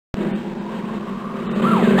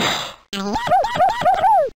Humongous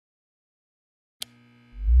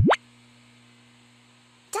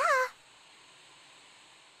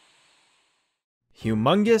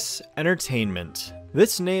Entertainment.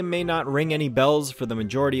 This name may not ring any bells for the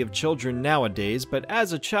majority of children nowadays, but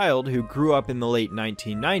as a child who grew up in the late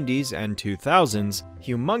 1990s and 2000s,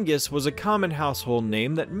 Humongous was a common household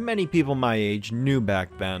name that many people my age knew back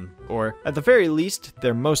then, or at the very least,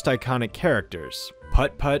 their most iconic characters: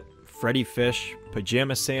 Putt-Putt, Freddy Fish,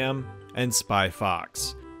 Pajama Sam, and Spy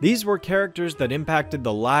Fox. These were characters that impacted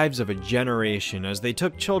the lives of a generation as they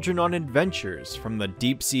took children on adventures from the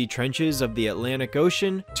deep-sea trenches of the Atlantic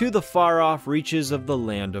Ocean to the far-off reaches of the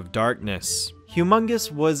Land of Darkness.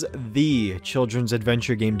 Humongous was the children's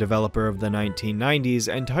adventure game developer of the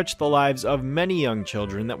 1990s and touched the lives of many young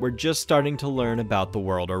children that were just starting to learn about the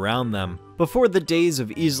world around them. Before the days of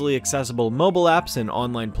easily accessible mobile apps and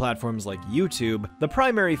online platforms like YouTube, the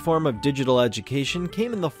primary form of digital education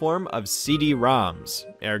came in the form of CD-ROMs,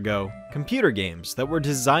 ergo, computer games that were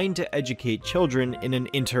designed to educate children in an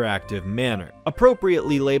interactive manner.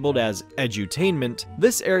 Appropriately labeled as edutainment,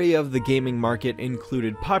 this area of the gaming market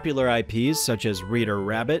included popular IPs such as Reader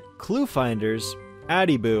Rabbit, Clue Finders,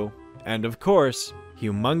 Adiboo, and of course,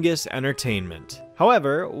 Humongous Entertainment.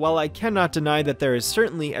 However, while I cannot deny that there is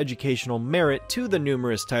certainly educational merit to the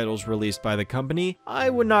numerous titles released by the company,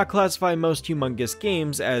 I would not classify most Humongous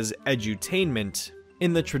games as edutainment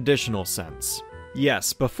in the traditional sense.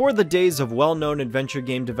 Yes, before the days of well-known adventure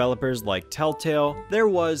game developers like Telltale, there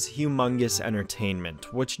was Humongous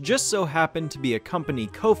Entertainment, which just so happened to be a company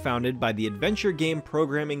co-founded by the adventure game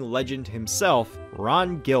programming legend himself,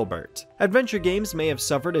 Ron Gilbert. Adventure games may have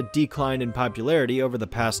suffered a decline in popularity over the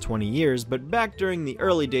past 20 years, but back during the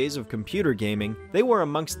early days of computer gaming, they were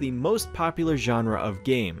amongst the most popular genre of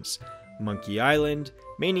games. Monkey Island,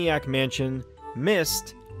 Maniac Mansion,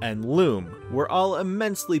 Myst, and Loom were all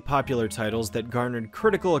immensely popular titles that garnered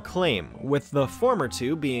critical acclaim, with the former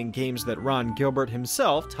two being games that Ron Gilbert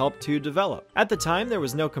himself helped to develop. At the time, there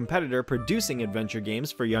was no competitor producing adventure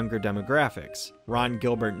games for younger demographics. Ron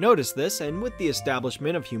Gilbert noticed this, and with the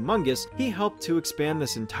establishment of Humongous, he helped to expand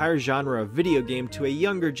this entire genre of video game to a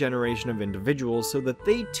younger generation of individuals so that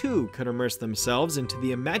they too could immerse themselves into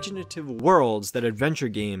the imaginative worlds that adventure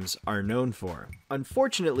games are known for.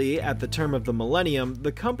 Unfortunately, at the turn of the millennium,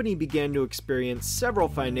 the company began to experience several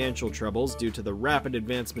financial troubles due to the rapid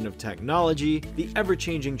advancement of technology, the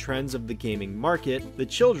ever-changing trends of the gaming market, the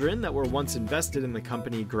children that were once invested in the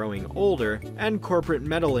company growing older, and corporate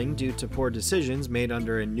meddling due to poor decisions made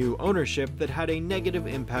under a new ownership that had a negative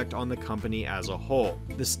impact on the company as a whole.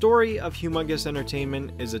 The story of Humongous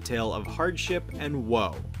Entertainment is a tale of hardship and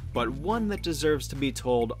woe, but one that deserves to be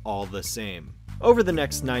told all the same. Over the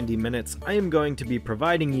next 90 minutes, I am going to be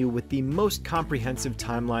providing you with the most comprehensive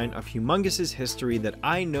timeline of Humongous's history that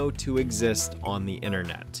I know to exist on the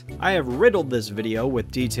internet. I have riddled this video with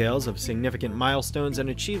details of significant milestones and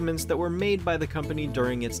achievements that were made by the company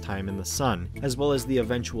during its time in the sun, as well as the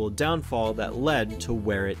eventual downfall that led to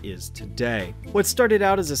where it is today. What started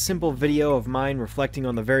out as a simple video of mine reflecting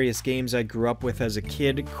on the various games I grew up with as a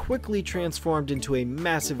kid quickly transformed into a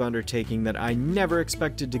massive undertaking that I never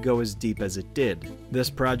expected to go as deep as it did. This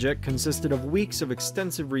project consisted of weeks of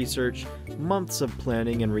extensive research, months of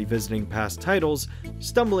planning and revisiting past titles,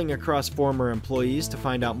 stumbling across former employees to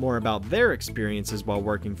find out more about their experiences while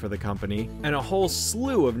working for the company, and a whole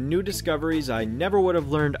slew of new discoveries I never would have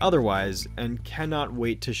learned otherwise and cannot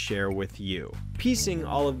wait to share with you. Piecing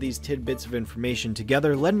all of these tidbits of information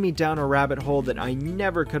together led me down a rabbit hole that I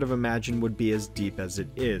never could have imagined would be as deep as it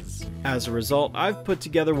is. As a result, I've put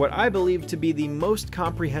together what I believe to be the most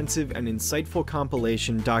comprehensive and insightful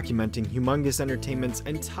compilation documenting Humongous Entertainment's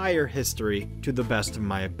entire history to the best of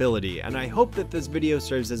my ability, and I hope that this video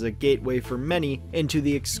serves as a gateway for many into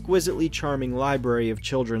the exquisitely charming library of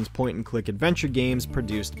children's point-and-click adventure games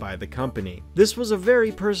produced by the company. This was a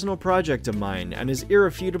very personal project of mine, and is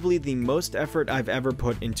irrefutably the most effort I've ever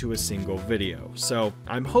put into a single video, so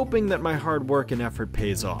I'm hoping that my hard work and effort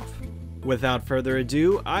pays off. Without further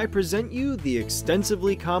ado, I present you the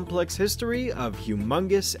extensively complex history of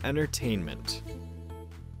Humongous Entertainment.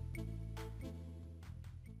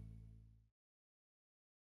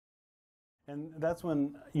 And that's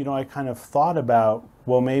when, I kind of thought about,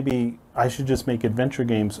 well, maybe I should just make adventure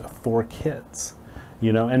games for kids,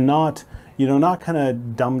 and not kind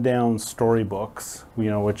of dumbed down storybooks,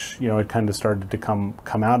 which, it kind of started to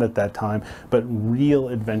come out at that time, but real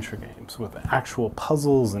adventure games with actual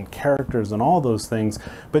puzzles and characters and all those things,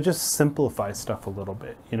 but just simplify stuff a little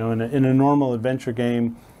bit. In a normal adventure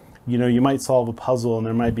game, you might solve a puzzle and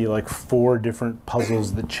there might be like 4 different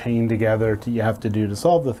puzzles that chain together you have to do to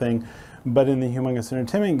solve the thing. But in the Humongous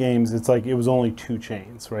Entertainment games, it's like it was only 2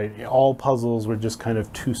 chains, right? All puzzles were just kind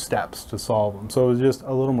of 2 steps to solve them. So it was just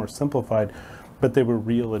a little more simplified, but they were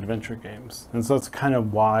real adventure games. And so that's kind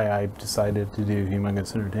of why I decided to do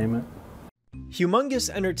Humongous Entertainment. Humongous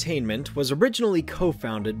Entertainment was originally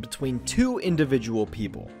co-founded between 2 individual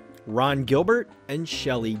people, Ron Gilbert and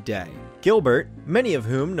Shelley Day. Gilbert, many of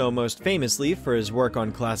whom know most famously for his work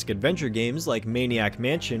on classic adventure games like Maniac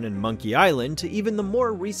Mansion and Monkey Island to even the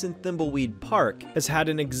more recent Thimbleweed Park, has had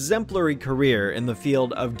an exemplary career in the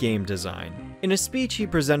field of game design. In a speech he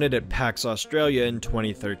presented at PAX Australia in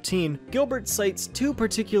 2013, Gilbert cites 2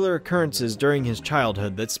 particular occurrences during his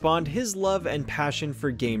childhood that spawned his love and passion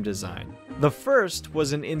for game design. The first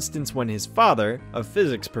was an instance when his father, a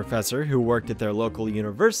physics professor who worked at their local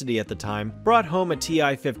university at the time, brought home a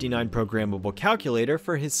TI-59 programmable calculator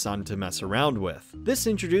for his son to mess around with. This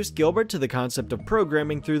introduced Gilbert to the concept of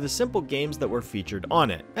programming through the simple games that were featured on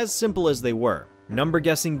it, as simple as they were. Number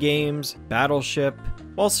guessing games, Battleship.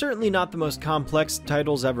 While certainly not the most complex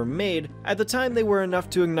titles ever made, at the time they were enough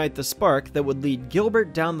to ignite the spark that would lead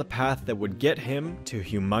Gilbert down the path that would get him to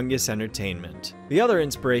Humongous Entertainment. The other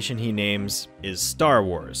inspiration he names is Star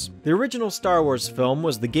Wars. The original Star Wars film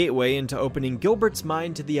was the gateway into opening Gilbert's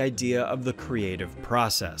mind to the idea of the creative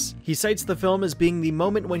process. He cites the film as being the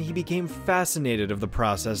moment when he became fascinated of the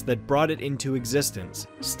process that brought it into existence,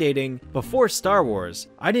 stating, "Before Star Wars,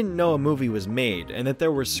 I didn't know a movie was made and that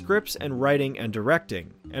there were scripts and writing and directing.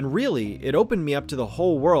 And really, it opened me up to the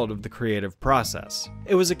whole world of the creative process."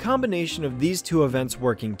 It was a combination of these 2 events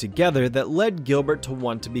working together that led Gilbert to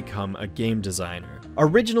want to become a game designer.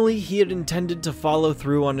 Originally, he had intended to follow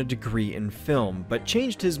through on a degree in film, but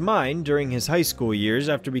changed his mind during his high school years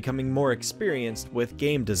after becoming more experienced with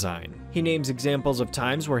game design. He names examples of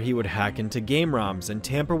times where he would hack into game ROMs and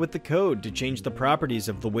tamper with the code to change the properties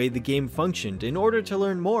of the way the game functioned in order to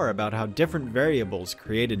learn more about how different variables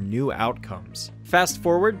created new outcomes. Fast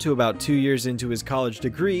forward to about 2 years into his college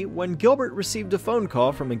degree when Gilbert received a phone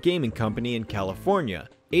call from a gaming company in California,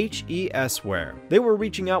 HESware. They were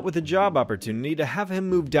reaching out with a job opportunity to have him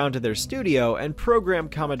move down to their studio and program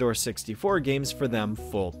Commodore 64 games for them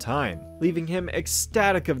full-time, leaving him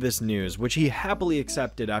ecstatic of this news, which he happily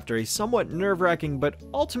accepted after a somewhat nerve-wracking but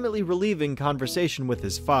ultimately relieving conversation with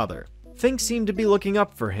his father. Things seemed to be looking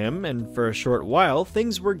up for him, and for a short while,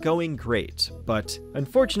 things were going great. But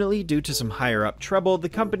unfortunately, due to some higher-up trouble, the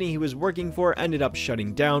company he was working for ended up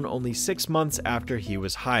shutting down only 6 months after he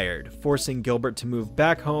was hired, forcing Gilbert to move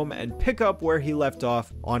back home and pick up where he left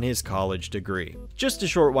off on his college degree. Just a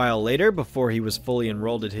short while later, before he was fully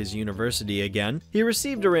enrolled at his university again, he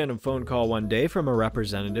received a random phone call one day from a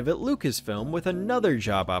representative at Lucasfilm with another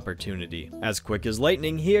job opportunity. As quick as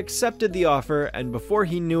lightning, he accepted the offer, and before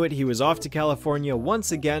he knew it, he was off to California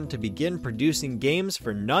once again to begin producing games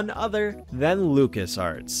for none other than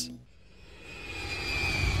LucasArts.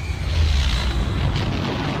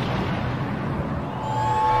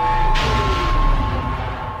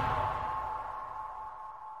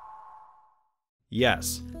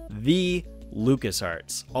 Yes, the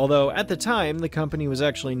LucasArts, although at the time the company was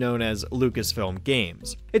actually known as Lucasfilm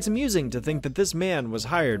Games. It's amusing to think that this man was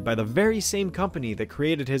hired by the very same company that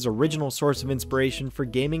created his original source of inspiration for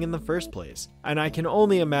gaming in the first place, and I can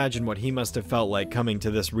only imagine what he must have felt like coming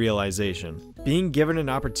to this realization. Being given an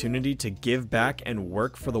opportunity to give back and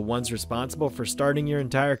work for the ones responsible for starting your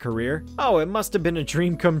entire career? Oh, it must have been a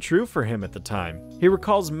dream come true for him at the time. He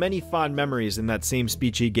recalls many fond memories in that same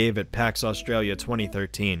speech he gave at PAX Australia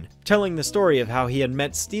 2013, telling the story of how he had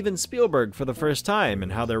met Steven Spielberg for the first time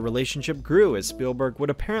and how their relationship grew as Spielberg would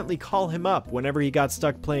apparently call him up whenever he got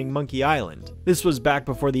stuck playing Monkey Island. This was back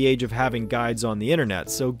before the age of having guides on the internet,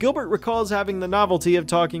 so Gilbert recalls having the novelty of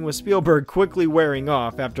talking with Spielberg quickly wearing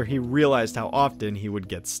off after he realized how often he would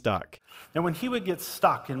get stuck. And when he would get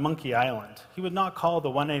stuck in Monkey Island, he would not call the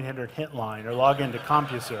 1-800 hit line or log into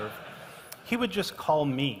CompuServe. He would just call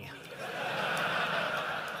me.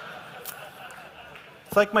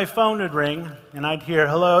 It's like my phone would ring, and I'd hear,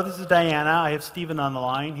 "Hello, this is Diana. I have Steven on the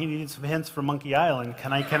line. He needs some hints for Monkey Island.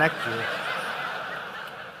 Can I connect you?"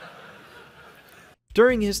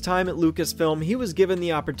 During his time at Lucasfilm, he was given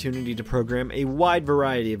the opportunity to program a wide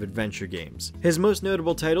variety of adventure games, his most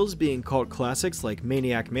notable titles being cult classics like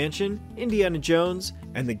Maniac Mansion, Indiana Jones,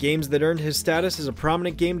 and the games that earned his status as a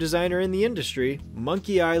prominent game designer in the industry,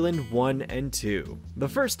 Monkey Island 1 and 2. The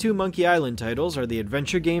first 2 Monkey Island titles are the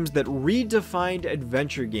adventure games that redefined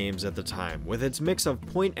adventure games at the time, with its mix of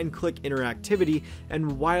point-and-click interactivity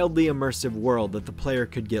and wildly immersive world that the player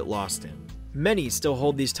could get lost in. Many still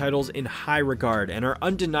hold these titles in high regard and are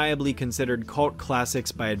undeniably considered cult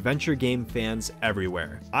classics by adventure game fans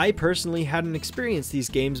everywhere. I personally hadn't experienced these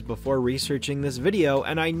games before researching this video,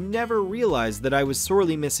 and I never realized that I was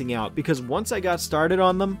sorely missing out because once I got started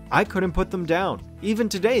on them, I couldn't put them down. Even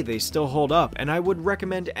today, they still hold up, and I would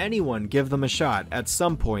recommend anyone give them a shot at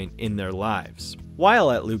some point in their lives.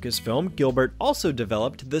 While at Lucasfilm, Gilbert also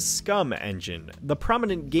developed the Scum engine, the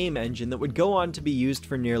prominent game engine that would go on to be used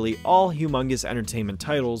for nearly all Humongous Entertainment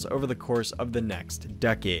titles over the course of the next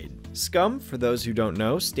decade. Scum, for those who don't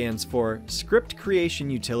know, stands for Script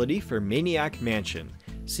Creation Utility for Maniac Mansion,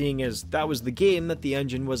 seeing as that was the game that the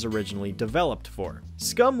engine was originally developed for.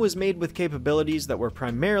 Scum was made with capabilities that were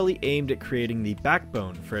primarily aimed at creating the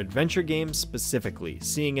backbone for adventure games specifically,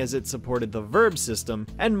 seeing as it supported the verb system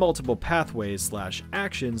and multiple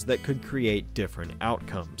pathways/actions that could create different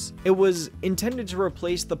outcomes. It was intended to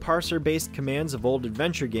replace the parser-based commands of old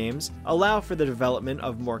adventure games, allow for the development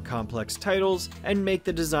of more complex titles, and make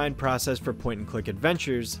the design process for point-and-click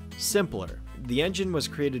adventures simpler. The engine was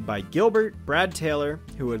created by Gilbert, Brad Taylor,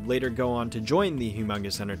 who would later go on to join the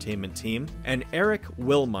Humongous Entertainment team, and Eric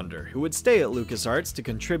Wilmunder, who would stay at LucasArts to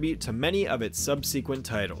contribute to many of its subsequent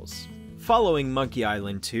titles. Following Monkey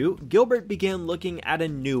Island 2, Gilbert began looking at a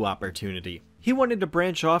new opportunity. He wanted to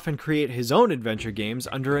branch off and create his own adventure games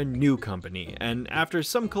under a new company, and after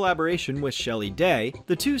some collaboration with Shelley Day,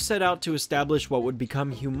 the two set out to establish what would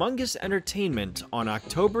become Humongous Entertainment on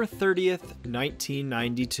October 30th,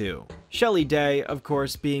 1992. Shelley Day, of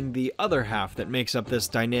course, being the other half that makes up this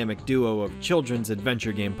dynamic duo of children's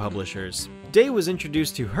adventure game publishers. Day was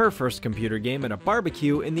introduced to her first computer game at a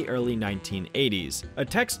barbecue in the early 1980s, a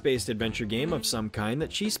text-based adventure game of some kind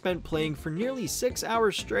that she spent playing for nearly 6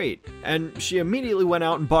 hours straight, and she immediately went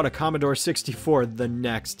out and bought a Commodore 64 the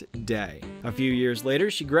next day. A few years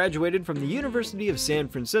later, she graduated from the University of San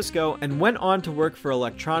Francisco and went on to work for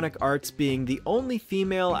Electronic Arts, being the only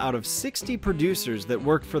female out of 60 producers that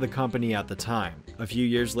worked for the company at the time. A few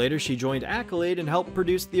years later, she joined Accolade and helped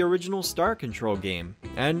produce the original Star Control game,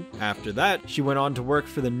 and after that, she went on to work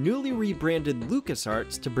for the newly rebranded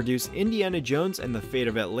LucasArts to produce Indiana Jones and the Fate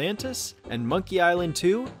of Atlantis and Monkey Island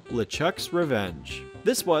 2: LeChuck's Revenge.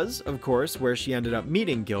 This was, of course, where she ended up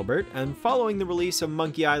meeting Gilbert, and following the release of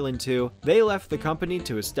Monkey Island 2, they left the company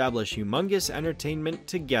to establish Humongous Entertainment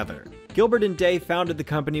together. Gilbert and Day founded the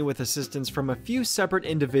company with assistance from a few separate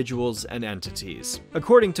individuals and entities.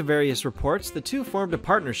 According to various reports, the two formed a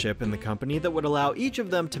partnership in the company that would allow each of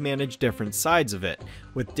them to manage different sides of it,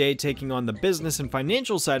 with Day taking on the business and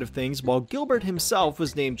financial side of things, while Gilbert himself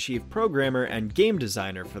was named chief programmer and game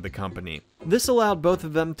designer for the company. This allowed both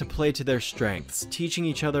of them to play to their strengths, teaching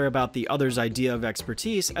each other about the other's idea of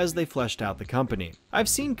expertise as they fleshed out the company. I've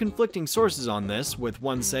seen conflicting sources on this, with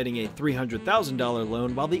one citing a $300,000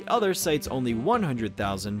 loan while the other cites only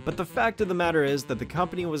 $100,000, but the fact of the matter is that the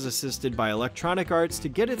company was assisted by Electronic Arts to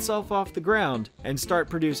get itself off the ground and start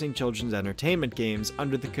producing children's entertainment games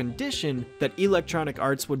under the condition that Electronic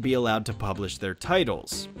Arts would be allowed to publish their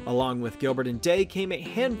titles. Along with Gilbert and Day came a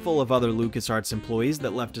handful of other LucasArts employees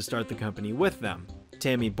that left to start the company with them: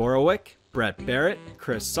 Tammy Borowick, Brett Barrett,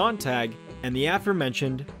 Chris Sontag, and the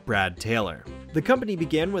aforementioned Brad Taylor. The company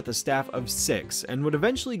began with a staff of 6 and would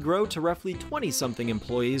eventually grow to roughly 20-something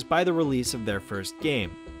employees by the release of their first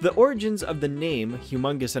game. The origins of the name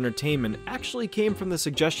Humongous Entertainment actually came from the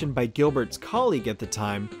suggestion by Gilbert's colleague at the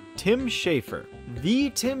time, Tim Schafer. The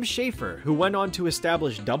Tim Schafer, who went on to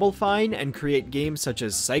establish Double Fine and create games such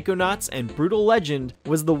as Psychonauts and Brutal Legend,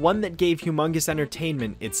 was the one that gave Humongous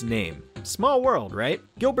Entertainment its name. Small world, right?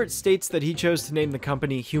 Gilbert states that he chose to name the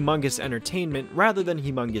company Humongous Entertainment rather than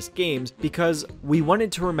Humongous Games because we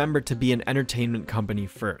wanted to remember to be an entertainment company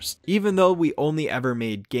first, even though we only ever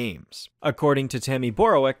made games. According to Tammy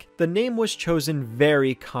Borowick, the name was chosen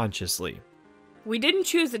very consciously. We didn't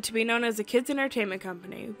choose it to be known as a kids' entertainment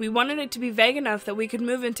company. We wanted it to be vague enough that we could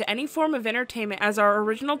move into any form of entertainment, as our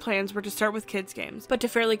original plans were to start with kids' games, but to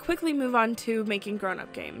fairly quickly move on to making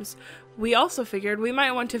grown-up games. We also figured we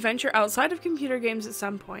might want to venture outside of computer games at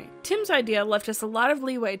some point. Tim's idea left us a lot of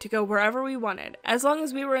leeway to go wherever we wanted, as long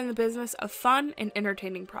as we were in the business of fun and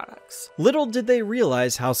entertaining products. Little did they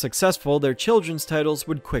realize how successful their children's titles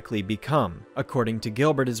would quickly become. According to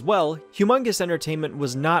Gilbert as well, Humongous Entertainment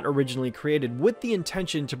was not originally created with the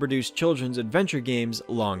intention to produce children's adventure games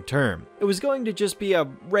long term. It was going to just be a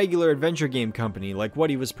regular adventure game company like what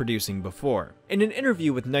he was producing before. In an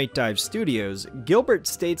interview with Night Dive Studios, Gilbert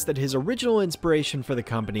states that his original inspiration for the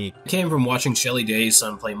company came from watching Shelley Day's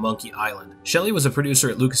son play Monkey Island. Shelley was a producer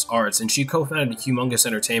at LucasArts, and she co-founded Humongous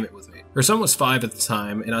Entertainment with me. Her son was 5 at the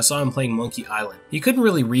time, and I saw him playing Monkey Island. He couldn't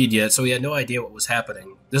really read yet, so he had no idea what was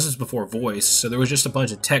happening. This was before voice, so there was just a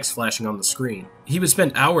bunch of text flashing on the screen. He would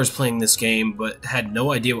spend hours playing this game, but had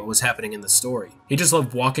no idea what was happening in the story. He just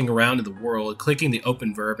loved walking around in the world, clicking the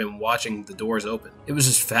open verb, and watching the doors open. It was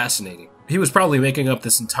just fascinating. He was probably making up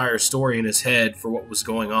this entire story in his head for what was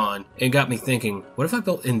going on, and got me thinking, what if I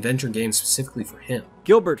built adventure games specifically for him?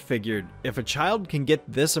 Gilbert figured, if a child can get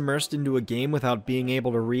this immersed into a game without being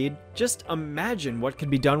able to read, just imagine what could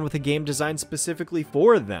be done with a game designed specifically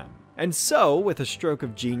for them. And so, with a stroke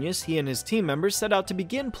of genius, he and his team members set out to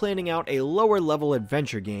begin planning out a lower-level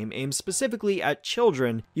adventure game aimed specifically at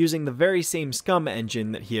children using the very same Scum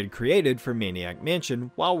engine that he had created for Maniac Mansion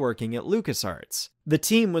while working at LucasArts. The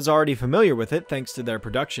team was already familiar with it thanks to their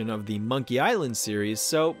production of the Monkey Island series,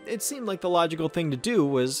 so it seemed like the logical thing to do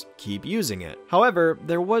was keep using it. However,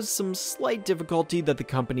 there was some slight difficulty that the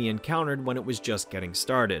company encountered when it was just getting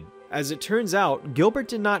started. As it turns out, Gilbert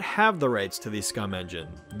did not have the rights to the Scum engine.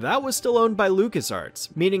 That was still owned by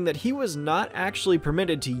LucasArts, meaning that he was not actually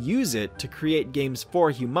permitted to use it to create games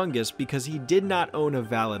for Humongous because he did not own a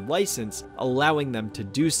valid license allowing them to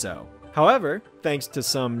do so. However, thanks to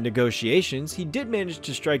some negotiations, he did manage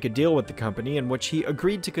to strike a deal with the company in which he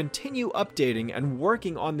agreed to continue updating and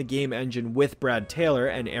working on the game engine with Brad Taylor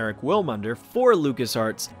and Eric Wilmunder for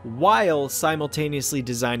LucasArts while simultaneously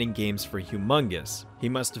designing games for Humongous. He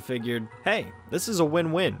must have figured, hey, this is a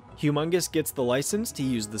win-win. Humongous gets the license to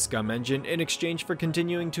use the Scum engine in exchange for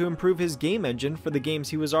continuing to improve his game engine for the games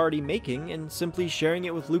he was already making and simply sharing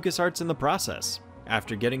it with LucasArts in the process.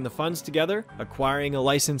 After getting the funds together, acquiring a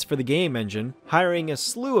license for the game engine, hiring a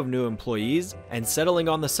slew of new employees, and settling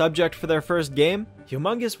on the subject for their first game,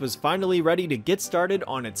 Humongous was finally ready to get started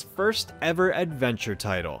on its first ever adventure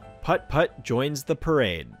title. Putt-Putt joins the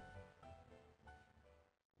parade.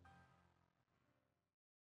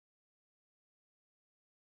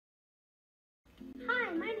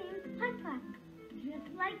 Hi, my name's Putt-Putt.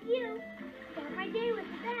 Just like you, start my day with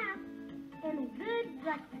a bath and a good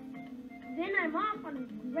breakfast. Then I'm off on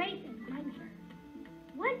a great adventure.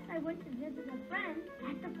 Once I went to visit a friend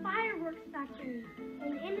at the fireworks factory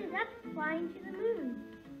and ended up flying to the moon.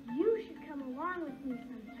 You should come along with me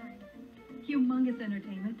sometime. Humongous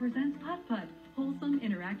Entertainment presents Putt-Putt, wholesome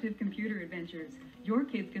interactive computer adventures. Your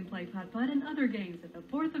kids can play Putt-Putt and other games at the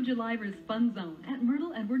 4th of July Fun Zone at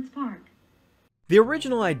Myrtle Edwards Park. The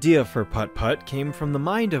original idea for Putt-Putt came from the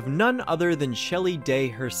mind of none other than Shelley Day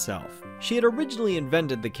herself. She had originally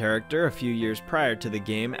invented the character a few years prior to the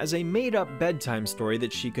game as a made-up bedtime story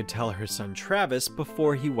that she could tell her son Travis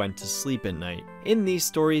before he went to sleep at night. In these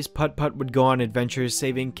stories, Putt-Putt would go on adventures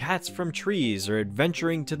saving cats from trees or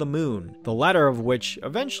adventuring to the moon, the latter of which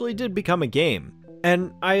eventually did become a game.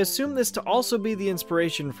 And I assume this to also be the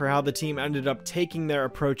inspiration for how the team ended up taking their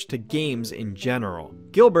approach to games in general.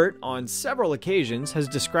 Gilbert, on several occasions, has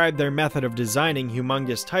described their method of designing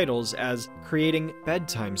Humongous titles as creating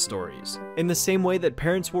bedtime stories, in the same way that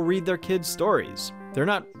parents will read their kids stories. They're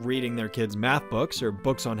not reading their kids math books or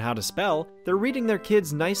books on how to spell, they're reading their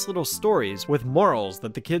kids nice little stories with morals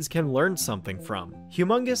that the kids can learn something from.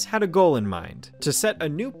 Humongous had a goal in mind, to set a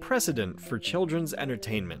new precedent for children's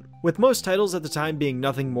entertainment. With most titles at the time being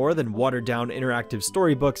nothing more than watered-down interactive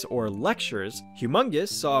storybooks or lectures, Humongous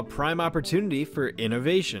saw a prime opportunity for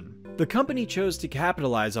innovation. The company chose to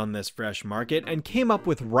capitalize on this fresh market and came up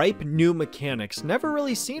with ripe new mechanics never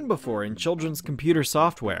really seen before in children's computer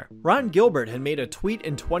software. Ron Gilbert had made a tweet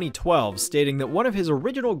in 2012 stating that one of his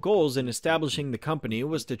original goals in establishing the company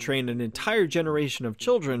was to train an entire generation of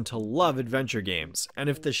children to love adventure games, and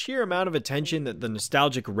if the sheer amount of attention that the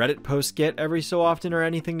nostalgic Reddit posts get every so often are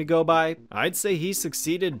anything to go by, I'd say he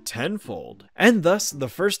succeeded tenfold. And thus, the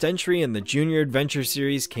first entry in the Junior Adventure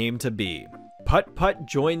series came to be. Putt-Putt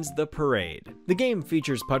joins the parade. The game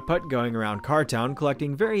features Putt-Putt going around Cartown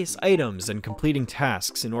collecting various items and completing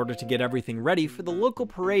tasks in order to get everything ready for the local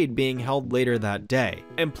parade being held later that day,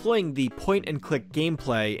 employing the point-and-click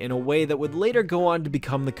gameplay in a way that would later go on to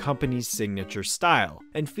become the company's signature style,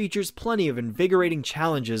 and features plenty of invigorating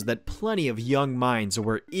challenges that plenty of young minds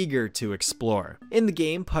were eager to explore. In the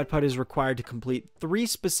game, Putt-Putt is required to complete 3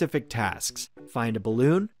 specific tasks: find a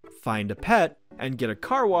balloon, find a pet, and get a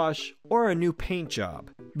car wash or a new paint job.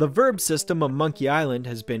 The verb system of Monkey Island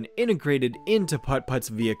has been integrated into Putt-Putt's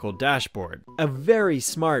vehicle dashboard, a very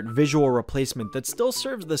smart visual replacement that still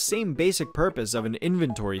serves the same basic purpose of an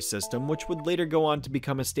inventory system, which would later go on to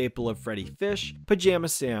become a staple of Freddy Fish, Pajama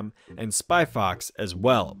Sam, and Spy Fox as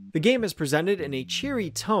well. The game is presented in a cheery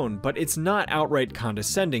tone, but it's not outright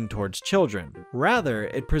condescending towards children. Rather,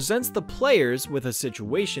 it presents the players with a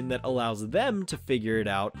situation that allows them to figure it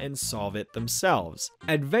out and solve it themselves.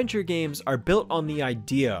 Adventure games are built on the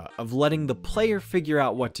idea of letting the player figure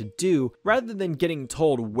out what to do rather than getting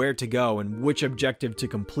told where to go and which objective to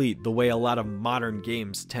complete the way a lot of modern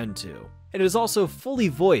games tend to. It is also fully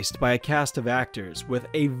voiced by a cast of actors, with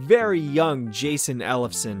a very young Jason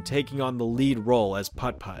Ellefson taking on the lead role as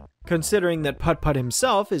Putt-Putt. Considering that Putt-Putt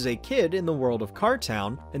himself is a kid in the world of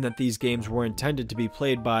Cartown, and that these games were intended to be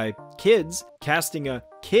played by kids, casting a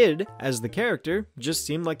kid as the character just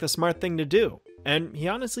seemed like the smart thing to do. And he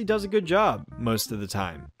honestly does a good job most of the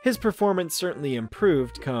time. His performance certainly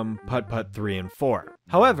improved come Putt-Putt 3 and 4.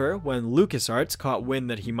 However, when LucasArts caught wind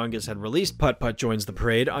that Humongous had released Putt-Putt Joins the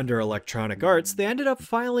Parade under Electronic Arts, they ended up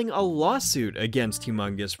filing a lawsuit against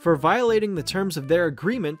Humongous for violating the terms of their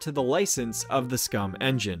agreement to the license of the Scum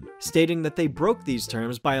engine, stating that they broke these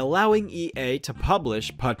terms by allowing EA to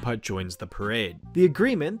publish Putt-Putt Joins the Parade. The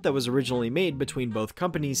agreement that was originally made between both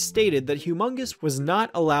companies stated that Humongous was not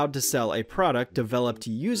allowed to sell a product developed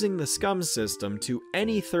using the Scum system to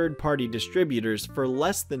any third-party distributors for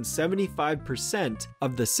less than 75%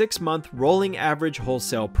 of the 6-month rolling average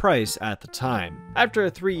wholesale price at the time. After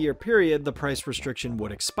a 3-year period, the price restriction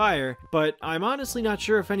would expire, but I'm honestly not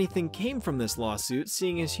sure if anything came from this lawsuit,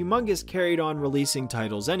 seeing as Humongous carried on releasing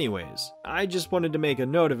titles anyways. I just wanted to make a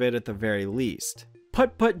note of it at the very least.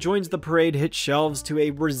 Putt-Putt Joins the Parade hit shelves to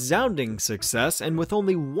a resounding success, and with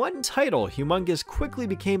only one title, Humongous quickly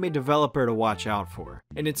became a developer to watch out for.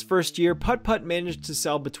 In its first year, Putt-Putt managed to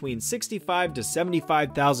sell between 65,000 to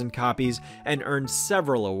 75,000 copies and earned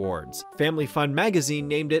several awards. Family Fun magazine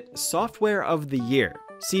named it Software of the Year.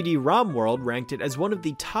 CD-ROM World ranked it as one of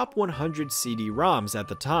the top 100 CD-ROMs at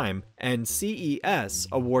the time, and CES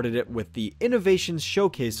awarded it with the Innovations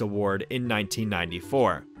Showcase Award in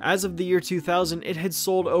 1994. As of the year 2000, it had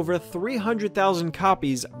sold over 300,000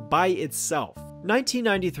 copies by itself.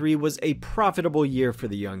 1993 was a profitable year for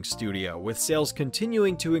the young studio, with sales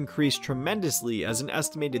continuing to increase tremendously as an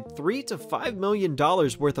estimated $3 to $5 million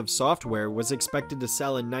worth of software was expected to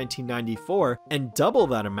sell in 1994 and double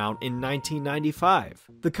that amount in 1995.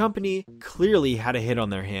 The company clearly had a hit on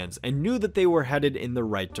their hands and knew that they were headed in the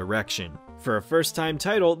right direction. For a first-time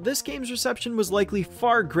title, this game's reception was likely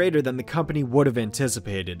far greater than the company would have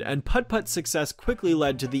anticipated, and Putt-Putt's success quickly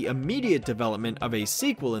led to the immediate development of a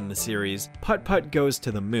sequel in the series, Putt-Putt Goes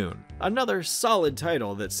to the Moon, another solid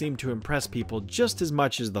title that seemed to impress people just as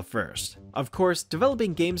much as the first. Of course,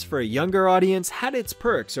 developing games for a younger audience had its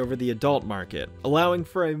perks over the adult market, allowing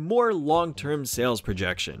for a more long-term sales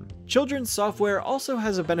projection. Children's software also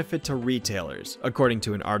has a benefit to retailers. According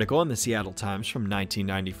to an article in the Seattle Times from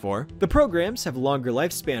 1994, the programs have longer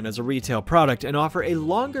lifespan as a retail product and offer a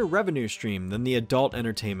longer revenue stream than the adult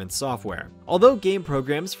entertainment software. Although game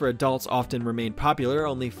programs for adults often remain popular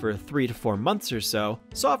only for 3 to 4 months or so,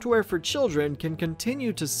 software for children can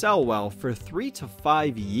continue to sell well for 3 to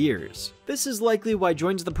 5 years. This is likely why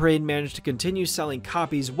Joins the Parade managed to continue selling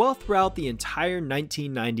copies well throughout the entire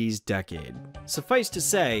 1990s decade. Suffice to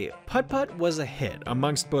say, Putt-Putt was a hit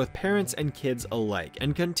amongst both parents and kids alike,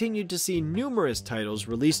 and continued to see numerous titles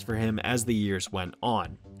released for him as the years went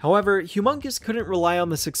on. However, Humongous couldn't rely on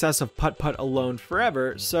the success of Putt-Putt alone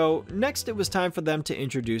forever, so next it was time for them to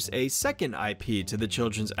introduce a second IP to the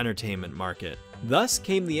children's entertainment market. Thus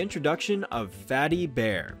came the introduction of Fatty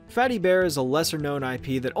Bear. Fatty Bear is a lesser-known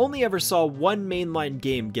IP that only ever saw one mainline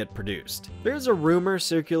game get produced. There's a rumor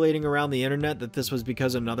circulating around the internet that this was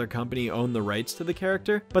because another company owned the rights to the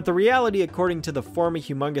character, but the reality, according to the former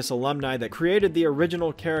Humongous alumni that created the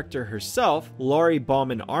original character herself, Laurie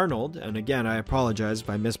Bauman Arnold, and again I apologize if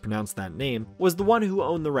I mispronounced that name, was the one who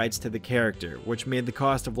owned the rights to the character, which made the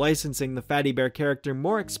cost of licensing the Fatty Bear character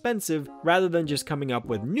more expensive rather than just coming up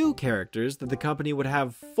with new characters that the company would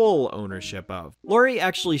have full ownership of. Laurie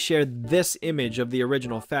actually shared this image of the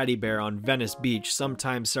original Fatty Bear on Venice Beach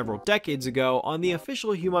sometime several decades ago on the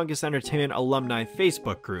official Humongous Entertainment alumni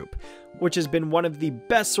Facebook group, which has been one of the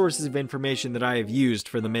best sources of information that I have used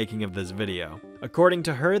for the making of this video. According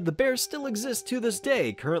to her, the bear still exists to this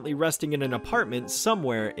day, currently resting in an apartment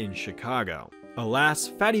somewhere in Chicago. Alas,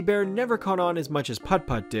 Fatty Bear never caught on as much as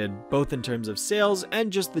Putt-Putt did, both in terms of sales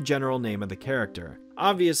and just the general name of the character.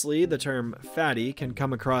 Obviously, the term fatty can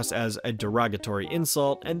come across as a derogatory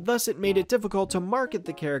insult, and thus it made it difficult to market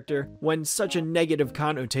the character when such a negative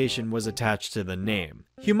connotation was attached to the name.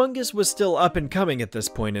 Humongous was still up and coming at this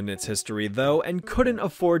point in its history though, and couldn't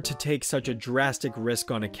afford to take such a drastic risk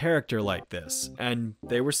on a character like this, and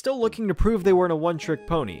they were still looking to prove they weren't a one-trick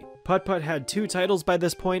pony. Putt-Putt had 2 titles by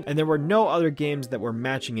this point, and there were no other games that were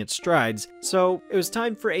matching its strides, so it was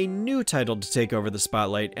time for a new title to take over the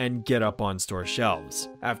spotlight and get up on store shelves.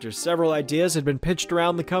 After several ideas had been pitched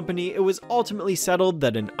around the company, it was ultimately settled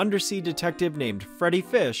that an undersea detective named Freddy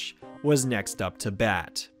Fish was next up to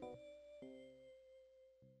bat.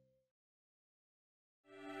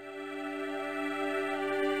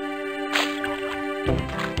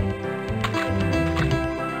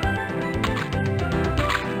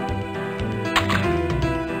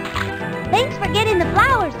 Thanks for getting the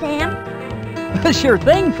flowers, Sam. Sure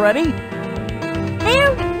thing, Freddy.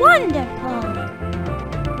 They're wonderful.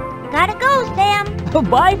 Gotta go, Sam.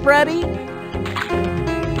 Bye, Freddy.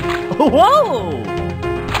 Whoa!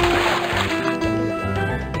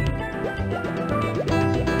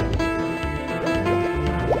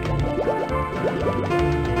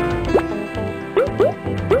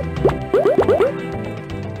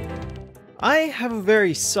 I have a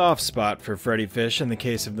very soft spot for Freddy Fish in the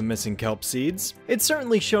case of the missing kelp seeds. It's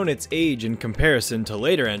certainly shown its age in comparison to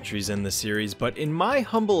later entries in the series, but in my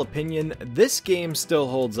humble opinion, this game still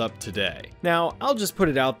holds up today. Now, I'll just put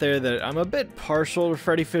it out there that I'm a bit partial to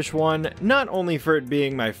Freddy Fish 1, not only for it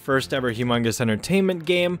being my first ever Humongous Entertainment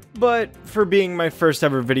game, but for being my first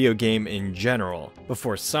ever video game in general.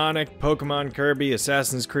 Before Sonic, Pokemon, Kirby,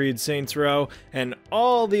 Assassin's Creed, Saints Row, and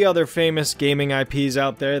all the other famous gaming IPs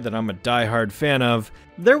out there that I'm a diehard fan of,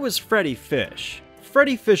 there was Freddy Fish.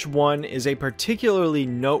 Freddy Fish 1 is a particularly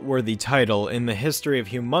noteworthy title in the history of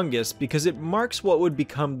Humongous because it marks what would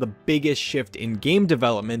become the biggest shift in game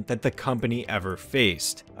development that the company ever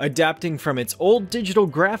faced, adapting from its old digital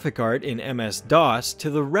graphic art in MS-DOS to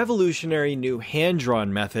the revolutionary new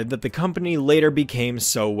hand-drawn method that the company later became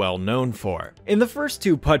so well known for. In the first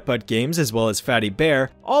 2 Putt-Putt games, as well as Fatty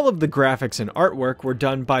Bear, all of the graphics and artwork were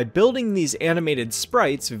done by building these animated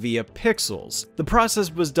sprites via pixels. The process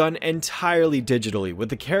was done entirely digitally, with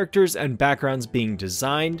the characters and backgrounds being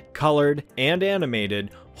designed, colored, and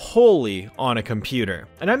animated wholly on a computer.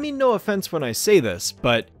 And I mean no offense when I say this,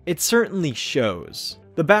 but it certainly shows.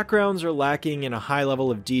 The backgrounds are lacking in a high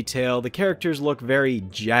level of detail, the characters look very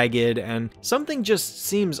jagged, and something just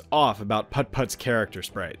seems off about Putt-Putt's character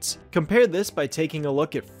sprites. Compare this by taking a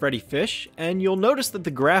look at Freddy Fish, and you'll notice that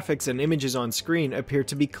the graphics and images on screen appear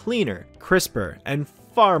to be cleaner, crisper, and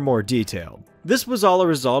far more detailed. This was all a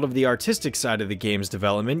result of the artistic side of the game's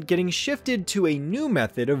development getting shifted to a new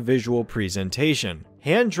method of visual presentation: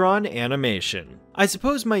 hand-drawn animation. I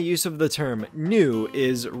suppose my use of the term new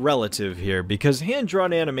is relative here because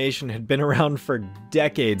hand-drawn animation had been around for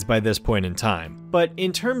decades by this point in time. But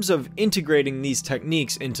in terms of integrating these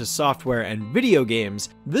techniques into software and video games,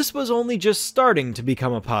 this was only just starting to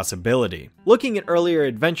become a possibility. Looking at earlier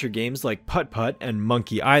adventure games like Putt-Putt and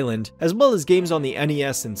Monkey Island, as well as games on the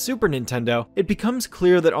NES and Super Nintendo, it becomes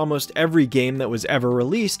clear that almost every game that was ever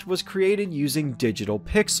released was created using digital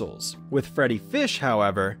pixels. With Freddy Fish,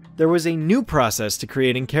 however, there was a new process to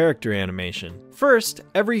creating character animation. First,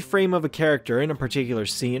 every frame of a character in a particular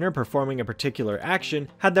scene or performing a particular action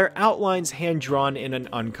had their outlines hand-drawn in an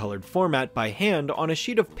uncolored format by hand on a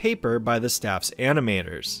sheet of paper by the staff's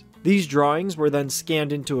animators. These drawings were then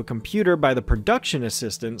scanned into a computer by the production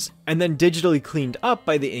assistants, and then digitally cleaned up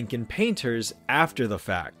by the ink and painters after the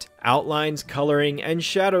fact. Outlines, coloring, and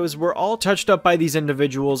shadows were all touched up by these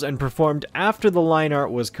individuals and performed after the line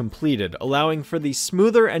art was completed, allowing for the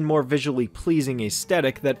smoother and more visually pleasing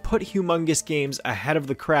aesthetic that put Humongous games ahead of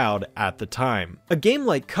the crowd at the time. A game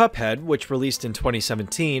like Cuphead, which released in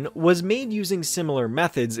 2017, was made using similar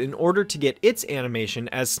methods in order to get its animation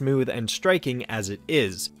as smooth and striking as it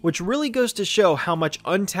is, which really goes to show how much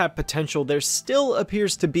untapped potential there still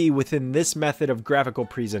appears to be within this method of graphical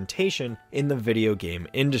presentation in the video game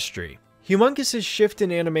industry. Humongous's shift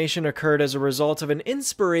in animation occurred as a result of an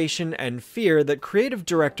inspiration and fear that creative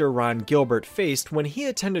director Ron Gilbert faced when he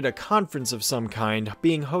attended a conference of some kind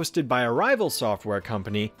being hosted by a rival software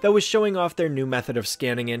company that was showing off their new method of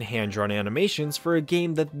scanning in hand-drawn animations for a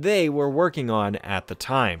game that they were working on at the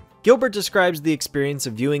time. Gilbert describes the experience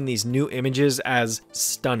of viewing these new images as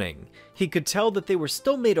stunning. He could tell that they were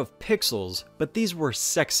still made of pixels, but these were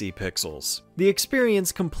sexy pixels. The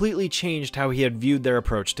experience completely changed how he had viewed their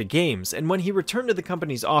approach to games, and when he returned to the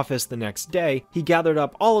company's office the next day, he gathered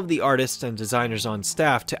up all of the artists and designers on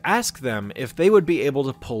staff to ask them if they would be able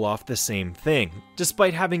to pull off the same thing.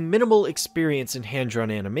 Despite having minimal experience in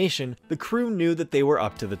hand-drawn animation, the crew knew that they were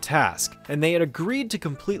up to the task, and they had agreed to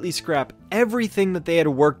completely scrap everything that they had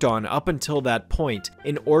worked on up until that point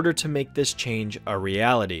in order to make this change a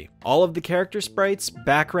reality. All of the character sprites,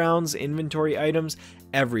 backgrounds, inventory items,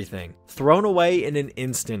 everything thrown away in an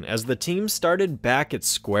instant as the team started back at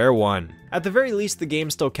square one. At the very least, the game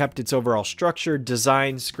still kept its overall structure,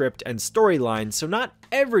 design, script, and storyline, so not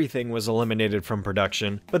everything was eliminated from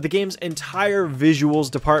production, but the game's entire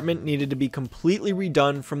visuals department needed to be completely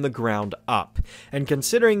redone from the ground up. And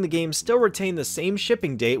considering the game still retained the same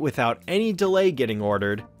shipping date without any delay getting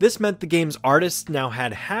ordered, this meant the game's artists now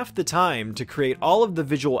had half the time to create all of the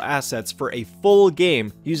visual assets for a full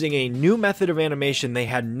game using a new method of animation they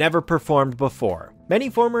had never performed before. Many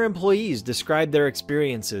former employees described their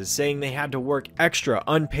experiences, saying they had to work extra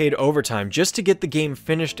unpaid overtime just to get the game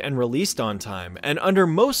finished and released on time, and under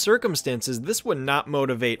most circumstances this would not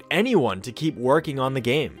motivate anyone to keep working on the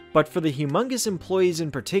game. But for the Humongous employees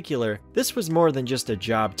in particular, this was more than just a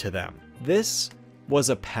job to them. This was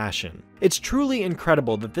a passion. It's truly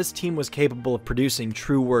incredible that this team was capable of producing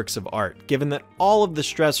true works of art, given that all of the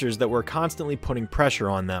stressors that were constantly putting pressure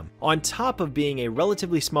on them, on top of being a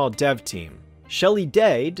relatively small dev team. Shelley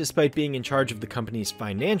Day, despite being in charge of the company's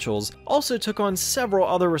financials, also took on several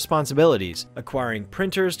other responsibilities, acquiring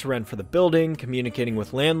printers to rent for the building, communicating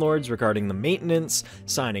with landlords regarding the maintenance,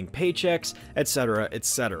 signing paychecks, etc.,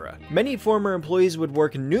 etc. Many former employees would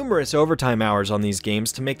work numerous overtime hours on these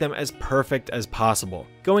games to make them as perfect as possible,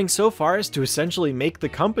 going so far as to essentially make the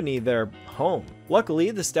company their home.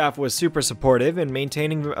 Luckily, the staff was super supportive in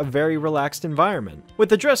maintaining a very relaxed environment, with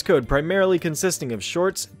the dress code primarily consisting of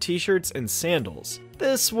shorts, t-shirts, and sandals.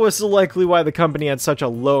 This was likely why the company had such a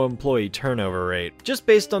low employee turnover rate. Just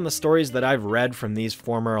based on the stories that I've read from these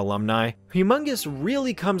former alumni, Humongous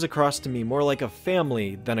really comes across to me more like a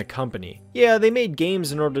family than a company. Yeah, they made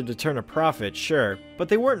games in order to turn a profit, sure, but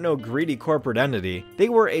they weren't no greedy corporate entity. They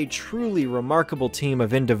were a truly remarkable team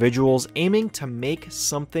of individuals aiming to make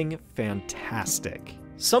something fantastic.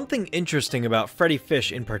 Something interesting about Freddy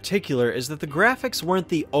Fish in particular is that the graphics weren't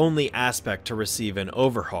the only aspect to receive an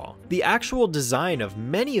overhaul. The actual design of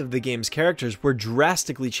many of the game's characters were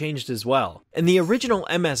drastically changed as well. In the original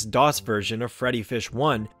MS-DOS version of Freddy Fish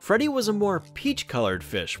 1, Freddy was a more peach-colored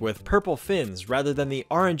fish with purple fins rather than the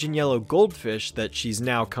orange and yellow goldfish that she's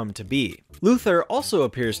now come to be. Luther also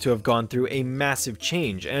appears to have gone through a massive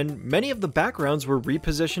change, and many of the backgrounds were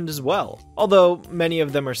repositioned as well, although many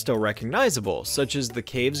of them are still recognizable, such as the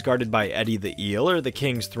caves guarded by Eddie the Eel or the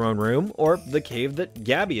King's Throne Room, or the cave that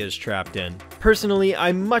Gabby is trapped in. Personally,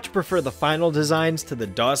 I much prefer the final designs to the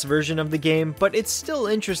DOS version of the game, but it's still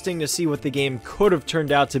interesting to see what the game could have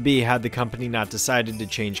turned out to be had the company not decided to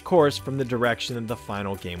change course from the direction that the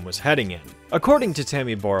final game was heading in. According to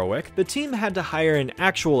Tammy Borowick, the team had to hire an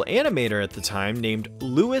actual animator at the time named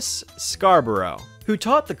Louis Scarborough, who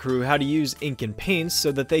taught the crew how to use ink and paints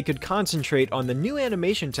so that they could concentrate on the new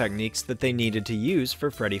animation techniques that they needed to use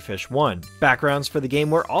for Freddy Fish 1. Backgrounds for the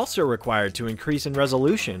game were also required to increase in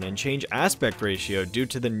resolution and change aspect ratio due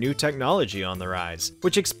to the new technology on the rise,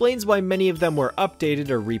 which explains why many of them were updated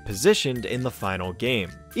or repositioned in the final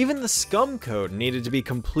game. Even the scum code needed to be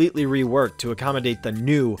completely reworked to accommodate the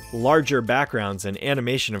new, larger backgrounds and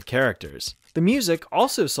animation of characters. The music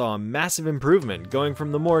also saw a massive improvement, going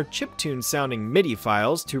from the more chiptune sounding MIDI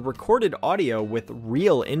files to recorded audio with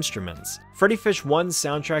real instruments. Freddy Fish 1's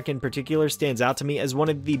soundtrack in particular stands out to me as one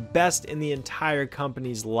of the best in the entire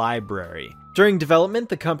company's library. During development,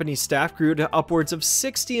 the company's staff grew to upwards of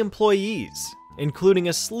 60 employees, including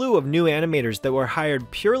a slew of new animators that were hired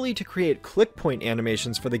purely to create click point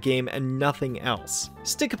animations for the game and nothing else.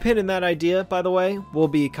 Stick a pin in that idea, by the way, we'll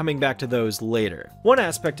be coming back to those later. One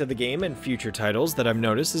aspect of the game and future titles that I've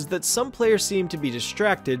noticed is that some players seem to be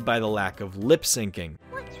distracted by the lack of lip syncing.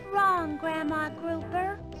 What's wrong, Grandma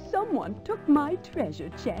Grouper? Someone took my treasure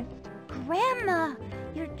chest. Grandma,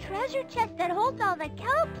 your treasure chest that holds all the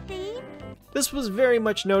kelp seeds? This was very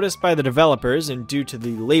much noticed by the developers, and due to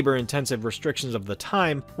the labor-intensive restrictions of the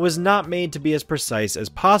time, was not made to be as precise as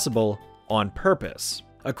possible on purpose.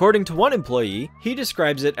 According to one employee, he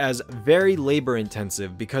describes it as very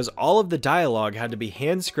labor-intensive because all of the dialogue had to be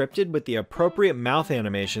hand-scripted with the appropriate mouth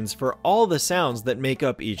animations for all the sounds that make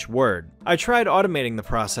up each word. I tried automating the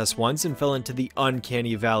process once and fell into the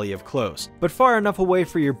uncanny valley of close, but far enough away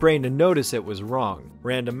for your brain to notice it was wrong.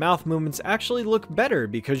 Random mouth movements actually look better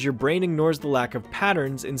because your brain ignores the lack of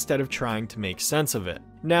patterns instead of trying to make sense of it.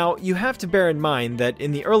 Now, you have to bear in mind that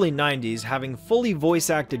in the early 90s, having fully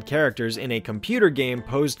voice-acted characters in a computer game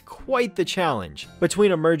posed quite the challenge.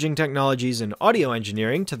 Between emerging technologies in audio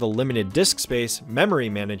engineering to the limited disk space, memory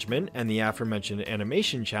management, and the aforementioned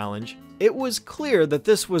animation challenge, it was clear that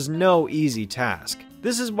this was no easy task.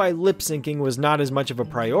 This is why lip syncing was not as much of a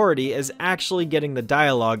priority as actually getting the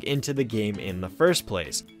dialogue into the game in the first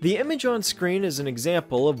place. The image on screen is an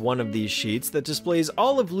example of one of these sheets that displays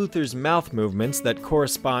all of Luther's mouth movements that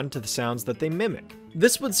correspond to the sounds that they mimic.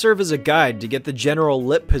 This would serve as a guide to get the general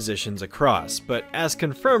lip positions across, but as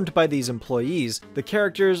confirmed by these employees, the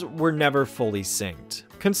characters were never fully synced.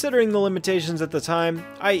 Considering the limitations at the time,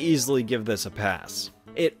 I easily give this a pass.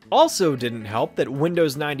 It also didn't help that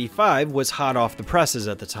Windows 95 was hot off the presses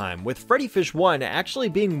at the time, with Freddy Fish 1 actually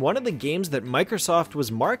being one of the games that Microsoft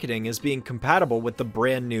was marketing as being compatible with the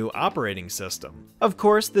brand new operating system. Of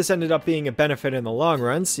course, this ended up being a benefit in the long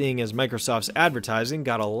run, seeing as Microsoft's advertising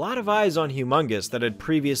got a lot of eyes on Humongous that had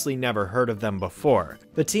previously never heard of them before.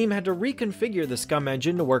 The team had to reconfigure the SCUM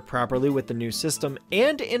engine to work properly with the new system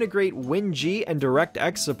and integrate WinG and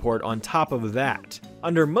DirectX support on top of that.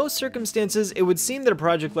 Under most circumstances, it would seem that a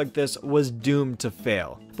project like this was doomed to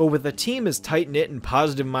fail. But with a team as tight-knit and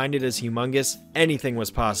positive-minded as Humongous, anything was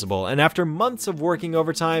possible, and after months of working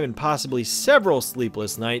overtime and possibly several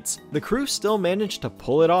sleepless nights, the crew still managed to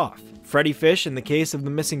pull it off. Freddy Fish, in the case of the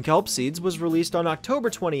missing kelp seeds, was released on October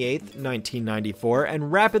 28, 1994,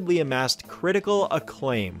 and rapidly amassed critical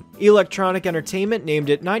acclaim. Electronic Entertainment named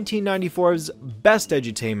it 1994's best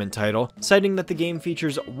edutainment title, citing that the game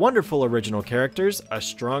features wonderful original characters, a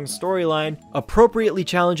strong storyline, appropriately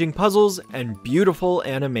challenging puzzles, and beautiful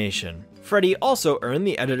animation. Freddy also earned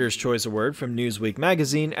the Editor's Choice Award from Newsweek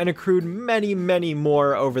magazine and accrued many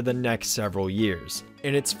more over the next several years.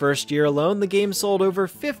 In its first year alone, the game sold over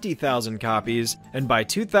 50,000 copies, and by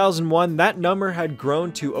 2001 that number had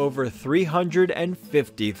grown to over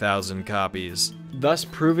 350,000 copies, thus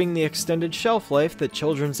proving the extended shelf life that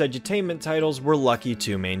children's edutainment titles were lucky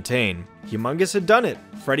to maintain. Humongous had done it.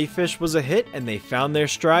 Freddy Fish was a hit, and they found their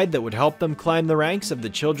stride that would help them climb the ranks of the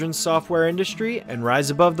children's software industry and rise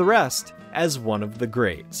above the rest as one of the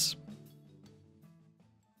greats.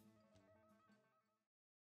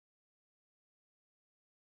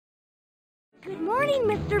 Good morning,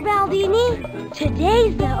 Mr. Baldini.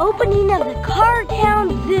 Today's the opening of the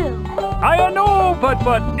Cartown Zoo. I know,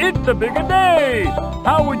 Putt-Putt, it's a bigger day.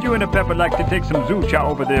 How would you and a Pepper like to take some zoo chow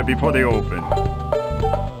over there before they open?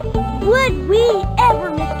 Would we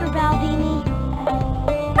ever, Mr. Baldini?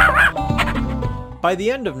 By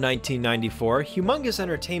the end of 1994, Humongous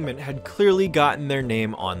Entertainment had clearly gotten their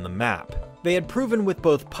name on the map. They had proven with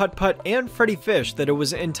both Putt-Putt and Freddy Fish that it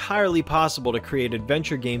was entirely possible to create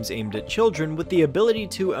adventure games aimed at children with the ability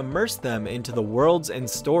to immerse them into the worlds and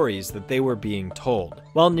stories that they were being told.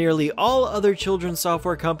 While nearly all other children's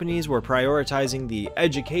software companies were prioritizing the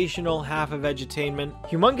educational half of edutainment,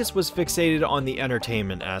 Humongous was fixated on the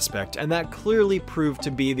entertainment aspect, and that clearly proved to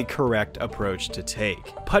be the correct approach to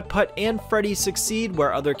take. Putt-Putt and Freddy succeed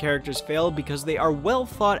where other characters fail because they are well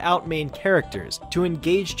thought out main characters to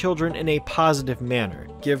engage children in a positive manner,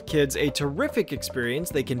 give kids a terrific experience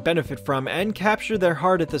they can benefit from, and capture their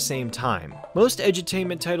heart at the same time. Most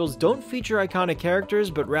edutainment titles don't feature iconic characters,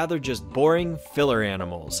 but rather just boring filler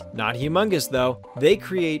animals. Not Humongous though, they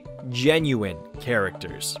create genuine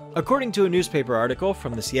characters. According to a newspaper article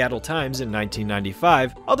from the Seattle Times in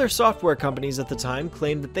 1995, other software companies at the time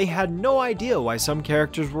claimed that they had no idea why some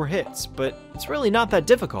characters were hits, but it's really not that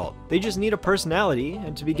difficult. They just need a personality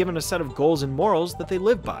and to be given a set of goals and morals that they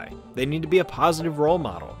live by. They need to be a positive role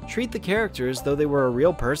model. Treat the characters as though they were a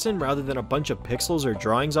real person rather than a bunch of pixels or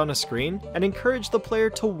drawings on a screen, and encourage the player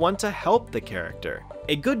to want to help the character.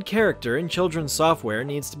 A good character in children's software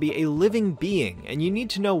needs to be a living being, and you need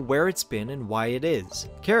to know where it's been and why it is.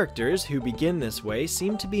 Characters who begin this way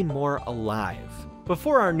seem to be more alive.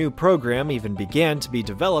 Before our new program even began to be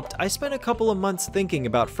developed, I spent a couple of months thinking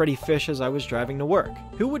about Freddy Fish as I was driving to work.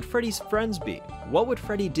 Who would Freddy's friends be? What would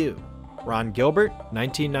Freddy do? Ron Gilbert,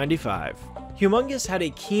 1995. Humongous had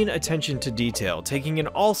a keen attention to detail, taking in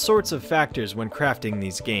all sorts of factors when crafting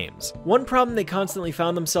these games. One problem they constantly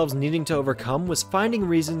found themselves needing to overcome was finding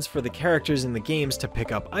reasons for the characters in the games to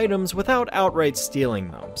pick up items without outright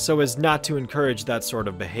stealing them, so as not to encourage that sort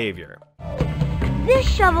of behavior. This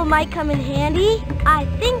shovel might come in handy. I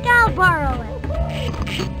think I'll borrow it.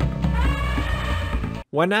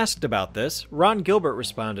 When asked about this, Ron Gilbert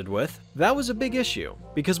responded with, "That was a big issue,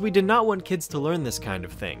 because we did not want kids to learn this kind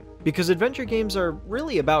of thing. Because adventure games are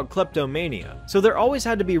really about kleptomania, so there always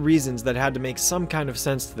had to be reasons that had to make some kind of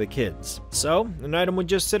sense to the kids. So, an item would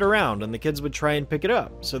just sit around and the kids would try and pick it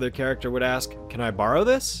up, so their character would ask, 'Can I borrow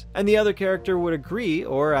this?' And the other character would agree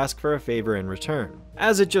or ask for a favor in return."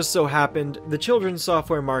 As it just so happened, the children's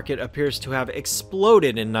software market appears to have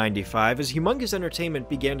exploded in '95 as Humongous Entertainment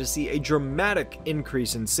began to see a dramatic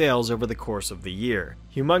increase in sales over the course of the year.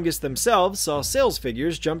 Humongous themselves saw sales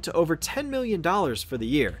figures jump to over $10 million for the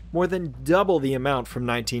year, more than double the amount from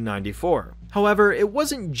 1994. However, it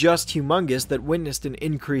wasn't just Humongous that witnessed an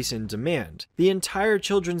increase in demand. The entire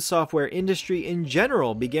children's software industry in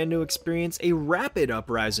general began to experience a rapid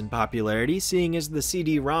uprise in popularity, seeing as the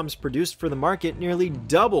CD-ROMs produced for the market nearly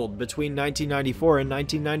doubled between 1994 and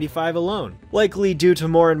 1995 alone. Likely due to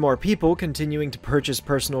more and more people continuing to purchase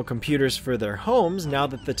personal computers for their homes now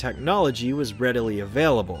that the technology was readily available.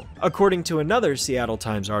 According to another Seattle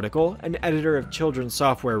Times article, an editor of children's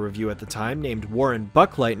software review at the time named Warren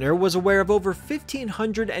Buckleitner was aware of over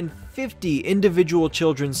 1,550 individual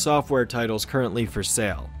children's software titles currently for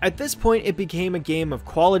sale. At this point, it became a game of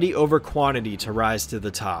quality over quantity to rise to the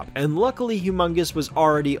top, and luckily Humongous was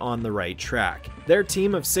already on the right track. Their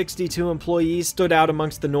team of 62 employees stood out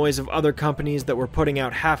amongst the noise of other companies that were putting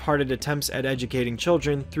out half-hearted attempts at educating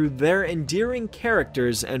children through their endearing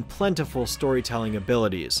characters and plentiful storytelling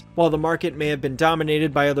abilities. While the market may have been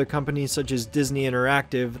dominated by other companies such as Disney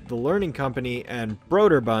Interactive, The Learning Company, and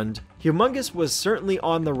Broderbund, Humongous was certainly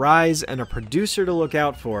on the rise and a producer to look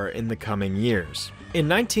out for in the coming years. In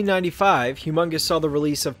 1995, Humongous saw the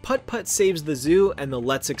release of Putt-Putt Saves the Zoo and the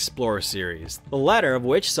Let's Explore series, the latter of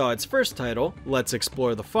which saw its first title, Let's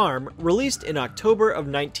Explore the Farm, released in October of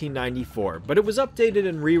 1994, but it was updated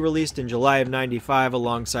and re-released in July of '95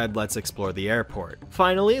 alongside Let's Explore the Airport.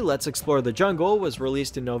 Finally, Let's Explore the Jungle was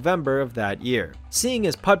released in November of that year. Seeing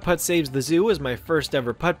as Putt-Putt Saves the Zoo was my first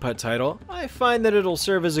ever Putt-Putt title, I find that it'll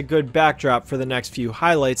serve as a good backdrop for the next few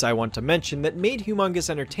highlights I want to mention that made Humongous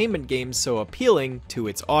Entertainment games so appealing to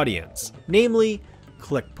its audience, namely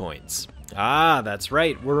click points. Ah, that's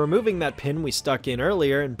right, we're removing that pin we stuck in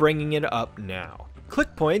earlier and bringing it up now.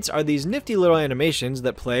 Click points are these nifty little animations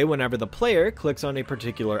that play whenever the player clicks on a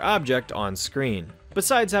particular object on screen.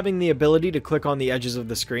 Besides having the ability to click on the edges of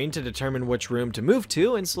the screen to determine which room to move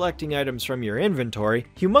to and selecting items from your inventory,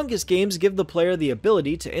 Humongous games give the player the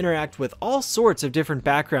ability to interact with all sorts of different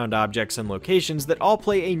background objects and locations that all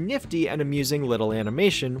play a nifty and amusing little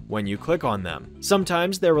animation when you click on them.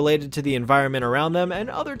 Sometimes they're related to the environment around them, and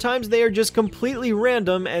other times they are just completely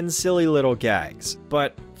random and silly little gags.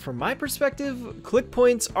 But from my perspective, click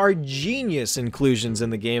points are genius inclusions in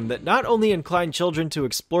the game that not only incline children to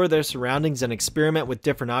explore their surroundings and experiment with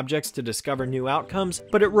different objects to discover new outcomes,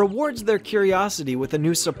 but it rewards their curiosity with a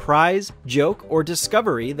new surprise, joke, or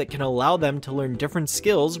discovery that can allow them to learn different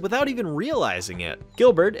skills without even realizing it.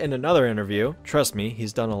 Gilbert, in another interview, trust me,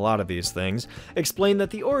 he's done a lot of these things, explained that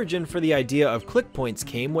the origin for the idea of click points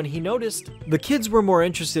came when he noticed the kids were more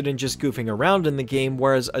interested in just goofing around in the game,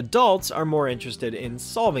 whereas adults are more interested in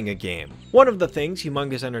solving a game. One of the things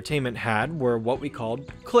Humongous Entertainment had were what we called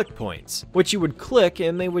click points, which you would click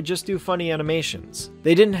and they would just do funny animations.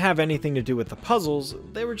 They didn't have anything to do with the puzzles,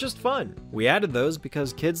 they were just fun. We added those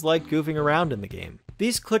because kids liked goofing around in the game.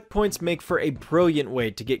 These click points make for a brilliant way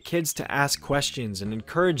to get kids to ask questions and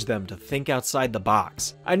encourage them to think outside the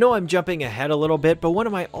box. I know I'm jumping ahead a little bit, but one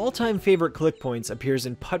of my all-time favorite click points appears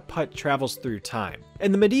in Putt-Putt Travels Through Time.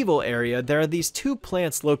 In the medieval area, there are these two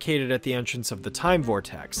plants located at the entrance of the time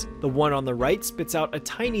vortex. The one on the right spits out a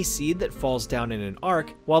tiny seed that falls down in an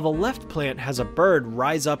arc, while the left plant has a bird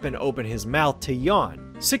rise up and open his mouth to yawn.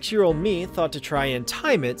 6-year-old me thought to try and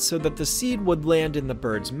time it so that the seed would land in the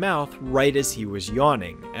bird's mouth right as he was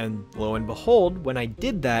yawning, and lo and behold, when I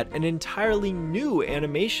did that, an entirely new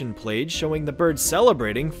animation played showing the bird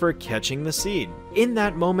celebrating for catching the seed. In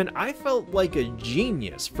that moment, I felt like a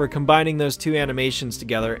genius for combining those two animations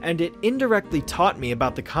together, and it indirectly taught me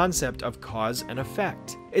about the concept of cause and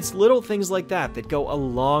effect. It's little things like that that go a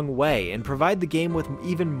long way and provide the game with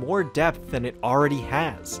even more depth than it already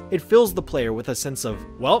has. It fills the player with a sense of,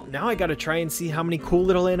 well, now I gotta try and see how many cool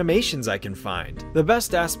little animations I can find. The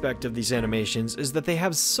best aspect of these animations is that they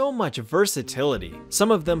have so much versatility.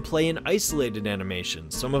 Some of them play in isolated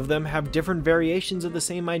animations, some of them have different variations of the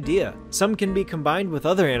same idea. Some can be combined with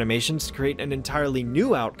other animations to create an entirely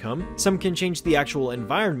new outcome. Some can change the actual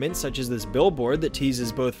environment, such as this billboard that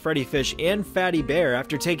teases both Freddy Fish and Fatty Bear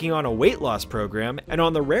after taking on a weight loss program, and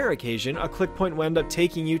on the rare occasion, a click point will end up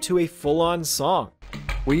taking you to a full-on song.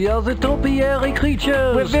 We are the topiary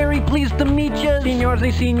creatures. We're very pleased to meet you, senors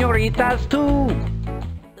and senoritas too.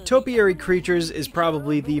 Topiary Creatures is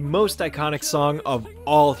probably the most iconic song of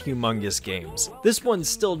all Humongous games. This one's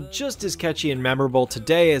still just as catchy and memorable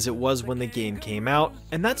today as it was when the game came out,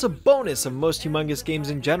 and that's a bonus of most Humongous games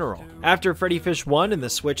in general. After Freddy Fish 1 and the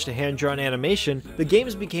switch to hand-drawn animation, the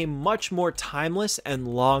games became much more timeless and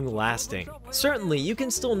long-lasting. Certainly, you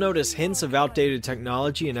can still notice hints of outdated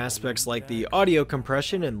technology in aspects like the audio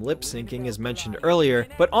compression and lip syncing as mentioned earlier,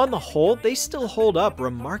 but on the whole, they still hold up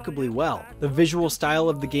remarkably well. The visual style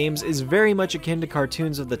of the games is very much akin to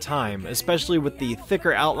cartoons of the time, especially with the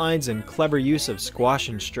thicker outlines and clever use of squash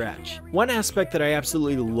and stretch. One aspect that I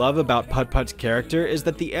absolutely love about Putt-Putt's character is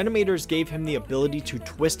that the animators gave him the ability to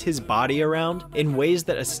twist his body around in ways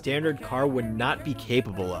that a standard car would not be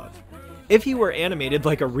capable of. If he were animated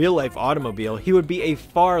like a real-life automobile, he would be a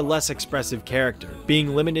far less expressive character,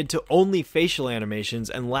 being limited to only facial animations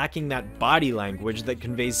and lacking that body language that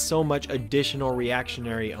conveys so much additional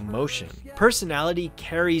reactionary emotion. Personality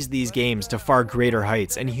carries these games to far greater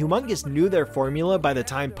heights, and Humongous knew their formula by the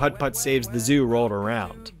time Putt-Putt Saves the Zoo rolled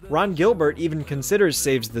around. Ron Gilbert even considers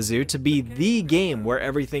Saves the Zoo to be the game where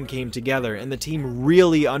everything came together and the team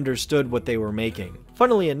really understood what they were making.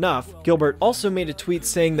 Funnily enough, Gilbert also made a tweet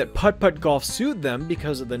saying that Putt-Putt Golf sued them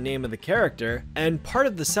because of the name of the character, and part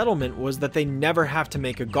of the settlement was that they never have to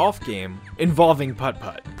make a golf game involving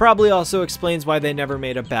Putt-Putt. Probably also explains why they never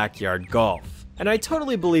made a backyard golf. And I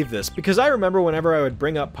totally believe this, because I remember whenever I would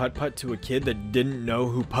bring up Putt-Putt to a kid that didn't know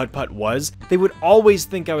who Putt-Putt was, they would always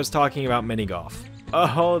think I was talking about mini-golf.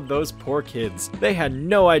 Oh, those poor kids. They had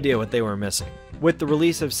no idea what they were missing. With the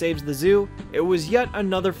release of Saves the Zoo, it was yet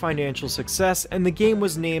another financial success, and the game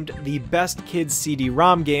was named the best kids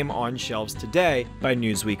CD-ROM game on shelves today by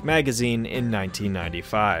Newsweek magazine in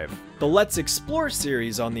 1995. The Let's Explore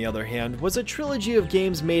series, on the other hand, was a trilogy of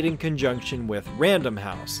games made in conjunction with Random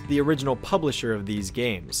House, the original publisher of these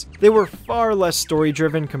games. They were far less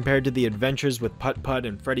story-driven compared to the adventures with Putt-Putt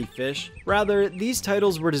and Freddy Fish. Rather, these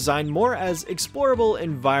titles were designed more as explorable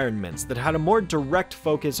environments that had a more direct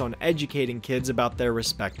focus on educating kids about their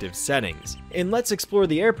respective settings. In Let's Explore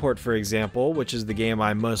the Airport, for example, which is the game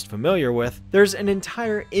I'm most familiar with, there's an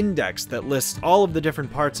entire index that lists all of the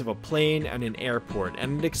different parts of a plane and an airport,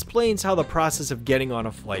 and it explains how the process of getting on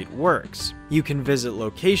a flight works. You can visit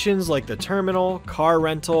locations like the terminal, car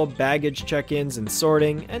rental, baggage check-ins and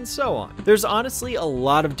sorting, and so on. There's honestly a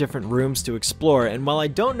lot of different rooms to explore, and while I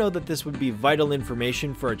don't know that this would be vital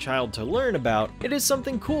information for a child to learn about, it is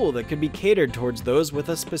something cool that could be catered towards those with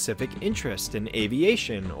a specific interest in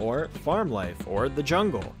aviation, or farm life, or the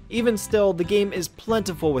jungle. Even still, the game is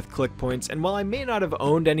plentiful with click points, and while I may not have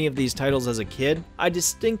owned any of these titles as a kid, I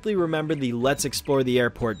distinctly remember the Let's Explore the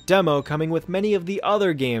Airport demo coming with many of the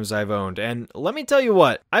other games I've owned, and let me tell you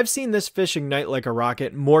what, I've seen this fish ignite like a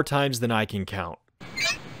rocket more times than I can count.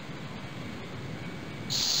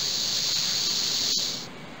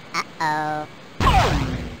 Uh-oh.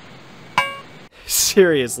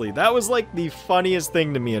 Seriously, that was like the funniest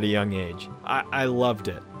thing to me at a young age. I loved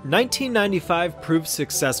it. 1995 proved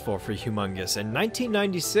successful for Humongous, and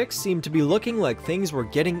 1996 seemed to be looking like things were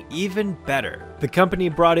getting even better. The company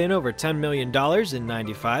brought in over $10 million in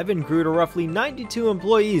 95 and grew to roughly 92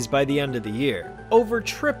 employees by the end of the year, over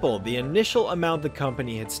triple the initial amount the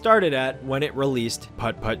company had started at when it released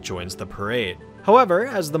Putt-Putt Joins the Parade. However,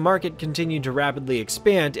 as the market continued to rapidly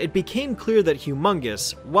expand, it became clear that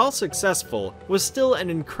Humongous, while successful, was still an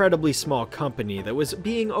incredibly small company that was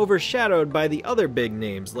being overshadowed by the other big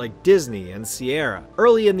names like Disney and Sierra.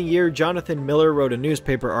 Early in the year, Jonathan Miller wrote a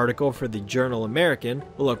newspaper article for the Journal American,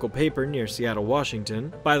 a local paper near Seattle,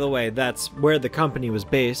 Washington. By the way, that's where the company was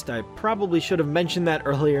based. I probably should have mentioned that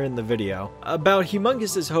earlier in the video, about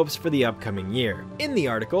Humongous's hopes for the upcoming year. In the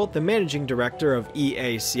article, the managing director of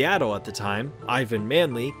EA Seattle at the time, Ivan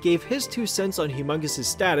Manley, gave his 2 cents on Humongous's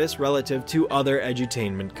status relative to other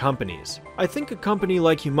edutainment companies. I think a company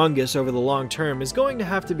like Humongous over the long term is going to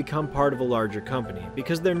have to become part of a larger company,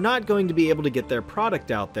 because they're not going to be able to get their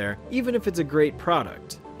product out there, even if it's a great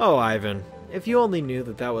product. Oh, Ivan, if you only knew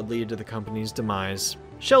that that would lead to the company's demise.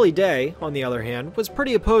 Shelley Day, on the other hand, was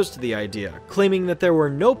pretty opposed to the idea, claiming that there were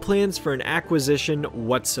no plans for an acquisition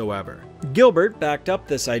whatsoever. Gilbert backed up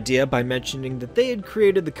this idea by mentioning that they had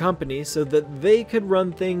created the company so that they could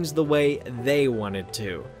run things the way they wanted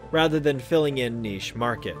to, rather than filling in niche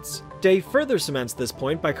markets. Day further cements this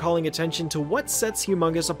point by calling attention to what sets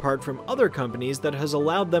Humongous apart from other companies that has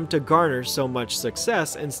allowed them to garner so much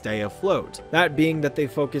success and stay afloat. That being that they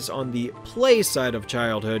focus on the play side of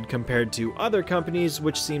childhood compared to other companies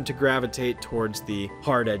which seem to gravitate towards the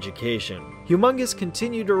hard education. Humongous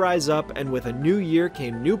continued to rise up, and with a new year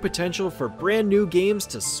came new potential for brand new games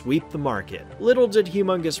to sweep the market. Little did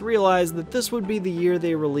Humongous realize that this would be the year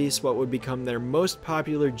they release what would become their most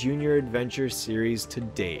popular junior adventure series to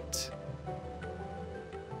date.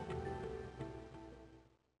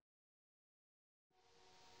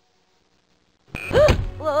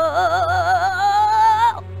 Whoa!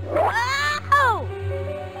 Ow!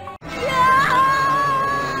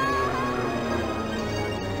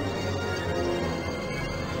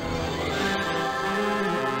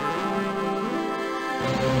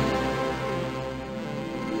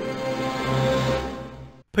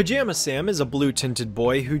 Pajama Sam is a blue-tinted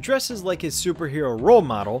boy who dresses like his superhero role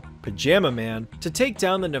model, Pajama Man, to take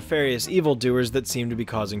down the nefarious evildoers that seem to be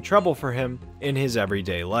causing trouble for him in his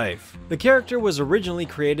everyday life. The character was originally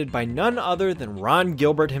created by none other than Ron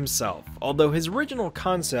Gilbert himself, although his original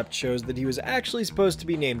concept shows that he was actually supposed to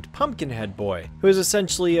be named Pumpkinhead Boy, who is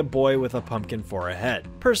essentially a boy with a pumpkin for a head.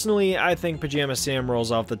 Personally, I think Pajama Sam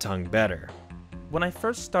rolls off the tongue better. When I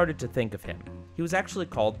first started to think of him, he was actually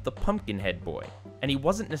called the Pumpkinhead Boy, and he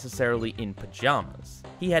wasn't necessarily in pajamas.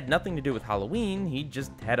 He had nothing to do with Halloween, he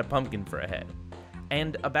just had a pumpkin for a head.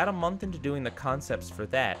 And about a month into doing the concepts for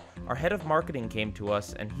that, our head of marketing came to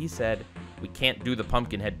us and he said, "We can't do the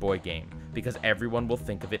Pumpkinhead Boy game, because everyone will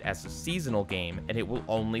think of it as a seasonal game and it will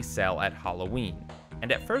only sell at Halloween."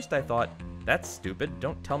 And at first I thought, that's stupid,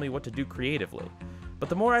 don't tell me what to do creatively. But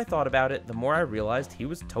the more I thought about it, the more I realized he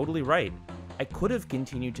was totally right. I could have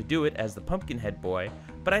continued to do it as the Pumpkinhead Boy,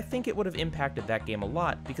 but I think it would have impacted that game a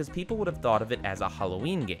lot because people would have thought of it as a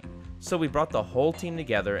Halloween game. So we brought the whole team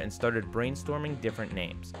together and started brainstorming different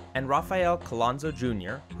names. And Rafael Colonzo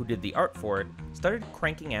Jr., who did the art for it, started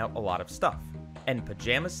cranking out a lot of stuff. And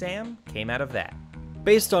Pajama Sam came out of that.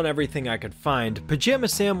 Based on everything I could find, Pajama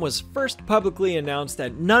Sam was first publicly announced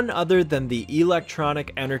at none other than the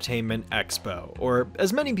Electronic Entertainment Expo, or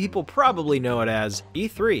as many people probably know it as,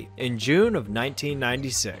 E3, in June of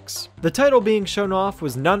 1996. The title being shown off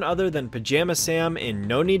was none other than Pajama Sam in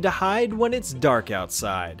No Need to Hide When It's Dark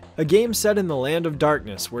Outside, a game set in the land of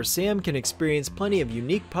darkness where Sam can experience plenty of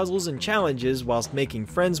unique puzzles and challenges whilst making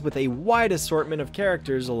friends with a wide assortment of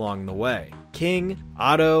characters along the way. King,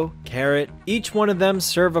 Otto, Carrot, each one of them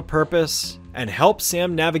serve a purpose and help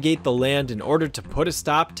Sam navigate the land in order to put a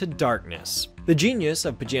stop to darkness. The genius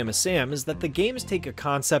of Pajama Sam is that the games take a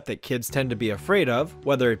concept that kids tend to be afraid of,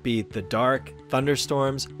 whether it be the dark,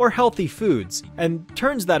 thunderstorms, or healthy foods, and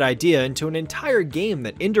turns that idea into an entire game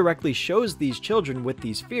that indirectly shows these children with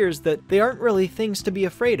these fears that they aren't really things to be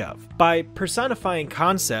afraid of. By personifying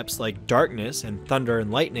concepts like darkness and thunder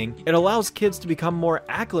and lightning, it allows kids to become more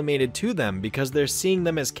acclimated to them because they're seeing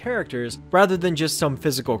them as characters rather than just some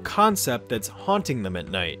physical concept that's haunting them at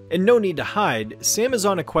night. In No Need to Hide, Sam is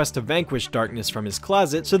on a quest to vanquish darkness from his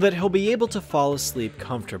closet so that he'll be able to fall asleep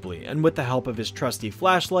comfortably, and with the help of his trusty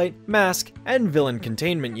flashlight, mask, and villain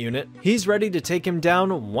containment unit, he's ready to take him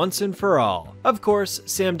down once and for all. Of course,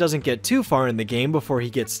 Sam doesn't get too far in the game before he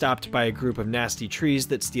gets stopped by a group of nasty trees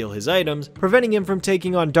that steal his items, preventing him from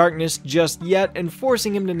taking on darkness just yet and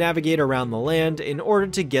forcing him to navigate around the land in order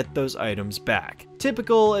to get those items back.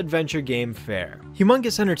 Typical adventure game fare.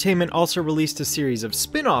 Humongous Entertainment also released a series of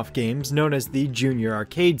spin-off games known as the Junior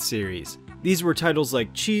Arcade series. These were titles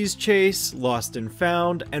like Cheese Chase, Lost and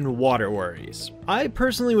Found, and Water Worries. I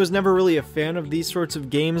personally was never really a fan of these sorts of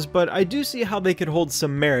games, but I do see how they could hold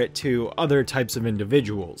some merit to other types of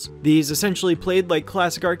individuals. These essentially played like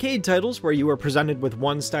classic arcade titles where you were presented with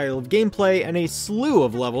one style of gameplay and a slew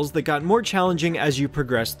of levels that got more challenging as you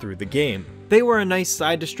progressed through the game. They were a nice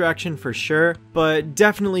side distraction for sure, but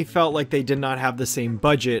definitely felt like they did not have the same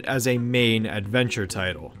budget as a main adventure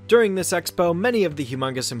title. During this expo, many of the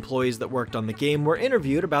Humongous employees that worked on the game were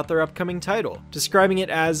interviewed about their upcoming title, describing it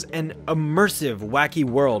as an immersive, wacky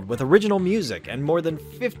world with original music and more than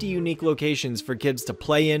 50 unique locations for kids to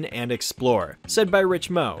play in and explore, said by Rich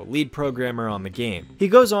Moe, lead programmer on the game. He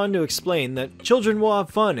goes on to explain that children will have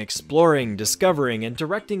fun exploring, discovering, and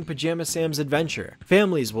directing Pajama Sam's adventure.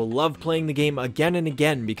 Families will love playing the game game again and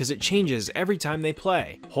again because it changes every time they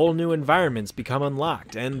play. Whole new environments become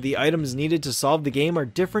unlocked, and the items needed to solve the game are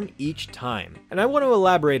different each time. And I want to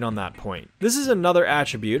elaborate on that point. This is another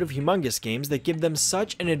attribute of Humongous games that give them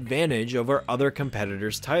such an advantage over other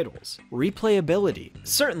competitors' titles: replayability.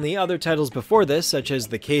 Certainly, other titles before this, such as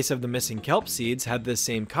The Case of the Missing Kelp Seeds, had this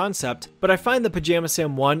same concept, but I find that Pajama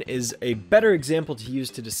Sam 1 is a better example to use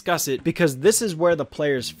to discuss it because this is where the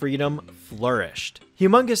player's freedom flourished.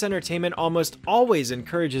 Humongous Entertainment almost always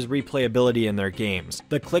encourages replayability in their games.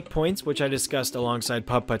 The click points, which I discussed alongside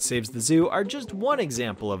Putt-Putt Saves the Zoo, are just one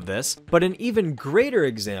example of this, but an even greater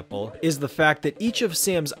example is the fact that each of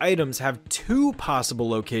Sam's items have 2 possible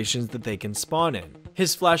locations that they can spawn in.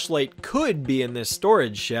 His flashlight could be in this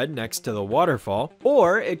storage shed next to the waterfall,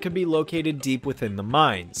 or it could be located deep within the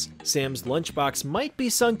mines. Sam's lunchbox might be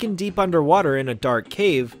sunken deep underwater in a dark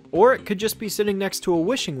cave, or it could just be sitting next to a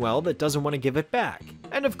wishing well that doesn't want to give it back.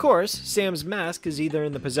 And of course, Sam's mask is either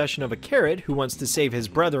in the possession of a carrot who wants to save his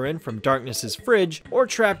brethren from Darkness's fridge, or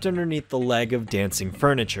trapped underneath the leg of dancing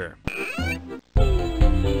furniture.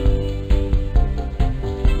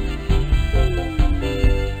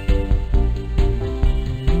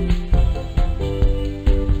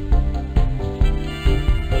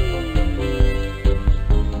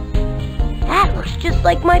 That looks just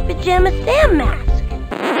like my Pajama Sam mask.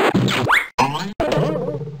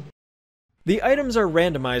 The items are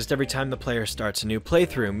randomized every time the player starts a new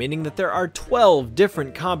playthrough, meaning that there are 12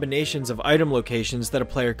 different combinations of item locations that a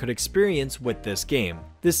player could experience with this game.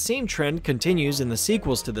 This same trend continues in the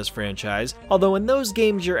sequels to this franchise, although in those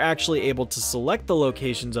games you're actually able to select the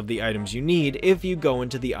locations of the items you need if you go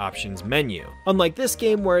into the options menu, unlike this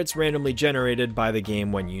game where it's randomly generated by the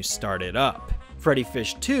game when you start it up. Freddy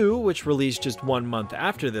Fish 2, which released just 1 month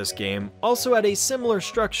after this game, also had a similar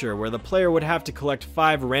structure where the player would have to collect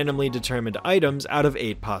 5 randomly determined items out of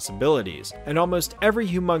 8 possibilities, and almost every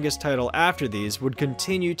Humongous title after these would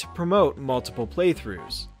continue to promote multiple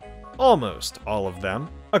playthroughs. Almost all of them.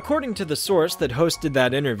 According to the source that hosted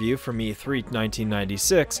that interview from E3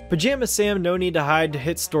 1996, Pajama Sam No Need to Hide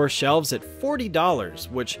hit store shelves at $40,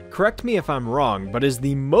 which, correct me if I'm wrong, but is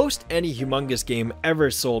the most any Humongous game ever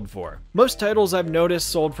sold for. Most titles I've noticed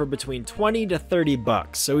sold for between $20 to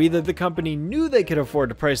 $30, so either the company knew they could afford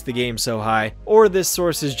to price the game so high, or this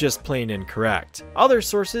source is just plain incorrect. Other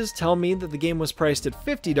sources tell me that the game was priced at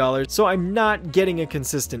 $50, so I'm not getting a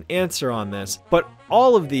consistent answer on this, but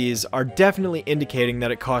all of these are definitely indicating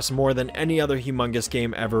that it costs more than any other Humongous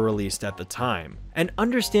game ever released at the time. And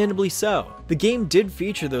understandably so. The game did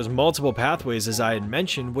feature those multiple pathways as I had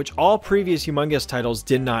mentioned, which all previous Humongous titles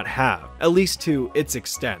did not have, at least to its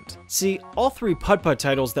extent. See, all 3 Putt-Putt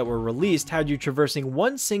titles that were released had you traversing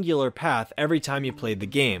one singular path every time you played the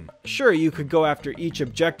game. Sure, you could go after each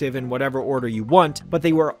objective in whatever order you want, but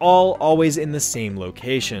they were all always in the same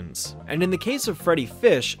locations. And in the case of Freddy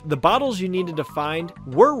Fish, the bottles you needed to find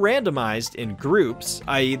were randomized in groups,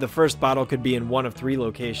 i.e. the first bottle could be in one of 3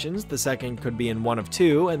 locations, the second could be in one of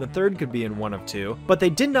 2, and the third could be in one of 2, but they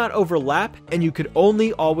did not overlap, and you could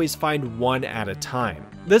only always find one at a time.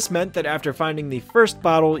 This meant that after finding the first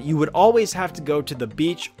bottle, you would always have to go to the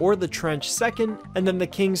beach or the trench second, and then the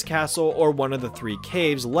King's Castle or one of the 3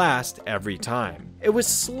 caves last every time. It was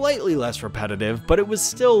slightly less repetitive, but it was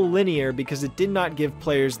still linear because it did not give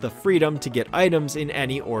players the freedom to get items in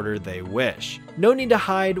any order they wish. No Need to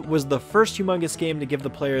Hide was the first Humongous game to give the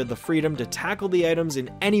player the freedom to tackle the items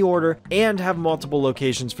in any order and have multiple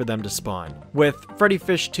locations for them to spawn, with Freddy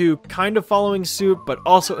Fish 2 kind of following suit but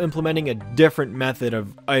also implementing a different method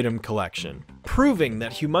of item collection, proving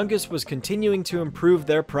that Humongous was continuing to improve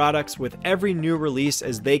their products with every new release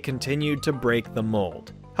as they continued to break the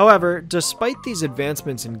mold. However, despite these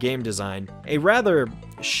advancements in game design, a rather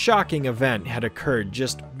shocking event had occurred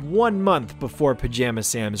just 1 month before Pajama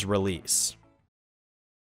Sam's release.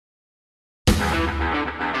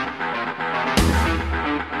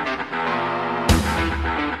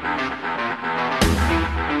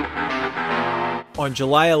 On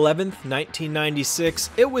July 11th,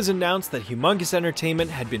 1996, it was announced that Humongous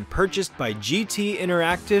Entertainment had been purchased by GT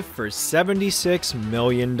Interactive for $76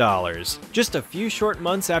 million. Just a few short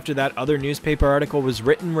months after that other newspaper article was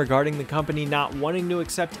written regarding the company not wanting to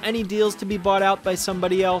accept any deals to be bought out by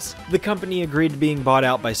somebody else, the company agreed to being bought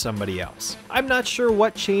out by somebody else. I'm not sure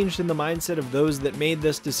what changed in the mindset of those that made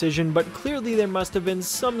this decision, but clearly there must have been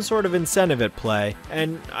some sort of incentive at play,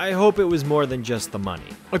 and I hope it was more than just the money.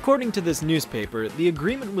 According to this newspaper, but the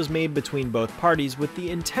agreement was made between both parties with the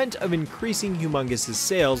intent of increasing Humongous's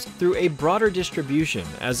sales through a broader distribution,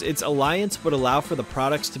 as its alliance would allow for the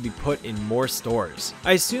products to be put in more stores.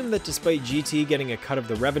 I assume that despite GT getting a cut of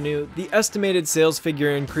the revenue, the estimated sales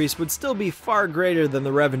figure increase would still be far greater than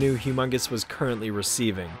the revenue Humongous was currently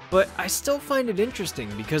receiving. But I still find it interesting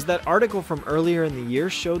because that article from earlier in the year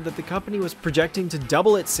showed that the company was projecting to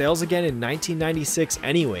double its sales again in 1996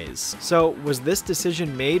 anyways. So was this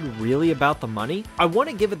decision made really about the money? I want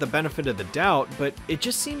to give it the benefit of the doubt, but it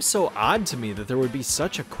just seems so odd to me that there would be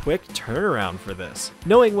such a quick turnaround for this.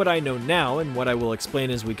 Knowing what I know now and what I will explain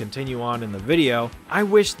as we continue on in the video, I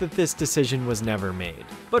wish that this decision was never made.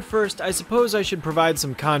 But first, I suppose I should provide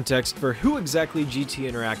some context for who exactly GT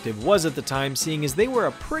Interactive was at the time, seeing as they were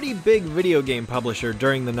a pretty big video game publisher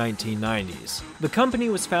during the 1990s. The company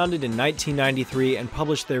was founded in 1993 and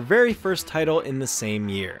published their very first title in the same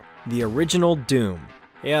year, the original Doom.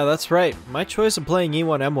 Yeah, that's right, my choice of playing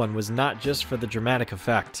E1M1 was not just for the dramatic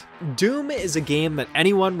effect. Doom is a game that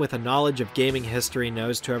anyone with a knowledge of gaming history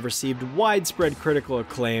knows to have received widespread critical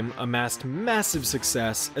acclaim, amassed massive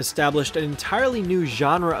success, established an entirely new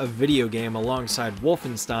genre of video game alongside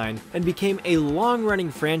Wolfenstein, and became a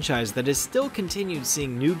long-running franchise that has still continued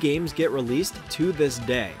seeing new games get released to this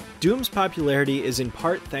day. Doom's popularity is in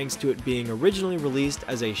part thanks to it being originally released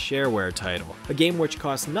as a shareware title, a game which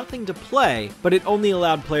cost nothing to play, but it only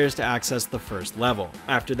allowed players to access the first level.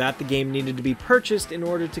 After that, the game needed to be purchased in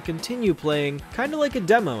order to continue playing, kinda like a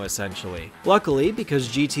demo essentially. Luckily, because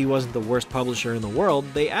GT wasn't the worst publisher in the world,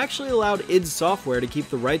 they actually allowed id Software to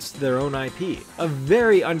keep the rights to their own IP, a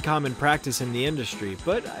very uncommon practice in the industry,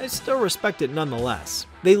 but I still respect it nonetheless.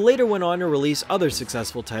 They later went on to release other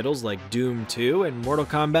successful titles like Doom 2 and Mortal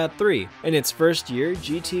Kombat 3. In its first year,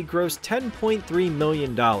 GT grossed $10.3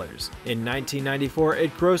 million. In 1994,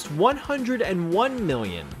 it grossed $101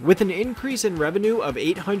 million, with an increase in revenue of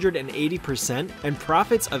 880% and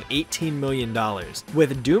profits of $18 million,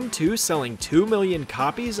 with Doom 2 selling 2 million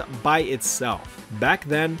copies by itself. Back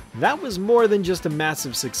then, that was more than just a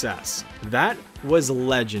massive success. That was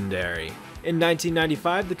legendary. In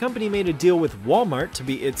 1995, the company made a deal with Walmart to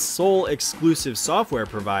be its sole exclusive software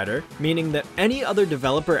provider, meaning that any other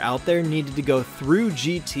developer out there needed to go through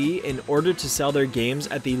GT in order to sell their games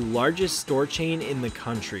at the largest store chain in the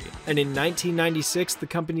country. And in 1996, the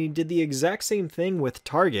company did the exact same thing with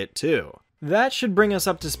Target too. That should bring us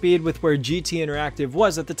up to speed with where GT Interactive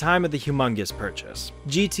was at the time of the Humongous purchase.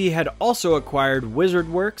 GT had also acquired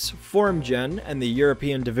WizardWorks, FormGen, and the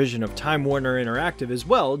European division of Time Warner Interactive as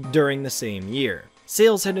well during the same year.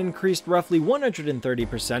 Sales had increased roughly 130%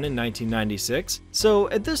 in 1996, so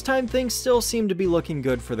at this time things still seemed to be looking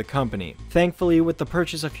good for the company. Thankfully, with the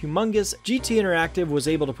purchase of Humongous, GT Interactive was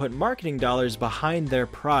able to put marketing dollars behind their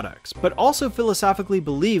products, but also philosophically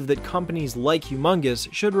believed that companies like Humongous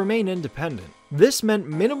should remain independent. This meant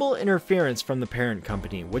minimal interference from the parent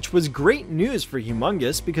company, which was great news for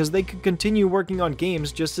Humongous because they could continue working on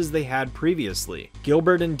games just as they had previously.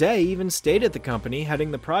 Gilbert and Day even stayed at the company heading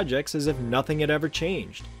the projects as if nothing had ever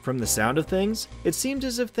changed. From the sound of things, it seemed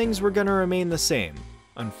as if things were going to remain the same.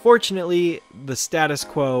 Unfortunately, the status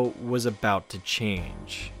quo was about to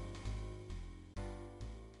change.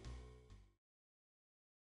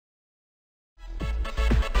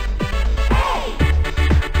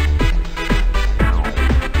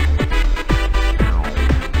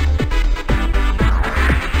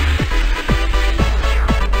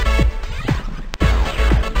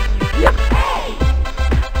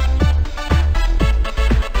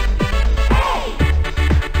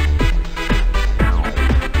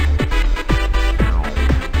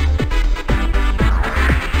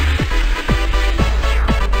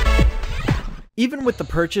 Even with the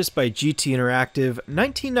purchase by GT Interactive,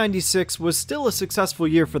 1996 was still a successful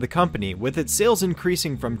year for the company, with its sales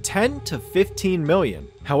increasing from 10 to 15 million.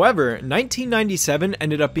 However, 1997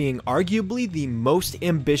 ended up being arguably the most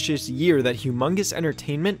ambitious year that Humongous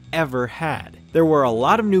Entertainment ever had. There were a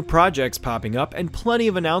lot of new projects popping up and plenty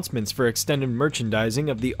of announcements for extended merchandising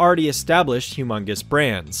of the already established Humongous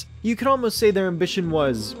brands. You could almost say their ambition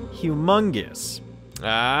was humongous.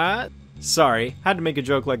 Sorry, had to make a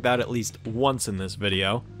joke like that at least once in this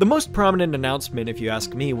video. The most prominent announcement, if you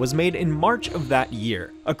ask me, was made in March of that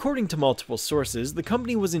year. According to multiple sources, the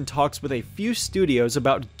company was in talks with a few studios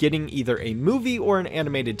about getting either a movie or an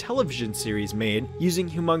animated television series made using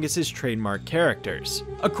Humongous's trademark characters.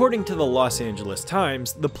 According to the Los Angeles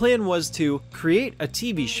Times, the plan was to create a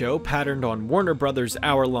TV show patterned on Warner Brothers'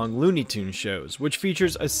 hour-long Looney Tunes shows, which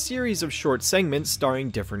features a series of short segments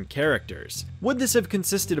starring different characters. Would this have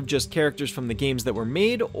consisted of just characters characters from the games that were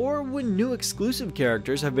made, or would new exclusive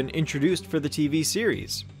characters have been introduced for the TV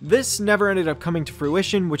series? This never ended up coming to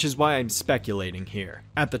fruition, which is why I'm speculating here.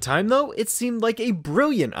 At the time though, it seemed like a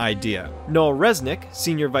brilliant idea. Noel Resnick,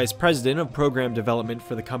 Senior Vice President of Program Development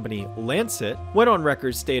for the company Lancet, went on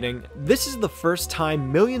record stating, "This is the first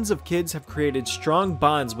time millions of kids have created strong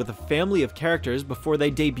bonds with a family of characters before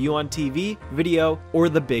they debut on TV, video, or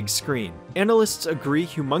the big screen. Analysts agree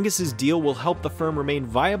Humongous's deal will help the firm remain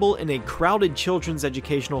viable in a crowded children's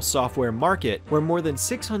educational software market where more than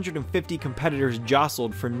 650 competitors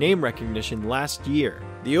jostled for name recognition last year.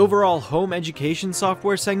 The overall home education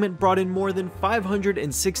software segment brought in more than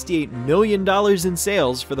 $568 million in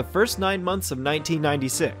sales for the first 9 months of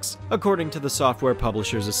 1996, according to the Software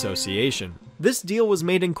Publishers Association. This deal was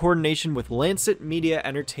made in coordination with Lancet Media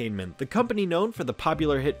Entertainment, the company known for the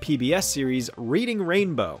popular hit PBS series Reading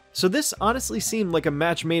Rainbow. So this honestly seemed like a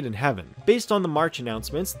match made in heaven. Based on the March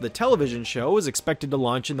announcements, the television show was expected to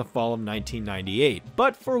launch in the fall of 1998,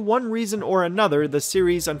 but for one reason or another, the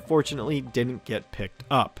series unfortunately didn't get picked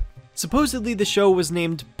up. Supposedly the show was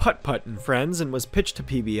named Putt-Putt and Friends and was pitched to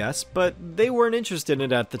PBS, but they weren't interested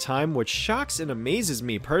in it at the time, which shocks and amazes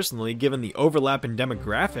me personally given the overlap in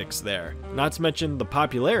demographics there, not to mention the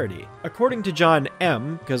popularity. According to John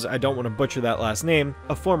M., because I don't want to butcher that last name,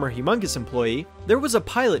 a former Humongous employee, there was a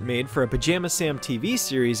pilot made for a Pajama Sam TV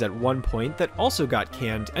series at one point that also got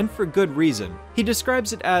canned, and for good reason. He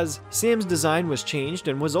describes it as, "Sam's design was changed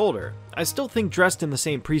and was older. I still think dressed in the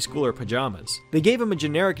same preschooler pajamas. They gave him a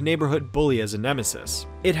generic neighborhood bully as a nemesis.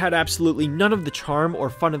 It had absolutely none of the charm or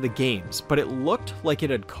fun of the games, but it looked like it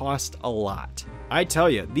had cost a lot." I tell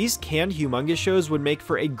you, these canned Humongous shows would make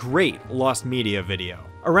for a great lost media video.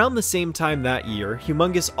 Around the same time that year,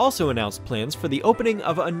 Humongous also announced plans for the opening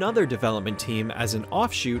of another development team as an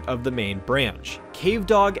offshoot of the main branch,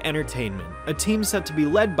 Cavedog Entertainment, a team set to be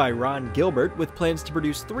led by Ron Gilbert with plans to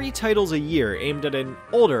produce 3 titles a year aimed at an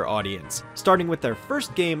older audience, starting with their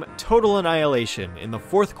first game, Total Annihilation, in the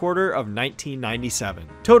 4th quarter of 1997.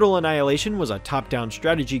 Total Annihilation was a top-down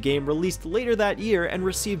strategy game released later that year and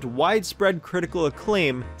received widespread critical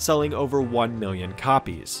acclaim, selling over 1 million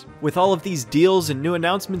copies. With all of these deals and new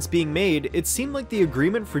announcements being made, it seemed like the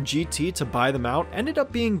agreement for GT to buy them out ended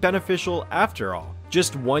up being beneficial after all.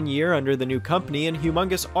 Just 1 year under the new company, and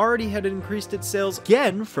Humongous already had increased its sales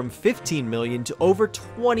again from $15 million to over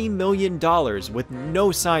 $20 million with no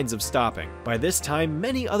signs of stopping. By this time,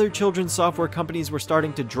 many other children's software companies were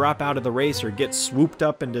starting to drop out of the race or get swooped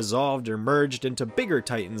up and dissolved or merged into bigger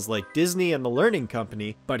titans like Disney and the Learning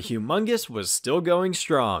Company, but Humongous was still going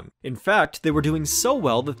strong. In fact, they were doing so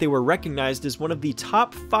well that they were recognized as one of the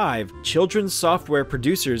top 5 children's software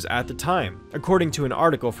producers at the time, according to an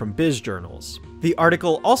article from Biz Journals. The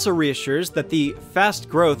article also reassures that the fast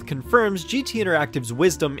growth confirms GT Interactive's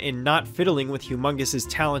wisdom in not fiddling with Humongous's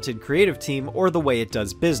talented creative team or the way it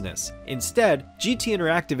does business. Instead, GT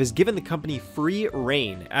Interactive has given the company free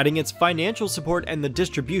rein, adding its financial support and the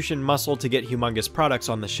distribution muscle to get Humongous products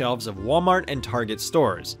on the shelves of Walmart and Target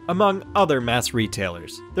stores, among other mass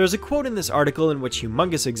retailers. There's a quote in this article in which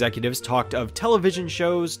Humongous executives talked of television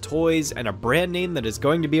shows, toys, and a brand name that is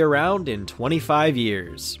going to be around in 25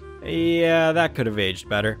 years. Yeah, that could have aged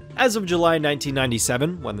better. As of July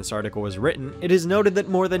 1997, when this article was written, it is noted that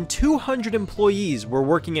more than 200 employees were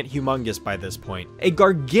working at Humongous by this point, a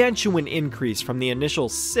gargantuan increase from the initial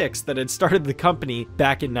 6 that had started the company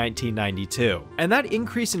back in 1992. And that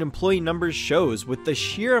increase in employee numbers shows with the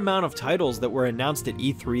sheer amount of titles that were announced at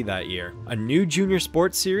E3 that year. A new junior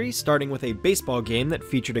sports series starting with a baseball game that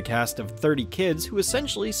featured a cast of 30 kids who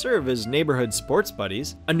essentially serve as neighborhood sports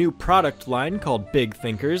buddies, a new product line called Big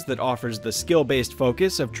Thinkers that offers the skill-based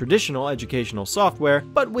focus of traditional educational software,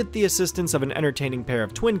 but with the assistance of an entertaining pair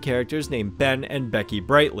of twin characters named Ben and Becky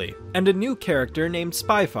Brightly, and a new character named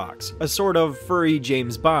Spy Fox, a sort of furry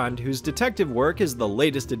James Bond whose detective work is the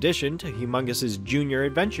latest addition to Humongous's Junior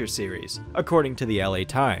Adventure series, according to the LA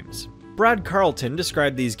Times. Brad Carlton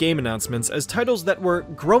described these game announcements as titles that were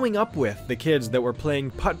growing up with the kids that were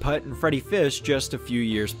playing Putt-Putt and Freddy Fish just a few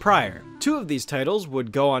years prior. 2 of these titles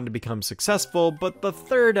would go on to become successful, but the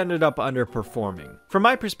third ended up underperforming. From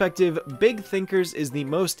my perspective, Big Thinkers is the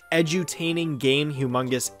most edutaining game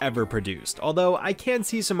Humongous ever produced, although I can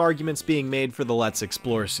see some arguments being made for the Let's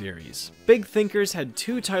Explore series. Big Thinkers had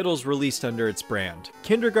 2 titles released under its brand,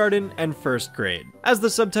 Kindergarten and First Grade. As the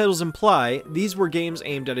subtitles imply, these were games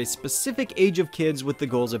aimed at a specific age of kids with the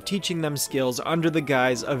goals of teaching them skills under the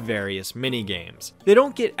guise of various mini-games. They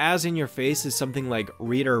don't get as in your face as something like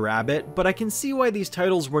Reader Rabbit, but I can see why these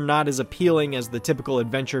titles were not as appealing as the typical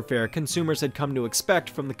adventure fare consumers had come to expect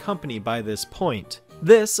from the company by this point.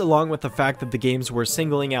 This, along with the fact that the games were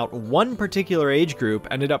singling out one particular age group,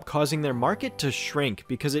 ended up causing their market to shrink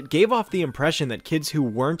because it gave off the impression that kids who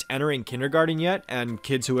weren't entering kindergarten yet, and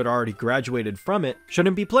kids who had already graduated from it,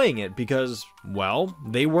 shouldn't be playing it because, well,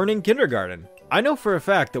 they weren't in kindergarten. I know for a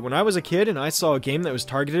fact that when I was a kid and I saw a game that was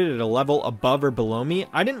targeted at a level above or below me,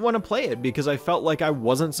 I didn't want to play it because I felt like I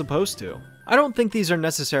wasn't supposed to. I don't think these are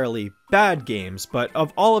necessarily bad games, but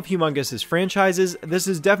of all of Humongous' franchises, this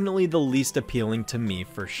is definitely the least appealing to me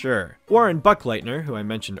for sure. Warren Buckleitner, who I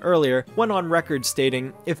mentioned earlier, went on record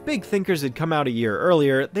stating, if Big Thinkers had come out a year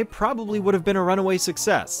earlier, they probably would have been a runaway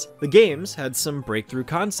success. The games had some breakthrough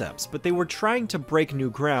concepts, but they were trying to break new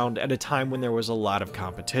ground at a time when there was a lot of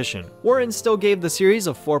competition. Warren still gave the series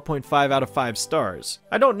a 4.5 out of 5 stars.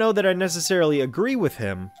 I don't know that I necessarily agree with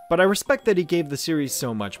him, but I respect that he gave the series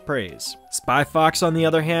so much praise. Spy Fox, on the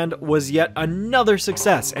other hand, was yet another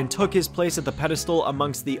success and took his place at the pedestal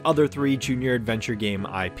amongst the other 3 junior adventure game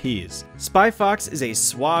IPs. Spy Fox is a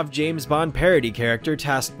suave James Bond parody character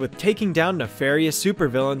tasked with taking down nefarious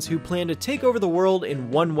supervillains who plan to take over the world in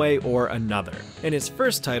one way or another. In his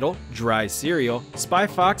first title, Dry Cereal, Spy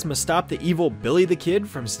Fox must stop the evil Billy the Kid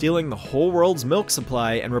from stealing the whole world's milk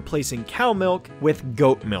supply and replacing cow milk with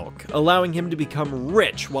goat milk, allowing him to become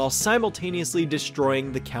rich while simultaneously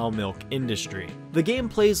destroying the cow milk industry. The game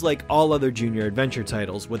plays like all other junior adventure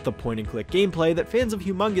titles, with the point-and-click gameplay that fans of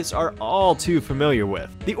Humongous are all too familiar with.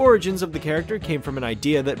 The origins of the character came from an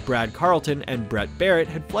idea that Brad Carlton and Brett Barrett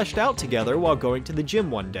had fleshed out together while going to the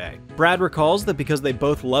gym one day. Brad recalls that because they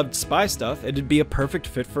both loved spy stuff, it'd be a perfect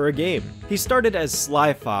fit for a game. He started as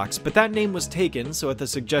Sly Fox, but that name was taken, so at the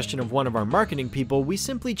suggestion of one of our marketing people, we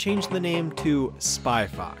simply changed the name to Spy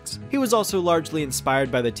Fox. He was also largely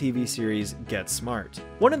inspired by the TV series Get Smart.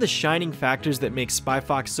 One of the shining factors that makes Spy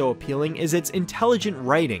Fox so appealing is its intelligent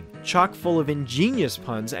writing, chock full of ingenious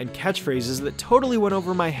puns and catchphrases that totally went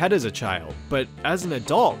over my head as a child, but as an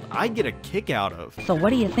adult, I get a kick out of. So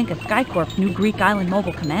what do you think of SkyCorp's new Greek Island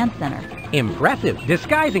Mobile Command Center? Impressive,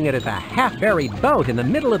 disguising it as a half-buried boat in the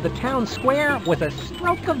middle of the town square with a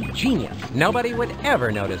stroke of genius. Nobody would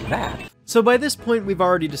ever notice that. So by this point, we've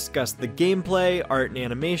already discussed the gameplay, art and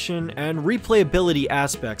animation, and replayability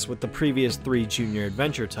aspects with the previous 3 junior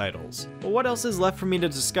adventure titles. But what else is left for me to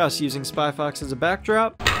discuss using Spy Fox as a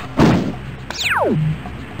backdrop?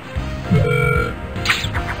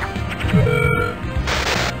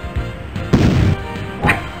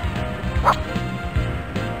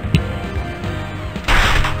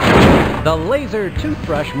 The laser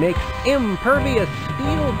toothbrush makes impervious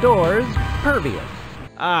steel doors pervious.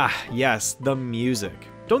 Ah, yes, the music.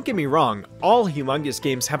 Don't get me wrong, all Humongous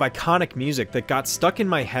games have iconic music that got stuck in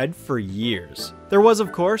my head for years. There was,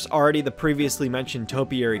 of course, already the previously mentioned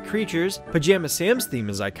Topiary Creatures, Pajama Sam's theme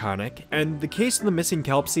is iconic, and the Case of the Missing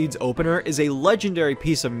Kelp Seeds opener is a legendary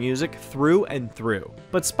piece of music through and through.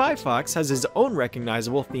 But Spy Fox has his own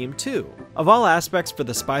recognizable theme too. Of all aspects for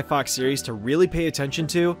the Spy Fox series to really pay attention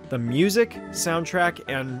to, the music, soundtrack,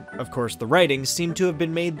 and, of course, the writing seem to have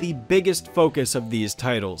been made the biggest focus of these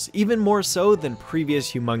titles, even more so than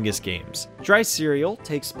previous Humongous games. Dry Cereal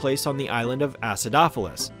takes place on the island of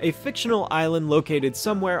Acidophilus, a fictional island located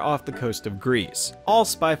somewhere off the coast of Greece. All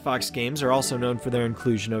Spy Fox games are also known for their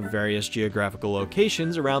inclusion of various geographical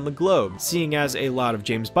locations around the globe. Seeing as a lot of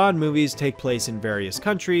James Bond movies take place in various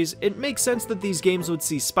countries, it makes sense that these games would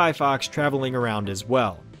see Spy Fox traveling around as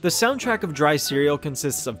well. The soundtrack of Dry Cereal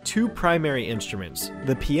consists of 2 primary instruments,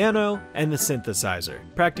 the piano and the synthesizer.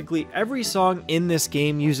 Practically every song in this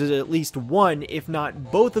game uses at least one, if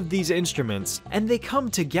not both of these instruments, and they come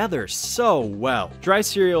together so well. Dry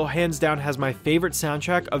Cereal hands down has my favorite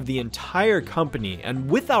soundtrack of the entire company, and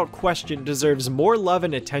without question deserves more love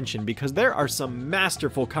and attention because there are some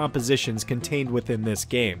masterful compositions contained within this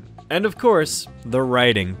game. And of course, the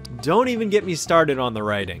writing. Don't even get me started on the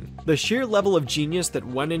writing. The sheer level of genius that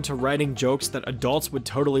went into writing jokes that adults would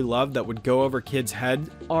totally love that would go over kids' heads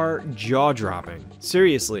are jaw-dropping.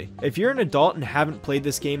 Seriously, if you're an adult and haven't played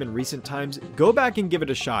this game in recent times, go back and give it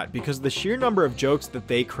a shot because the sheer number of jokes that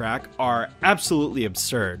they crack are absolutely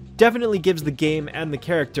absurd. Definitely gives the game and the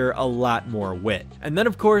character a lot more wit. And then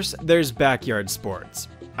of course, there's Backyard Sports.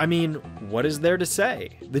 I mean, what is there to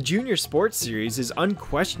say? The Junior Sports series is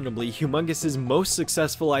unquestionably Humongous' most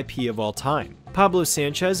successful IP of all time. Pablo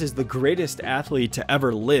Sanchez is the greatest athlete to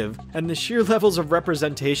ever live, and the sheer levels of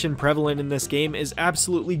representation prevalent in this game is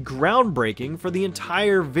absolutely groundbreaking for the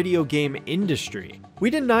entire video game industry. We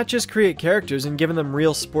did not just create characters and give them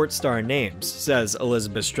real sports star names, says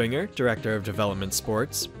Elizabeth Stringer, Director of Development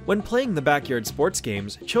Sports. When playing the backyard sports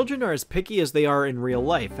games, children are as picky as they are in real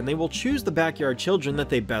life, and they will choose the backyard children that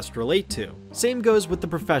they best relate to. Same goes with the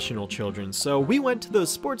professional children, so we went to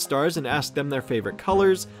those sports stars and asked them their favorite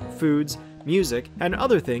colors, foods, music, and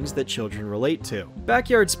other things that children relate to.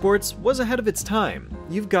 Backyard sports was ahead of its time.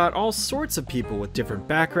 You've got all sorts of people with different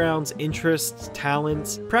backgrounds, interests,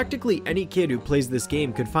 talents. Practically any kid who plays this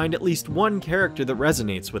game could find at least one character that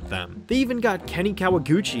resonates with them. They even got Kenny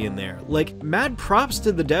Kawaguchi in there. Like, mad props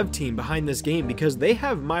to the dev team behind this game because they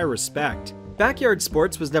have my respect. Backyard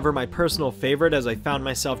Sports was never my personal favorite, as I found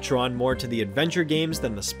myself drawn more to the adventure games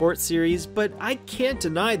than the sports series, but I can't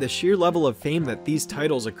deny the sheer level of fame that these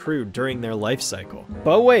titles accrued during their life cycle.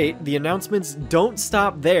 But wait, the announcements don't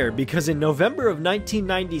stop there, because in November of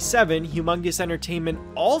 1997, Humongous Entertainment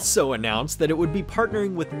also announced that it would be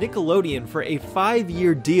partnering with Nickelodeon for a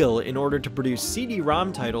 5-year deal in order to produce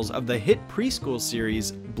CD-ROM titles of the hit preschool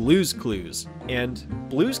series Blue's Clues. And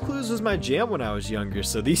Blue's Clues was my jam when I was younger,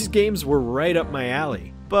 so these games were right up my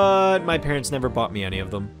alley. But my parents never bought me any of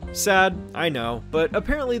them. Sad, I know, but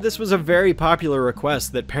apparently this was a very popular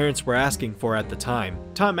request that parents were asking for at the time.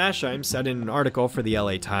 Tom Aschheim said in an article for the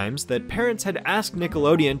LA Times that parents had asked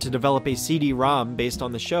Nickelodeon to develop a CD-ROM based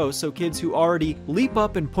on the show so kids who already leap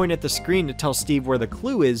up and point at the screen to tell Steve where the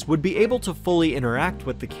clue is would be able to fully interact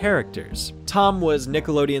with the characters. Tom was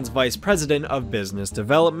Nickelodeon's vice president of business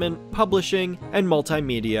development, publishing, and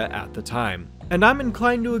multimedia at the time. And I'm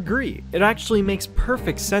inclined to agree. It actually makes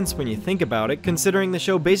perfect sense when you think about it, considering the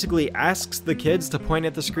show basically asks the kids to point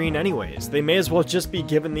at the screen anyways. They may as well just be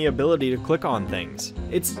given the ability to click on things.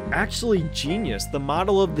 It's actually genius. The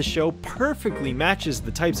model of the show perfectly matches the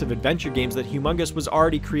types of adventure games that Humongous was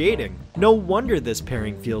already creating. No wonder this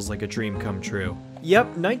pairing feels like a dream come true. Yep,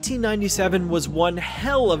 1997 was one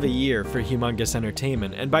hell of a year for Humongous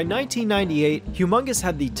Entertainment, and by 1998, Humongous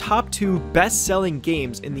had the top 2 best-selling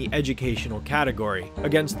games in the educational category,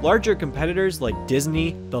 against larger competitors like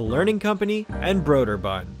Disney, The Learning Company, and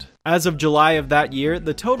Broderbund. As of July of that year,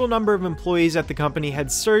 the total number of employees at the company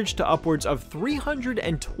had surged to upwards of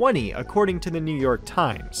 320, according to the New York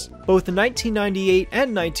Times. Both 1998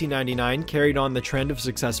 and 1999 carried on the trend of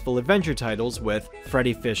successful adventure titles with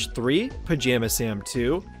Freddy Fish 3, Pajama Sam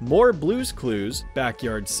 2, more Blue's Clues,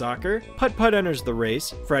 Backyard Soccer, Putt-Putt Enters the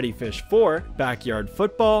Race, Freddy Fish 4, Backyard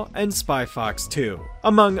Football, and Spy Fox 2,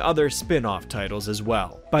 among other spin-off titles as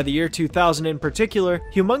well. By the year 2000 in particular,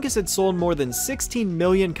 Humongous had sold more than 16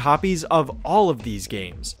 million copies of all of these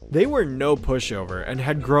games. They were no pushover and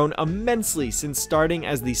had grown immensely since starting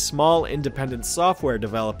as the small independent software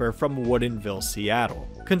developer from Woodinville, Seattle.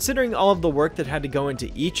 Considering all of the work that had to go into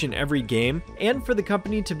each and every game, and for the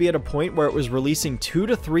company to be at a point where it was releasing 2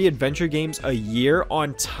 to 3 adventure games a year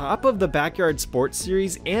on top of the Backyard Sports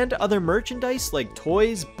series and other merchandise like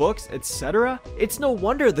toys, books, etc., it's no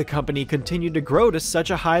wonder the company continued to grow to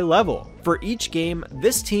such a high level. For each game,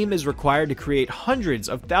 this team is required to create hundreds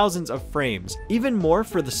of thousands of frames, even more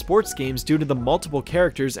for the sports games due to the multiple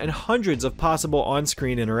characters and hundreds of possible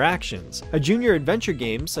on-screen interactions. A junior adventure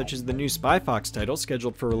game, such as the new Spy Fox title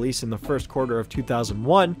scheduled for release in the first quarter of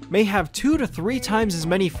 2001, may have 2 to 3 times as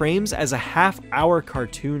many frames as a half-hour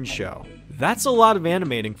cartoon show. That's a lot of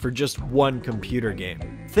animating for just one computer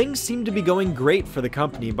game. Things seemed to be going great for the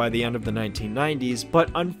company by the end of the 1990s, but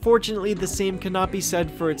unfortunately the same cannot be said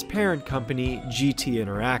for its parent company, GT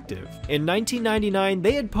Interactive. In 1999,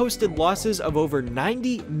 they had posted losses of over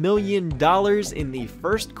 $90 million in the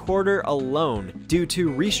first quarter alone due to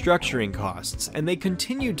restructuring costs, and they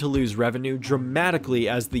continued to lose revenue dramatically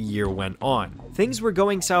as the year went on. Things were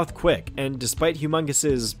going south quick, and despite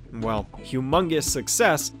Humongous's, well, humongous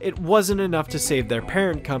success, it wasn't enough to save their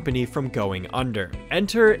parent company from going under.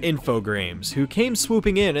 Enter Infogrames, who came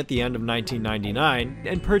swooping in at the end of 1999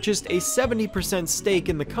 and purchased a 70% stake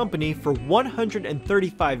in the company for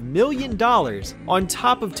 $135 million, on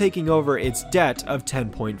top of taking over its debt of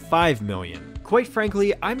 $10.5 million. Quite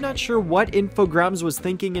frankly, I'm not sure what Infogrames was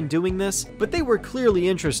thinking in doing this, but they were clearly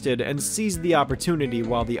interested and seized the opportunity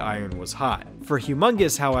while the iron was hot. For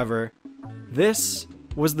Humongous, however, this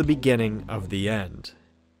was the beginning of the end.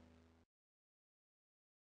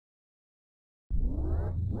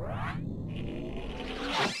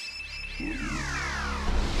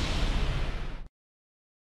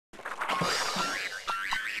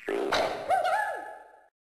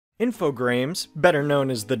 Infogrames, better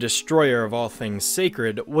known as the destroyer of all things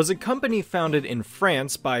sacred, was a company founded in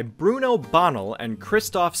France by Bruno Bonnel and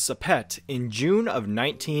Christophe Sapet in June of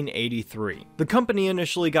 1983. The company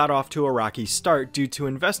initially got off to a rocky start due to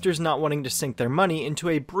investors not wanting to sink their money into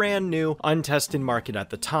a brand new, untested market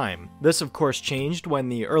at the time. This of course changed when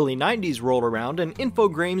the early 90s rolled around and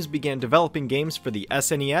Infogrames began developing games for the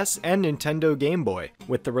SNES and Nintendo Game Boy,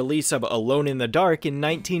 with the release of Alone in the Dark in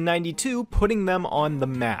 1992 putting them on the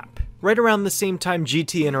map. Right around the same time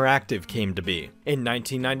GT Interactive came to be. In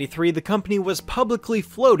 1993, the company was publicly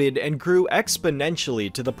floated and grew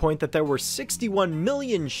exponentially to the point that there were 61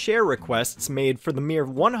 million share requests made for the mere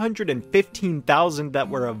 115,000 that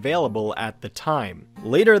were available at the time.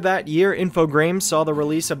 Later that year, Infogrames saw the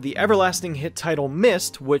release of the everlasting hit title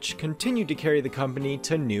Myst, which continued to carry the company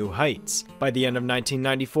to new heights. By the end of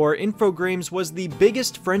 1994, Infogrames was the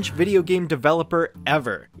biggest French video game developer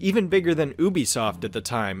ever, even bigger than Ubisoft at the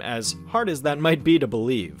time, as hard as that might be to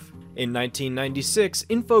believe. In 1996,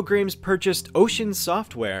 Infogrames purchased Ocean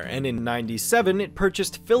Software, and in 1997 it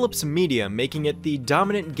purchased Philips Media, making it the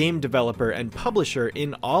dominant game developer and publisher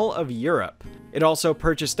in all of Europe. It also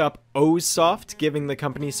purchased up Ozosoft, giving the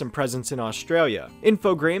company some presence in Australia.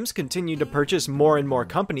 Infogrames continued to purchase more and more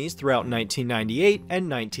companies throughout 1998 and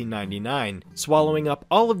 1999, swallowing up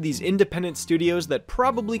all of these independent studios that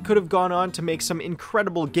probably could have gone on to make some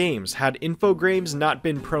incredible games had Infogrames not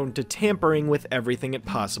been prone to tampering with everything it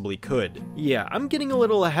possibly could. Yeah, I'm getting a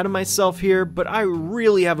little ahead of myself here, but I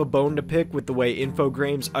really have a bone to pick with the way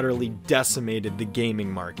Infogrames utterly decimated the gaming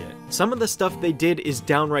market. Some of the stuff they did is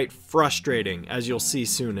downright frustrating, as you'll see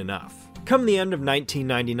soon enough. Come the end of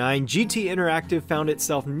 1999, GT Interactive found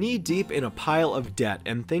itself knee-deep in a pile of debt,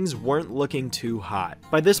 and things weren't looking too hot.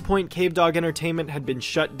 By this point, Cavedog Entertainment had been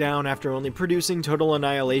shut down after only producing Total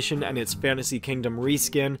Annihilation and its Fantasy Kingdom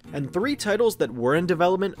reskin, and 3 titles that were in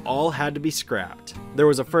development all had to be scrapped. There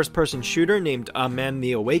was a first-person shooter named Amen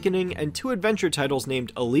the Awakening, and 2 adventure titles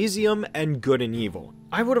named Elysium and Good and Evil.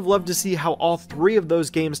 I would have loved to see how all 3 of those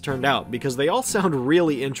games turned out, because they all sound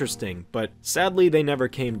really interesting, but sadly they never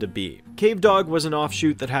came to be. Cavedog was an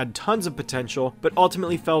offshoot that had tons of potential, but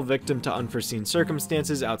ultimately fell victim to unforeseen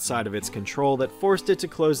circumstances outside of its control that forced it to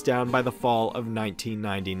close down by the fall of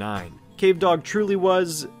 1999. Cavedog truly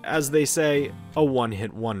was, as they say, a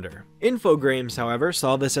one-hit wonder. Infogrames, however,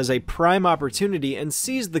 saw this as a prime opportunity and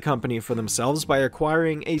seized the company for themselves by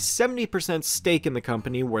acquiring a 70% stake in the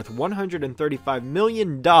company worth $135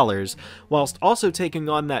 million, whilst also taking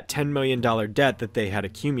on that $10 million debt that they had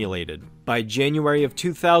accumulated. By January of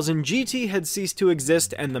 2000, GT had ceased to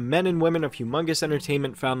exist, and the men and women of Humongous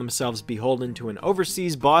Entertainment found themselves beholden to an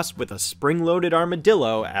overseas boss with a spring-loaded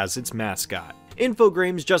armadillo as its mascot.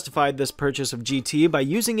 Infogrames justified this purchase of GT by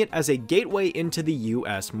using it as a gateway into the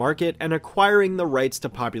US market and acquiring the rights to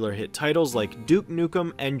popular hit titles like Duke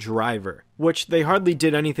Nukem and Driver, which they hardly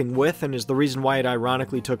did anything with and is the reason why it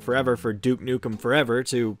ironically took forever for Duke Nukem Forever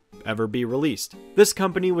to ever be released. This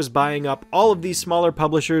company was buying up all of these smaller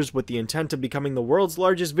publishers with the intent of becoming the world's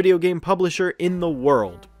largest video game publisher in the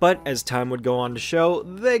world. But as time would go on to show,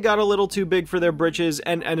 they got a little too big for their britches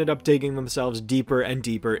and ended up digging themselves deeper and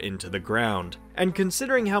deeper into the ground. And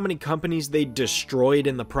considering how many companies they destroyed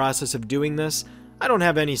in the process of doing this, I don't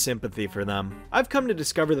have any sympathy for them. I've come to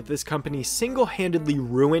discover that this company single-handedly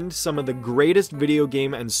ruined some of the greatest video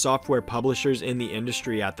game and software publishers in the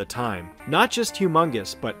industry at the time. Not just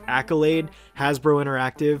Humongous, but Accolade, Hasbro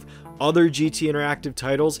Interactive, other GT Interactive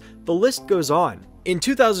titles, the list goes on. In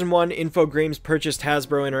 2001, Infogrames purchased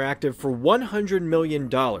Hasbro Interactive for $100 million,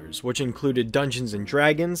 which included Dungeons &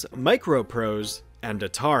 Dragons, Microprose, and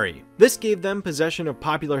Atari. This gave them possession of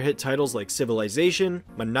popular hit titles like Civilization,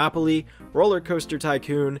 Monopoly, Roller Coaster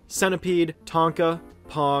Tycoon, Centipede, Tonka,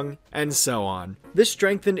 Pong, and so on. This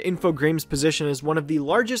strengthened Infogrames' position as one of the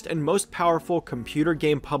largest and most powerful computer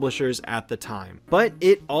game publishers at the time. But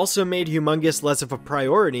it also made Humongous less of a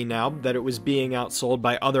priority now that it was being outsold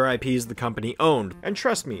by other IPs the company owned. And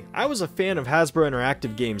trust me, I was a fan of Hasbro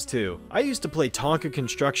Interactive games too. I used to play Tonka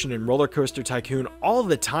Construction and Roller Coaster Tycoon all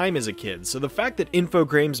the time as a kid, so the fact that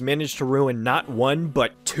Infogrames managed to ruin not one,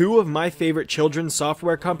 but 2 of my favorite children's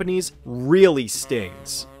software companies really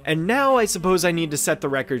stings. And now I suppose I need to set the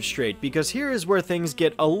record straight, because here is where things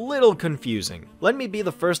get a little confusing. Let me be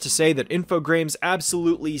the first to say that Infogrames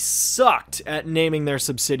absolutely sucked at naming their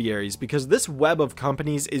subsidiaries, because this web of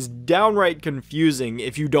companies is downright confusing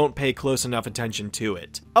if you don't pay close enough attention to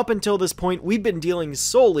it. Up until this point, we've been dealing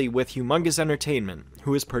solely with Humongous Entertainment, who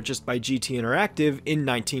was purchased by GT Interactive in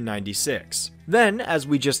 1996. Then, as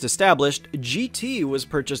we just established, GT was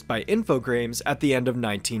purchased by Infogrames at the end of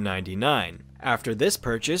 1999. After this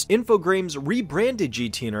purchase, Infogrames rebranded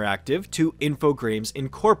GT Interactive to Infogrames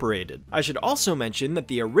Incorporated. I should also mention that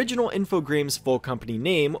the original Infogrames full company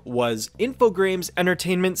name was Infogrames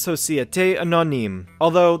Entertainment Société Anonyme,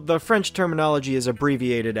 although the French terminology is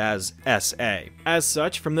abbreviated as SA. As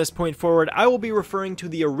such, from this point forward, I will be referring to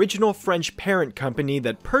the original French parent company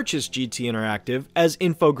that purchased GT Interactive as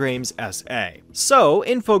Infogrames SA. So,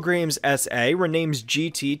 Infogrames SA renames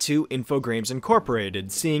GT to Infogrames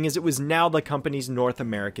Incorporated, seeing as it was now the company's North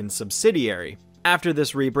American subsidiary. After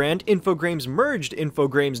this rebrand, Infogrames merged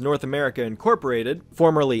Infogrames North America Incorporated,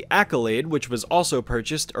 formerly Accolade, which was also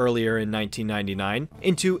purchased earlier in 1999,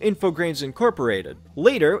 into Infogrames Incorporated.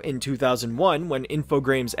 Later, in 2001, when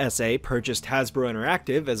Infogrames SA purchased Hasbro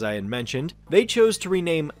Interactive, as I had mentioned, they chose to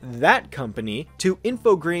rename that company to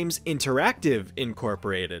Infogrames Interactive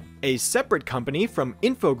Incorporated, a separate company from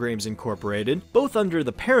Infogrames Incorporated, both under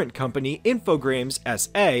the parent company Infogrames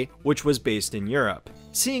SA, which was based in Europe.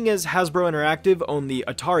 Seeing as Hasbro Interactive owned the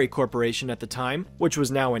Atari Corporation at the time, which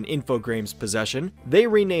was now in Infogrames' possession, they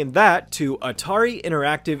renamed that to Atari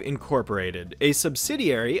Interactive Incorporated, a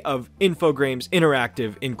subsidiary of Infogrames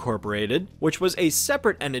Interactive Incorporated, which was a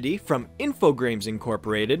separate entity from Infogrames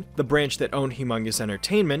Incorporated, the branch that owned Humongous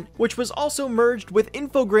Entertainment, which was also merged with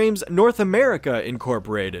Infogrames North America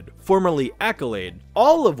Incorporated, formerly Accolade,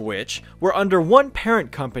 all of which were under one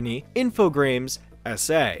parent company, Infogrames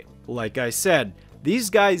SA. Like I said,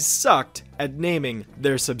 these guys sucked at naming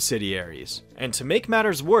their subsidiaries. And to make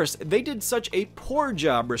matters worse, they did such a poor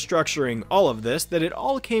job restructuring all of this that it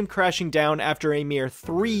all came crashing down after a mere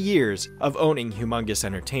 3 years of owning Humongous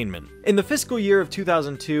Entertainment. In the fiscal year of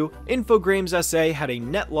 2002, Infogrames SA had a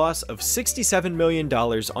net loss of $67 million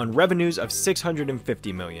on revenues of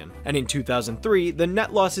 $650 million, and in 2003, the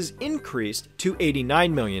net losses increased to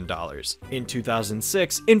 $89 million. In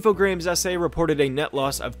 2006, Infogrames SA reported a net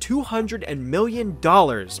loss of $200 million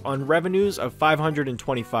on revenues of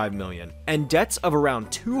 $525 million, and debts of around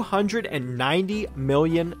 $290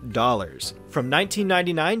 million. From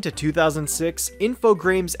 1999 to 2006,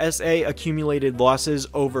 Infogrames SA accumulated losses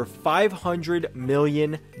over $500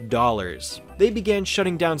 million. They began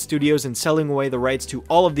shutting down studios and selling away the rights to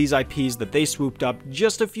all of these IPs that they swooped up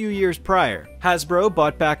just a few years prior. Hasbro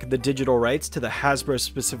bought back the digital rights to the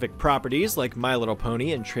Hasbro-specific properties like My Little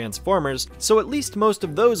Pony and Transformers, so at least most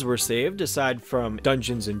of those were saved aside from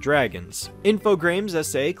Dungeons & Dragons. Infogrames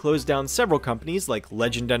SA closed down several companies like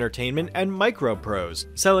Legend Entertainment and Microprose,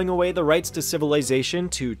 selling away the rights to Civilization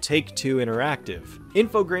to Take-Two Interactive.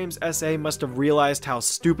 Infogrames SA must have realized how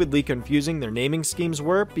stupidly confusing their naming schemes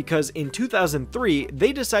were, because in 2003,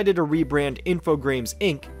 they decided to rebrand Infogrames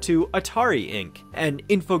Inc. to Atari Inc. and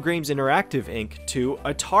Infogrames Interactive Inc. to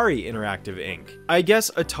Atari Interactive Inc. I guess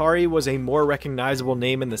Atari was a more recognizable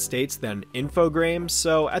name in the States than Infogrames,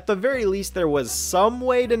 so at the very least there was some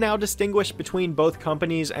way to now distinguish between both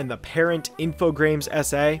companies and the parent Infogrames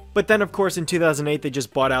SA. But then of course in 2008 they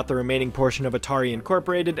just bought out the remaining portion of Atari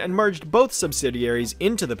Incorporated and merged both subsidiaries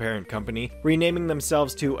into the parent company, renaming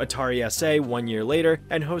themselves to Atari SA 1 year later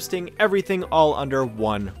and hosting everything all under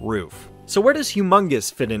one roof. So where does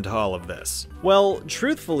Humongous fit into all of this? Well,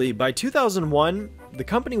 truthfully, by 2001, the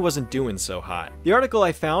company wasn't doing so hot. The article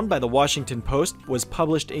I found by the Washington Post was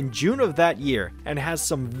published in June of that year and has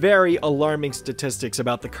some very alarming statistics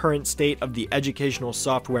about the current state of the educational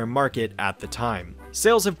software market at the time.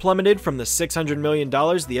 Sales have plummeted from the $600 million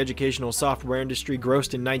the educational software industry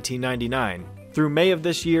grossed in 1999. Through May of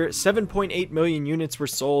this year, 7.8 million units were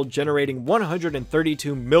sold, generating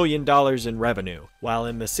 $132 million in revenue, while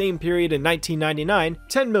in the same period in 1999,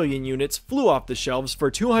 10 million units flew off the shelves for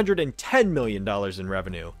 $210 million in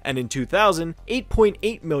revenue, and in 2000,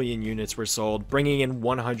 8.8 million units were sold, bringing in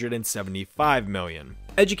 $175 million.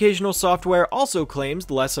 Educational software also claims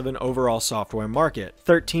less of an overall software market,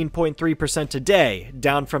 13.3% today,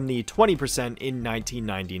 down from the 20% in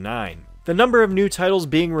 1999. The number of new titles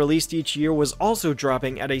being released each year was also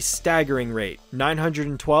dropping at a staggering rate,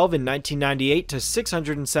 912 in 1998 to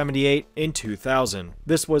 678 in 2000.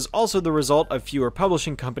 This was also the result of fewer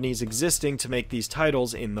publishing companies existing to make these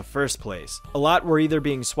titles in the first place. A lot were either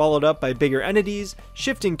being swallowed up by bigger entities,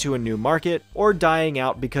 shifting to a new market, or dying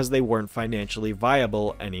out because they weren't financially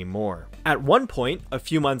viable anymore. At one point, a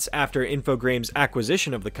few months after Infogrames'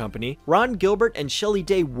 acquisition of the company, Ron Gilbert and Shelley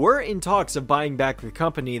Day were in talks of buying back the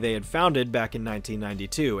company they had founded back in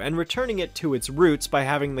 1992 and returning it to its roots by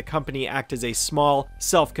having the company act as a small,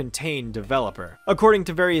 self-contained developer. According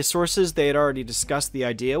to various sources, they had already discussed the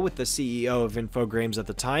idea with the CEO of Infogrames at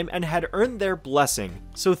the time and had earned their blessing,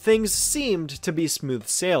 so things seemed to be smooth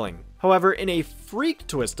sailing. However, in a freak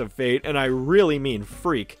twist of fate, and I really mean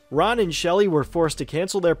freak, Ron and Shelley were forced to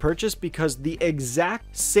cancel their purchase because the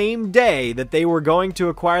exact same day that they were going to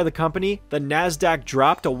acquire the company, the Nasdaq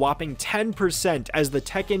dropped a whopping 10% as the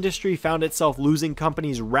tech industry found itself losing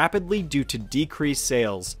companies rapidly due to decreased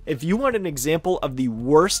sales. If you want an example of the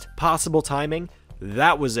worst possible timing,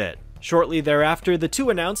 that was it. Shortly thereafter, the two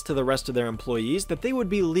announced to the rest of their employees that they would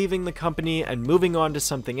be leaving the company and moving on to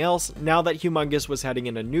something else now that Humongous was heading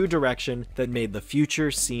in a new direction that made the future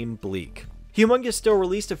seem bleak. Humongous still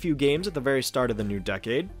released a few games at the very start of the new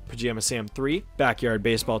decade: Pajama Sam 3, Backyard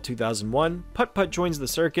Baseball 2001, Putt-Putt Joins the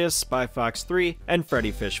Circus, Spy Fox 3, and Freddy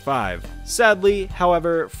Fish 5. Sadly,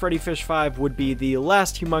 however, Freddy Fish 5 would be the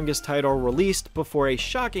last Humongous title released before a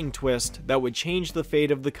shocking twist that would change the fate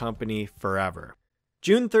of the company forever.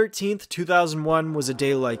 June 13th, 2001 was a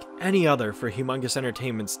day like any other for Humongous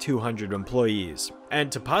Entertainment's 200 employees,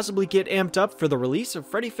 and to possibly get amped up for the release of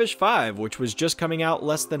Freddy Fish 5, which was just coming out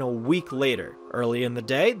less than a week later. Early in the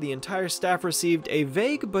day, the entire staff received a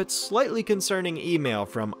vague but slightly concerning email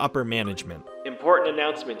from upper management. Important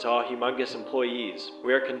announcement to all Humongous employees.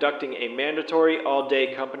 We are conducting a mandatory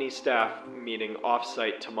all-day company staff meeting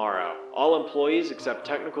off-site tomorrow. All employees except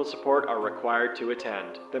technical support are required to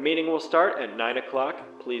attend. The meeting will start at 9 o'clock.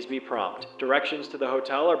 Please be prompt. Directions to the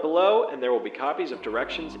hotel are below, and there will be copies of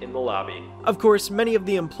directions in the lobby. Of course, many of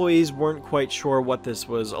the employees weren't quite sure what this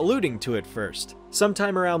was alluding to at first.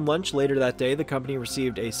 Sometime around lunch later that day, the company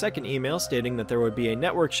received a second email stating that there would be a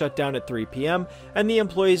network shutdown at 3 p.m., and the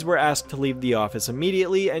employees were asked to leave the office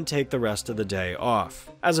immediately and take the rest of the day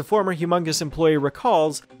off. As a former Humongous employee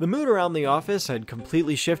recalls, the mood around the office had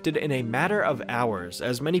completely shifted in a matter of hours,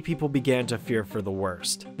 as many people began to fear for the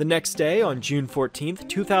worst. The next day, on June 14th,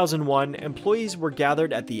 2001, employees were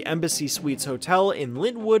gathered at the Embassy Suites Hotel in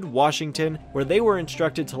Linwood, Washington, where they were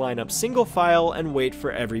instructed to line up single file and wait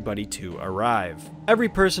for everybody to arrive. Every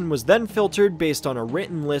person was then filtered based on a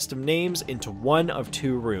written list of names into one of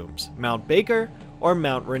two rooms: Mount Baker or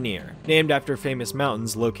Mount Rainier, named after famous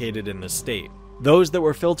mountains located in the state. Those that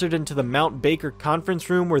were filtered into the Mount Baker conference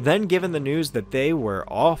room were then given the news that they were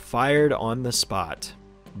all fired on the spot.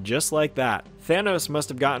 Just like that. Thanos must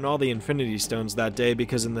have gotten all the Infinity Stones that day,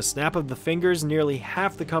 because in the snap of the fingers, nearly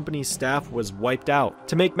half the company's staff was wiped out.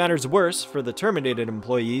 To make matters worse, for the terminated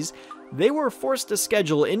employees, they were forced to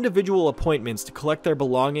schedule individual appointments to collect their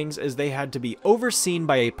belongings, as they had to be overseen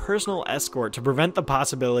by a personal escort to prevent the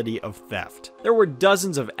possibility of theft. There were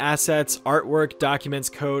dozens of assets, artwork, documents,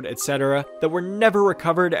 code, etc. that were never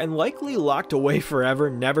recovered and likely locked away forever,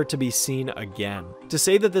 never to be seen again. To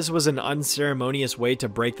say that this was an unceremonious way to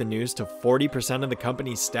break the news to 40% of the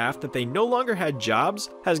company's staff that they no longer had jobs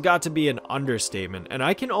has got to be an understatement, and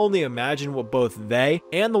I can only imagine what both they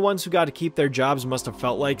and the ones who got to keep their jobs must have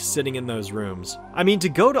felt like sitting in those rooms. I mean, to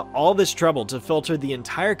go to all this trouble to filter the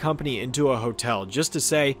entire company into a hotel just to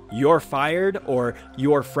say, "You're fired," or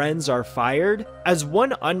 "Your friends are fired." As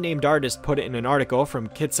one unnamed artist put it in an article from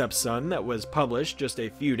Kitsap Sun that was published just a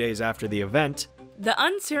few days after the event, "The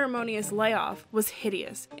unceremonious layoff was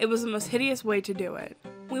hideous. It was the most hideous way to do it.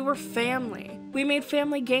 We were family. We made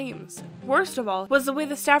family games. Worst of all was the way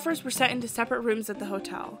the staffers were set into separate rooms at the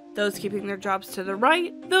hotel. Those keeping their jobs to the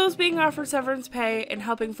right, those being offered severance pay and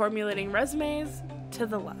helping formulating resumes to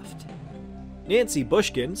the left." Nancy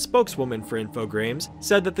Bushkin, spokeswoman for Infogrames,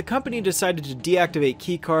 said that the company decided to deactivate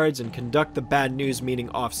keycards and conduct the bad news meeting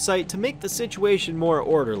off-site to make the situation more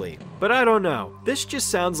orderly. But I don't know. This just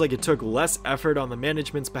sounds like it took less effort on the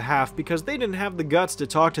management's behalf because they didn't have the guts to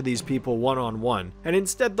talk to these people one-on-one, and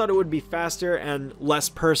instead thought it would be faster and less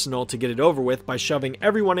personal to get it over with by shoving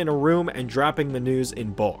everyone in a room and dropping the news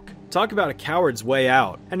in bulk. Talk about a coward's way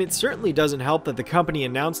out. And it certainly doesn't help that the company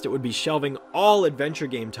announced it would be shelving all adventure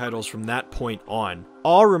game titles from that point on.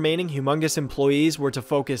 All remaining Humongous employees were to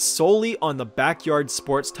focus solely on the Backyard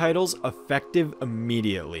Sports titles, effective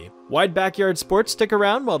immediately. Why'd Backyard Sports stick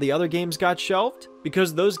around while the other games got shelved?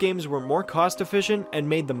 Because those games were more cost efficient and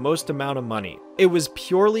made the most amount of money. It was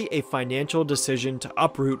purely a financial decision to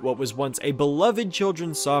uproot what was once a beloved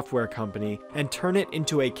children's software company and turn it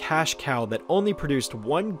into a cash cow that only produced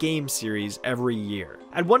one game series every year.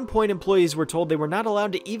 At one point, employees were told they were not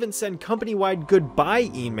allowed to even send company-wide goodbye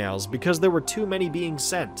emails because there were too many being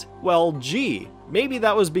sent. Well, gee, maybe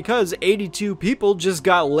that was because 82 people just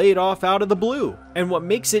got laid off out of the blue. And what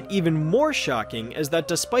makes it even more shocking is that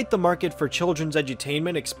despite the market for children's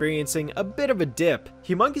edutainment experiencing a bit of a dip,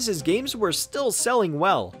 Humongous's games were still selling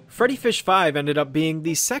well. Freddy Fish 5 ended up being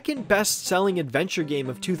the second best-selling adventure game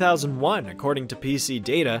of 2001, according to PC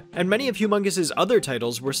data, and many of Humongous's other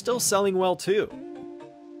titles were still selling well too.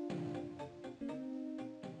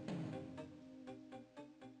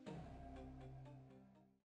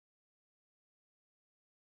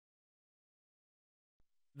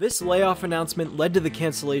 This layoff announcement led to the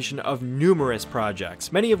cancellation of numerous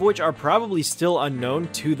projects, many of which are probably still unknown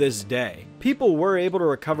to this day. People were able to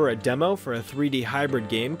recover a demo for a 3D hybrid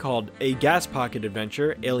game called A Gas Pocket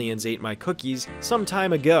Adventure, Aliens Ate My Cookies, some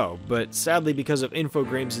time ago, but sadly because of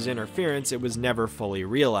Infogrames' interference, it was never fully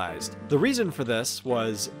realized. The reason for this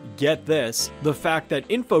was, get this, the fact that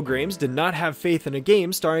Infogrames did not have faith in a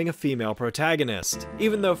game starring a female protagonist.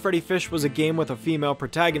 Even though Freddy Fish was a game with a female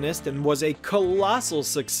protagonist and was a colossal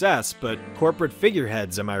success, but corporate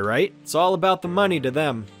figureheads, am I right? It's all about the money to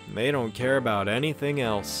them. They don't care about anything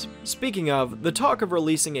else. Speaking of, the talk of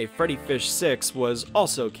releasing a Freddy Fish 6 was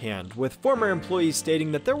also canned, with former employees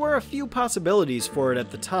stating that there were a few possibilities for it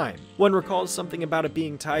at the time. One recalls something about it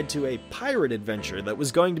being tied to a pirate adventure that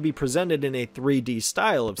was going to be presented in a 3D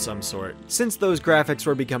style of some sort, since those graphics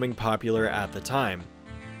were becoming popular at the time.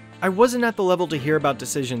 I wasn't at the level to hear about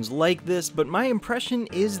decisions like this, but my impression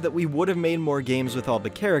is that we would have made more games with all the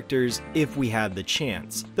characters if we had the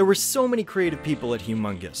chance. There were so many creative people at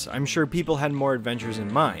Humongous, I'm sure people had more adventures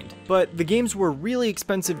in mind, but the games were really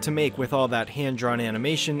expensive to make with all that hand-drawn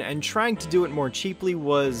animation, and trying to do it more cheaply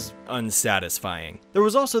was unsatisfying. There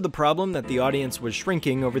was also the problem that the audience was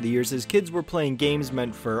shrinking over the years as kids were playing games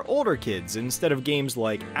meant for older kids instead of games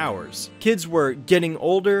like ours. Kids were getting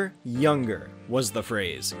older, younger, was the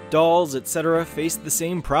phrase. Dolls, etc. faced the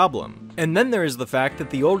same problem. And then there is the fact that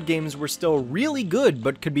the old games were still really good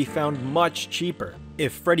but could be found much cheaper.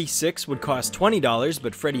 If Freddy 6 would cost $20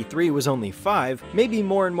 but Freddy 3 was only $5, maybe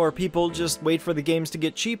more and more people just wait for the games to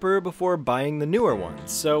get cheaper before buying the newer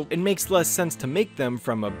ones, so it makes less sense to make them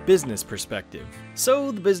from a business perspective.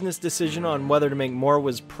 So the business decision on whether to make more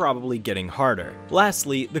was probably getting harder.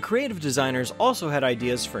 Lastly, the creative designers also had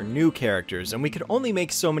ideas for new characters, and we could only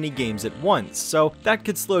make so many games at once, so that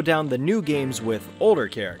could slow down the new games with older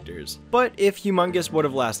characters. But if Humongous would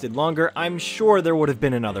have lasted longer, I'm sure there would have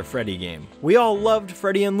been another Freddy game. We all loved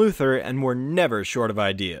Freddy and Luther and were never short of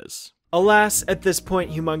ideas. Alas, at this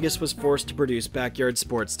point Humongous was forced to produce backyard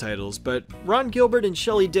sports titles, but Ron Gilbert and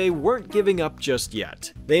Shelley Day weren't giving up just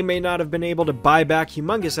yet. They may not have been able to buy back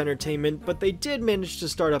Humongous Entertainment, but they did manage to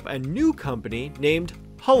start up a new company named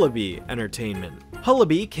Humongous Entertainment.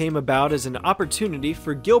 Humongous came about as an opportunity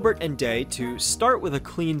for Gilbert and Day to start with a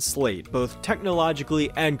clean slate, both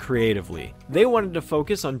technologically and creatively. They wanted to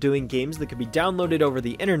focus on doing games that could be downloaded over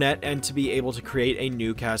the internet and to be able to create a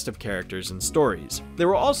new cast of characters and stories. They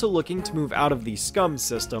were also looking to move out of the Scum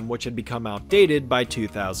system, which had become outdated by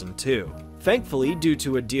 2002. Thankfully, due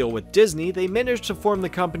to a deal with Disney, they managed to form the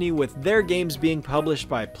company with their games being published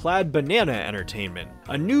by Plaid Banana Entertainment,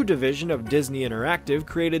 a new division of Disney Interactive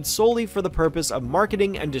created solely for the purpose of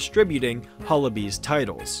marketing and distributing Humongous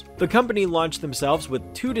titles. The company launched themselves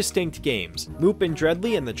with two distinct games, Moop and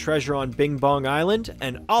Dreadly in the Treasure on Bing Bong Island,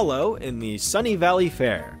 and Allo in the Sunny Valley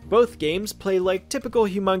Fair. Both games play like typical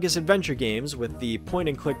Humongous adventure games with the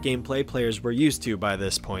point-and-click gameplay players were used to by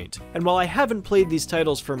this point. And while I haven't played these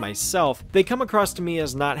titles for myself, they come across to me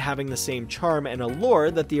as not having the same charm and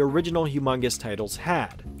allure that the original Humongous titles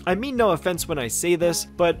had. I mean no offense when I say this,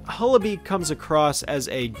 but Humongous comes across as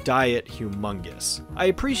a diet Humongous. I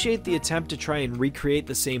appreciate the attempt to try and recreate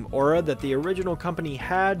the same aura that the original company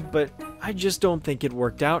had, but I just don't think it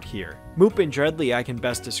worked out here. Moop and Dreadly I can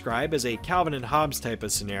best describe as a Calvin and Hobbes type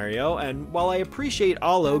of scenario, and while I appreciate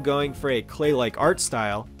Allo going for a clay-like art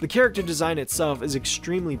style, the character design itself is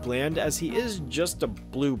extremely bland as he is just a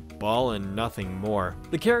blue ball and nothing more.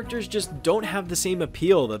 The characters just don't have the same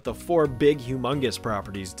appeal that the four big Humongous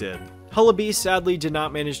properties did. Humongous sadly did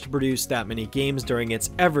not manage to produce that many games during its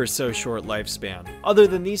ever so short lifespan. Other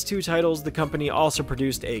than these two titles, the company also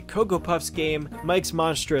produced a Cocoa Puffs game, Mike's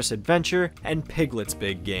Monstrous Adventure, and Piglet's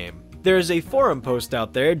Big Game. There is a forum post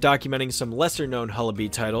out there documenting some lesser-known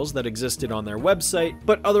Humongous titles that existed on their website,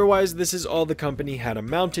 but otherwise this is all the company had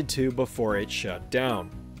amounted to before it shut down.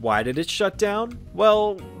 Why did it shut down?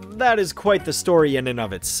 Well, that is quite the story in and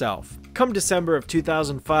of itself. Come December of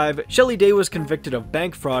 2005, Shelley Day was convicted of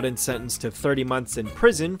bank fraud and sentenced to 30 months in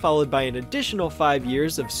prison, followed by an additional 5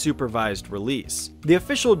 years of supervised release. The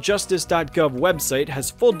official justice.gov website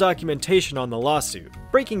has full documentation on the lawsuit,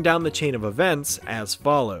 breaking down the chain of events as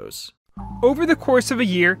follows. Over the course of a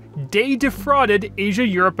year, Day defrauded Asia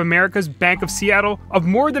Europe America's Bank of Seattle of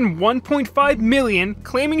more than $1.5 million,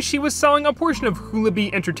 claiming she was selling a portion of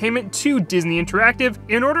Humongous Entertainment to Disney Interactive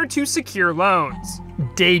in order to secure loans.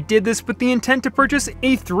 Day did this with the intent to purchase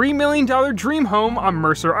a $3 million dream home on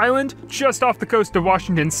Mercer Island, just off the coast of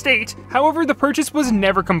Washington State. However, the purchase was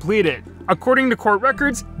never completed. According to court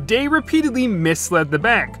records, Day repeatedly misled the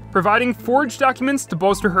bank, providing forged documents to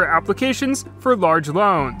bolster her applications for large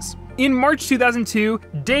loans. In March 2002,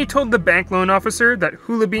 Day told the bank loan officer that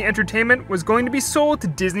Humongous Entertainment was going to be sold to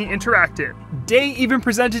Disney Interactive. Day even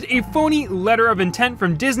presented a phony letter of intent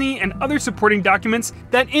from Disney and other supporting documents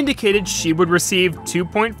that indicated she would receive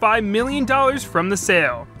 $2.5 million from the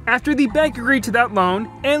sale. After the bank agreed to that loan,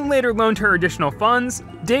 and later loaned her additional funds,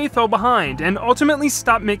 Day fell behind and ultimately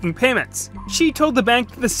stopped making payments. She told the bank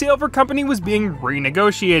that the sale of her company was being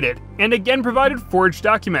renegotiated, and again provided forged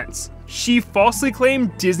documents. She falsely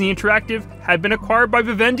claimed Disney Interactive had been acquired by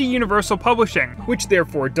Vivendi Universal Publishing, which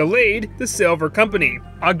therefore delayed the sale of her company.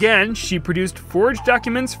 Again, she produced forged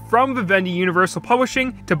documents from Vivendi Universal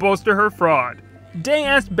Publishing to bolster her fraud. Day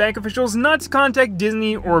asked bank officials not to contact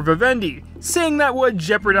Disney or Vivendi, saying that would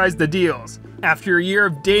jeopardize the deals. After a year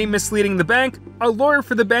of Day misleading the bank, a lawyer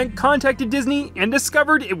for the bank contacted Disney and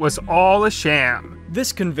discovered it was all a sham.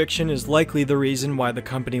 This conviction is likely the reason why the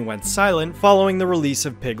company went silent following the release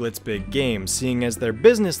of Piglet's Big Game, seeing as their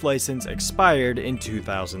business license expired in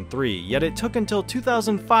 2003, yet it took until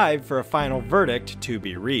 2005 for a final verdict to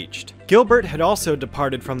be reached. Gilbert had also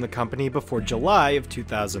departed from the company before July of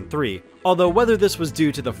 2003, although whether this was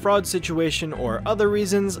due to the fraud situation or other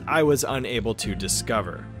reasons, I was unable to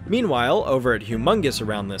discover. Meanwhile, over at Humongous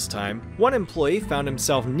around this time, one employee found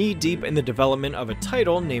himself knee-deep in the development of a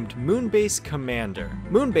title named Moonbase Commander.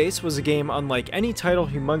 Moonbase was a game unlike any title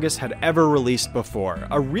Humongous had ever released before,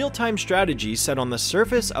 a real-time strategy set on the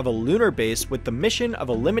surface of a lunar base with the mission of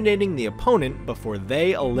eliminating the opponent before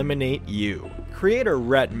they eliminate you. Creator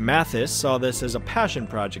Rhett Mathis saw this as a passion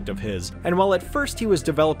project of his, and while at first he was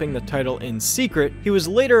developing the title in secret, he was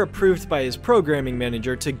later approved by his programming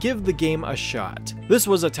manager to give the game a shot. This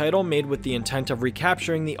was a title made with the intent of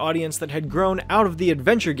recapturing the audience that had grown out of the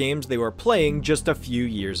adventure games they were playing just a few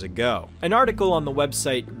years ago. An article on the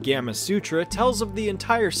website Gamma Sutra tells of the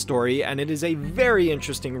entire story, and it is a very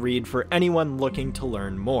interesting read for anyone looking to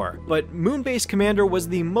learn more. But Moonbase Commander was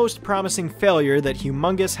the most promising failure that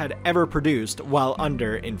Humongous had ever produced while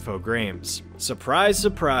under Infogrames. Surprise,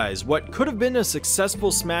 surprise, what could have been a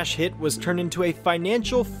successful smash hit was turned into a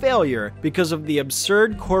financial failure because of the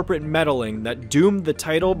absurd corporate meddling that doomed the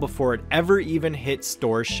title before it ever even hit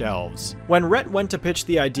store shelves. When Rhett went to pitch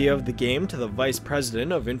the idea of the game to the vice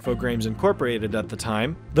president of Infogrames Incorporated at the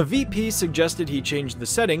time, the VP suggested he change the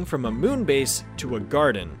setting from a moon base to a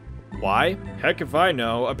garden. Why? Heck if I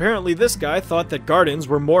know. Apparently this guy thought that gardens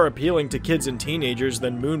were more appealing to kids and teenagers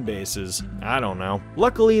than moon bases. I don't know.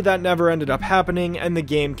 Luckily that never ended up happening and the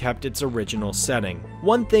game kept its original setting.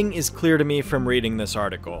 One thing is clear to me from reading this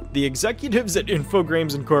article. The executives at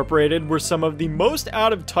Infogrames Incorporated were some of the most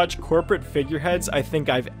out-of-touch corporate figureheads I think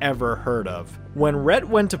I've ever heard of. When Rhett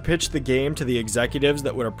went to pitch the game to the executives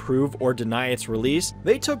that would approve or deny its release,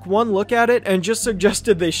 they took one look at it and just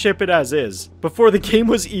suggested they ship it as is, before the game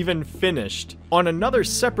was even finished. On another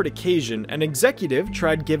separate occasion, an executive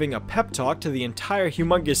tried giving a pep talk to the entire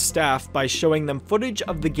Humongous staff by showing them footage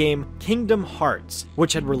of the game Kingdom Hearts,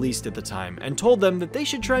 which had released at the time, and told them that they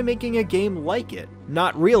should try making a game like it,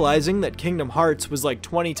 not realizing that Kingdom Hearts was like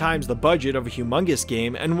 20 times the budget of a Humongous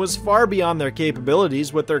game and was far beyond their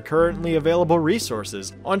capabilities with their currently available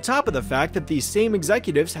resources, on top of the fact that these same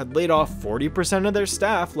executives had laid off 40% of their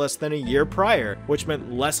staff less than a year prior, which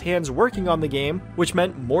meant less hands working on the game, which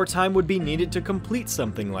meant more time would be needed to complete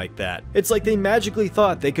something like that. It's like they magically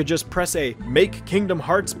thought they could just press a Make Kingdom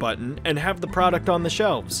Hearts button and have the product on the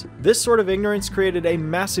shelves. This sort of ignorance created a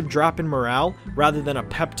massive drop in morale rather than a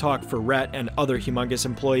pep talk for Rhett and other Humongous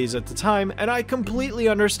employees at the time, and I completely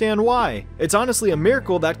understand why. It's honestly a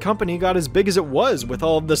miracle that company got as big as it was with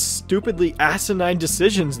all of the stupidly asinine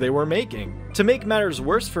decisions they were making. To make matters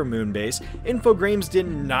worse for Moonbase, Infogrames did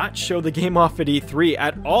not show the game off at E3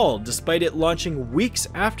 at all, despite it launching weeks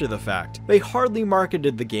after the fact. They hardly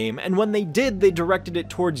marketed the game, and when they did, they directed it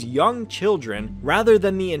towards young children rather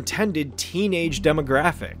than the intended teenage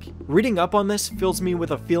demographic. Reading up on this fills me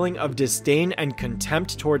with a feeling of disdain and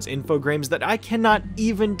contempt towards Infogrames that I cannot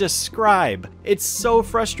even describe. It's so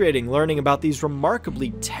frustrating learning about these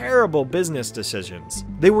remarkably terrible business decisions.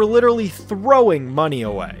 They were literally throwing money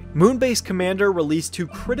away. Moonbase Commander released to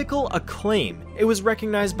critical acclaim. It was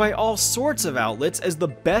recognized by all sorts of outlets as the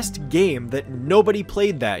best game that nobody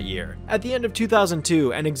played that year. At the end of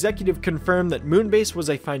 2002, an executive confirmed that Moonbase was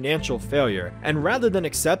a financial failure, and rather than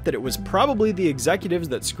accept that it was probably the executives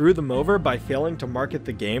that screwed them over by failing to market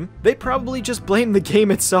the game, they probably just blamed the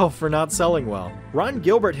game itself for not selling well. Ron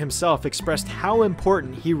Gilbert himself expressed how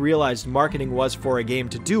important he realized marketing was for a game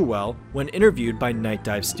to do well when interviewed by Night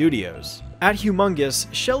Dive Studios. At Humongous,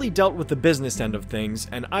 Shelley dealt with the business end of things,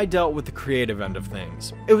 and I dealt with the creative end of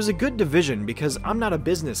things. It was a good division because I'm not a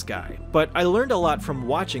business guy, but I learned a lot from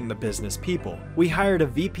watching the business people. We hired a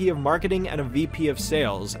VP of marketing and a VP of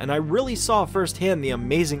sales, and I really saw firsthand the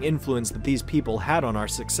amazing influence that these people had on our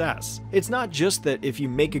success. It's not just that if you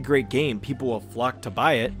make a great game, people will flock to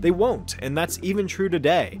buy it. They won't, and that's even true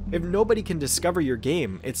today. If nobody can discover your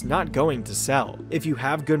game, it's not going to sell. If you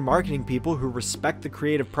have good marketing people who respect the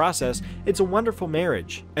creative process, it's a wonderful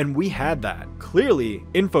marriage. And we had that. Clearly,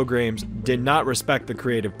 Infogrames did not respect the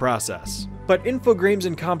creative process. But Infogrames'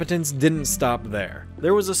 incompetence didn't stop there.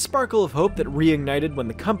 There was a sparkle of hope that reignited when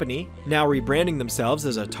the company, now rebranding themselves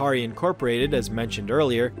as Atari Incorporated as mentioned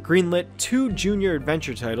earlier, greenlit 2 junior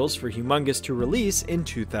adventure titles for Humongous to release in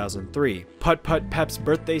 2003. Putt-Putt Pep's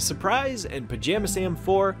Birthday Surprise and Pajama Sam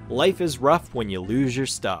 4 Life is Rough When You Lose Your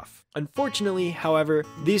Stuff. Unfortunately, however,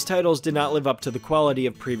 these titles did not live up to the quality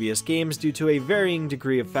of previous games due to a varying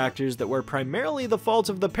degree of factors that were primarily the fault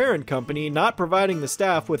of the parent company not providing the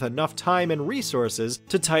staff with enough time and resources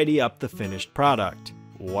to tidy up the finished product.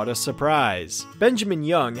 What a surprise. Benjamin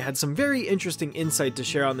Young had some very interesting insight to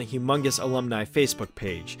share on the Humongous Alumni Facebook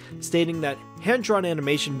page, stating that hand-drawn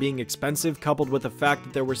animation being expensive coupled with the fact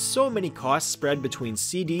that there were so many costs spread between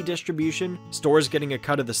CD distribution, stores getting a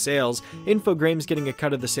cut of the sales, Infogrames getting a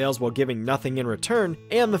cut of the sales while giving nothing in return,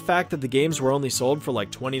 and the fact that the games were only sold for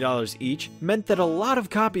like $20 each, meant that a lot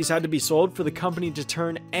of copies had to be sold for the company to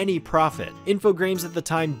turn any profit. Infogrames at the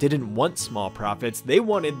time didn't want small profits, they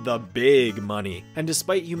wanted the big money. And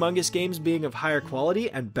despite Humongous games being of higher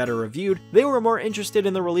quality and better reviewed, they were more interested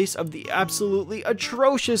in the release of the absolutely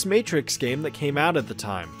atrocious Matrix game that came out at the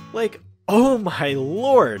time. Like, oh my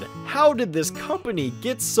lord, how did this company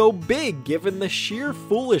get so big given the sheer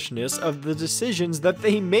foolishness of the decisions that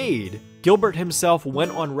they made? Gilbert himself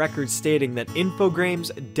went on record stating that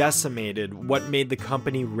Infogrames decimated what made the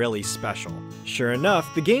company really special. Sure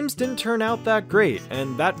enough, the games didn't turn out that great,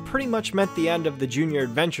 and that pretty much meant the end of the Junior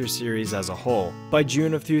Adventure series as a whole. By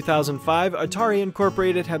June of 2005, Atari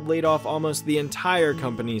Incorporated had laid off almost the entire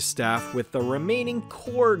company's staff, with the remaining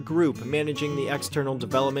core group managing the external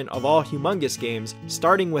development of all Humongous games,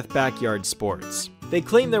 starting with Backyard Sports. They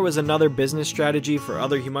claimed there was another business strategy for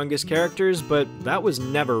other Humongous characters, but that was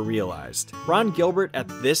never realized. Ron Gilbert at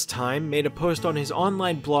this time made a post on his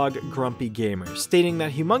online blog Grumpy Gamer, stating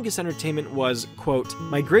that Humongous Entertainment was, quote,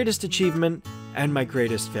 my greatest achievement and my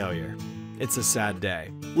greatest failure. It's a sad day.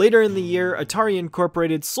 Later in the year, Atari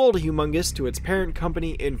Incorporated sold Humongous to its parent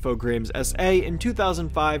company Infogrames SA in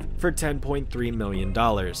 2005 for $10.3 million,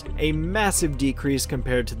 a massive decrease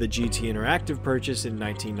compared to the GT Interactive purchase in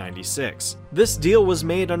 1996. This deal was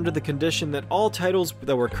made under the condition that all titles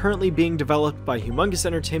that were currently being developed by Humongous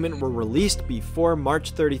Entertainment were released before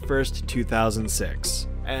March 31st, 2006.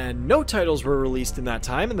 And no titles were released in that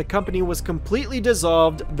time, and the company was completely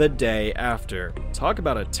dissolved the day after. Talk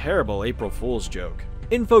about a terrible April Fool's joke.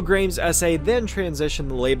 Infogrames SA then transitioned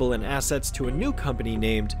the label and assets to a new company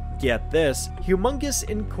named, get this, Humongous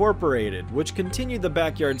Incorporated, which continued the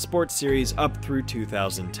Backyard Sports series up through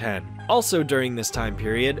 2010. Also during this time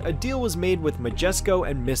period, a deal was made with Majesco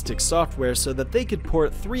and Mystic Software so that they could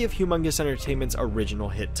port 3 of Humongous Entertainment's original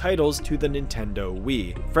hit titles to the Nintendo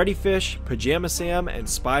Wii: Freddy Fish, Pajama Sam, and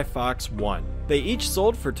Spy Fox 1. They each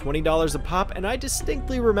sold for $20 a pop, and I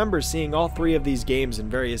distinctly remember seeing all 3 of these games in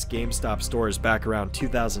various GameStop stores back around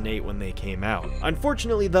 2008 when they came out.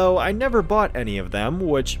 Unfortunately though, I never bought any of them,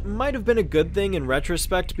 which might have been a good thing in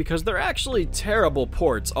retrospect because they're actually terrible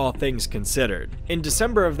ports, all things considered. In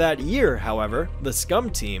December of that year, however, the Scum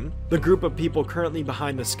team, the group of people currently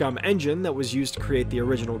behind the Scum engine that was used to create the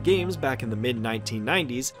original games back in the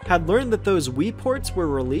mid-1990s, had learned that those Wii ports were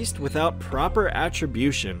released without proper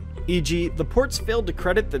attribution. E.g., the ports failed to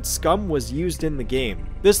credit that Scum was used in the game.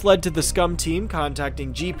 This led to the Scum team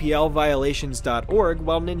contacting GPLviolations.org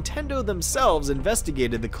while Nintendo themselves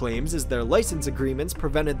investigated the claims as their license agreements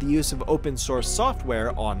prevented the use of open source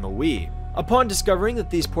software on the Wii. Upon discovering that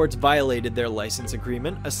these ports violated their license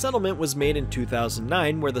agreement, a settlement was made in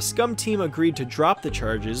 2009 where the Scum team agreed to drop the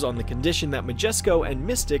charges on the condition that Majesco and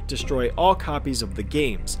Mystic destroy all copies of the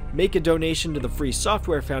games, make a donation to the Free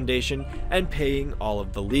Software Foundation, and paying all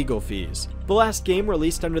of the legal fees. The last game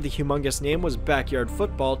released under the Humongous name was Backyard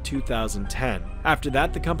Football 2010. After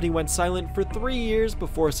that, the company went silent for 3 years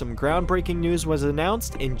before some groundbreaking news was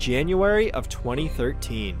announced in January of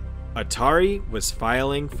 2013. Atari was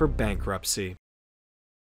filing for bankruptcy.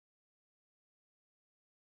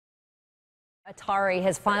 Atari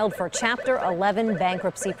has filed for Chapter 11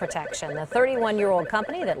 bankruptcy protection. The 31-year-old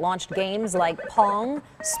company that launched games like Pong,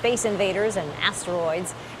 Space Invaders, and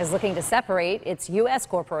Asteroids is looking to separate its U.S.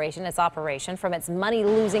 corporation, its operation, from its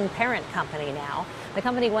money-losing parent company now. The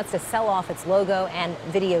company wants to sell off its logo and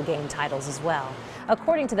video game titles as well.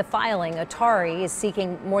 According to the filing, Atari is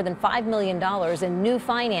seeking more than $5 million in new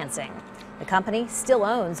financing. The company still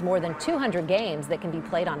owns more than 200 games that can be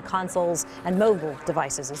played on consoles and mobile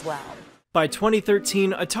devices as well. By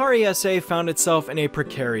 2013, Atari SA found itself in a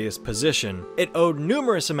precarious position. It owed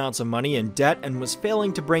numerous amounts of money in debt and was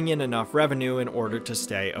failing to bring in enough revenue in order to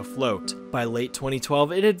stay afloat. By late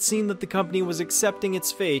 2012, it had seen that the company was accepting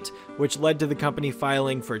its fate, which led to the company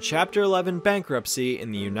filing for Chapter 11 bankruptcy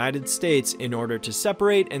in the United States in order to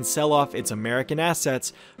separate and sell off its American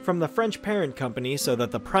assets from the French parent company so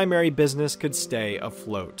that the primary business could stay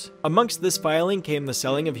afloat. Amongst this filing came the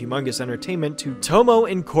selling of Humongous Entertainment to Tomo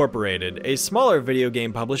Incorporated, a smaller video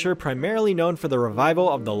game publisher primarily known for the revival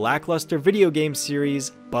of the lackluster video game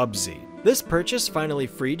series Bubsy. This purchase finally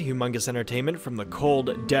freed Humongous Entertainment from the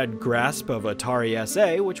cold, dead grasp of Atari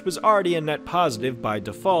SA, which was already a net positive by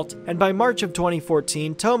default, and by March of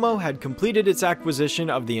 2014, Tomo had completed its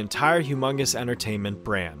acquisition of the entire Humongous Entertainment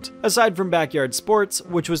brand. Aside from Backyard Sports,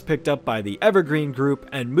 which was picked up by the Evergreen Group,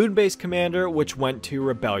 and Moonbase Commander, which went to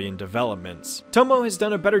Rebellion Developments. Tomo has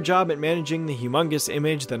done a better job at managing the Humongous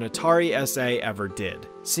image than Atari SA ever did,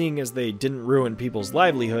 seeing as they didn't ruin people's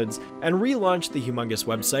livelihoods, and relaunched the Humongous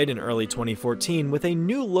website in early 2014 with a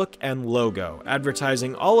new look and logo,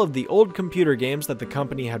 advertising all of the old computer games that the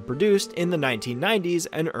company had produced in the 1990s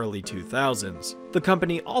and early 2000s. The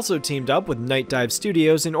company also teamed up with Night Dive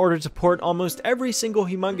Studios in order to port almost every single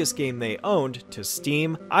Humongous game they owned to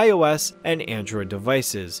Steam, iOS, and Android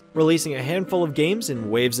devices, releasing a handful of games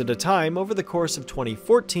in waves at a time over the course of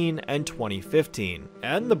 2014 and 2015.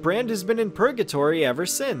 And the brand has been in purgatory ever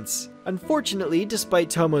since. Unfortunately, despite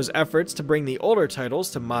Tomo's efforts to bring the older titles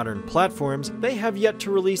to modern platforms, they have yet to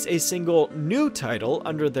release a single new title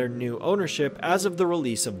under their new ownership as of the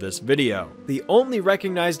release of this video. The only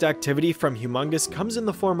recognized activity from Humongous comes in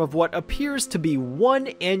the form of what appears to be one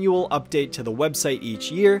annual update to the website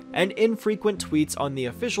each year, and infrequent tweets on the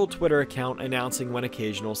official Twitter account announcing when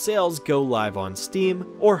occasional sales go live on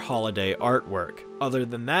Steam or holiday artwork. Other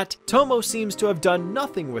than that, Tomo seems to have done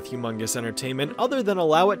nothing with Humongous Entertainment other than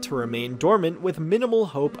allow it to remain dormant with minimal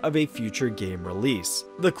hope of a future game release.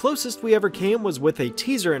 The closest we ever came was with a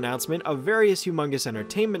teaser announcement of various Humongous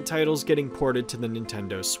Entertainment titles getting ported to the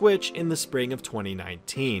Nintendo Switch in the spring of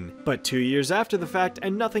 2019. But 2 years after the fact,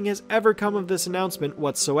 and nothing has ever come of this announcement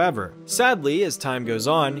whatsoever. Sadly, as time goes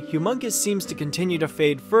on, Humongous seems to continue to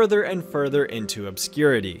fade further and further into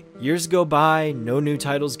obscurity. Years go by, no new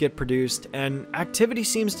titles get produced, and activity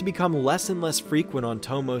seems to become less and less frequent on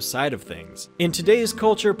Tomo's side of things. In today's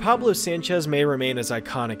culture, Pablo Sanchez may remain as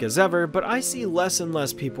iconic as ever, but I see less and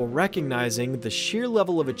less people recognizing the sheer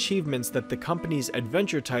level of achievements that the company's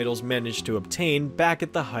adventure titles managed to obtain back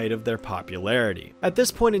at the height of their popularity. At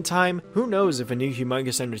this point in time, who knows if a new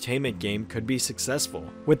Humongous Entertainment game could be successful?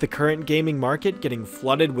 With the current gaming market getting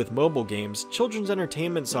flooded with mobile games, children's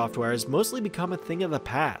entertainment software has mostly become a thing of the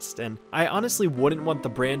past, and I honestly wouldn't want the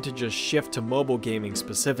brand to just shift to mobile gaming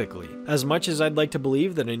specifically. As much as I'd like to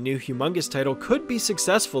believe that a new Humongous title could be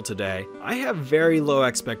successful today, I have very low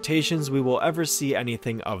expectations we will ever see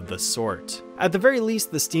anything of the sort. At the very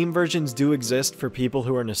least, the Steam versions do exist for people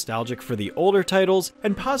who are nostalgic for the older titles,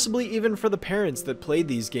 and possibly even for the parents that played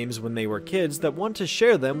these games when they were kids that want to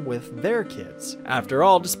share them with their kids. After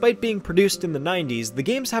all, despite being produced in the 90s, the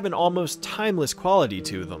games have an almost timeless quality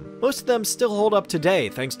to them. Most of them still hold up today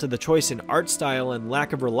thanks to the choice in art style and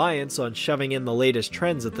lack of reliance on shoving in the latest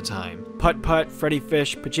trends at the time. Putt-Putt, Freddy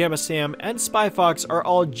Fish, Pajama Sam, and Spy Fox are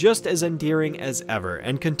all just as endearing as ever,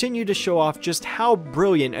 and continue to show off just how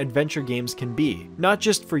brilliant adventure games can be, not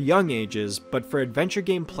just for young ages, but for adventure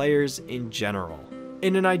game players in general.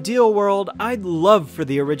 In an ideal world, I'd love for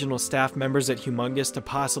the original staff members at Humongous to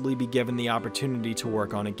possibly be given the opportunity to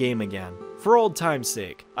work on a game again. For old time's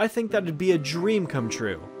sake, I think that'd be a dream come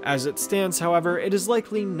true. As it stands, however, it is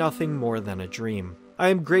likely nothing more than a dream. I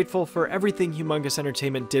am grateful for everything Humongous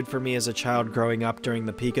Entertainment did for me as a child growing up during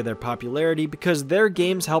the peak of their popularity, because their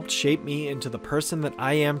games helped shape me into the person that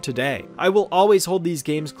I am today. I will always hold these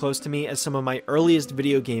games close to me as some of my earliest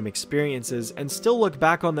video game experiences, and still look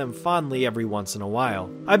back on them fondly every once in a while.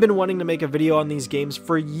 I've been wanting to make a video on these games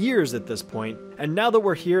for years at this point, and now that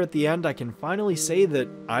we're here at the end, I can finally say that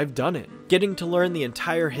I've done it. Getting to learn the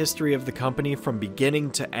entire history of the company from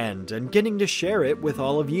beginning to end, and getting to share it with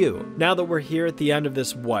all of you. Now that we're here at the end of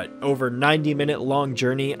this, over 90-minute long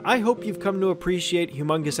journey, I hope you've come to appreciate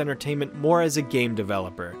Humongous Entertainment more as a game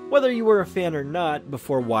developer, whether you were a fan or not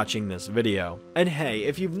before watching this video. And hey,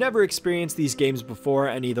 if you've never experienced these games before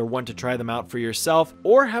and either want to try them out for yourself,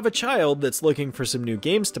 or have a child that's looking for some new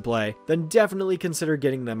games to play, then definitely consider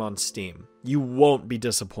getting them on Steam. You won't be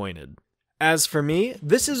disappointed. As for me,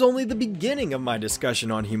 this is only the beginning of my discussion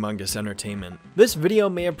on Humongous Entertainment. This video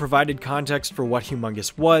may have provided context for what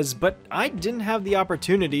Humongous was, but I didn't have the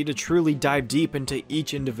opportunity to truly dive deep into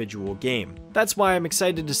each individual game. That's why I'm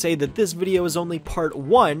excited to say that this video is only part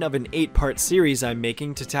 1 of an 8-part series I'm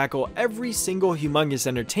making to tackle every single Humongous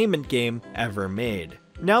Entertainment game ever made.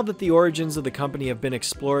 Now that the origins of the company have been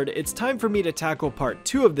explored, it's time for me to tackle part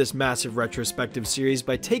 2 of this massive retrospective series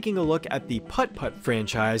by taking a look at the Putt-Putt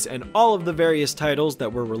franchise and all of the various titles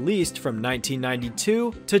that were released from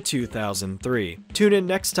 1992 to 2003. Tune in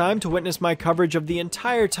next time to witness my coverage of the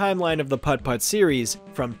entire timeline of the Putt-Putt series,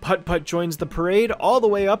 from Putt-Putt Joins the Parade all the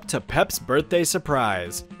way up to Pep's birthday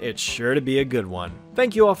surprise. It's sure to be a good one.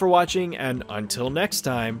 Thank you all for watching, and until next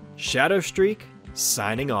time, Shadowstreak,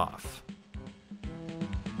 signing off.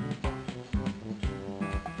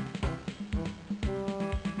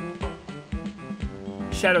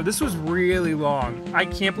 Shadow, this was really long. I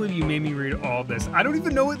can't believe you made me read all this. I don't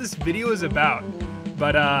even know what this video is about,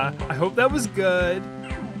 but I hope that was good.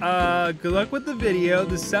 Good luck with the video.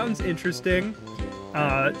 This sounds interesting.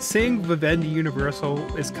 Saying Vivendi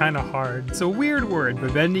Universal is kind of hard. It's a weird word.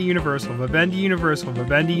 Vivendi Universal, Vivendi Universal,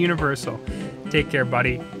 Vivendi Universal. Take care,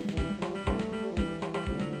 buddy.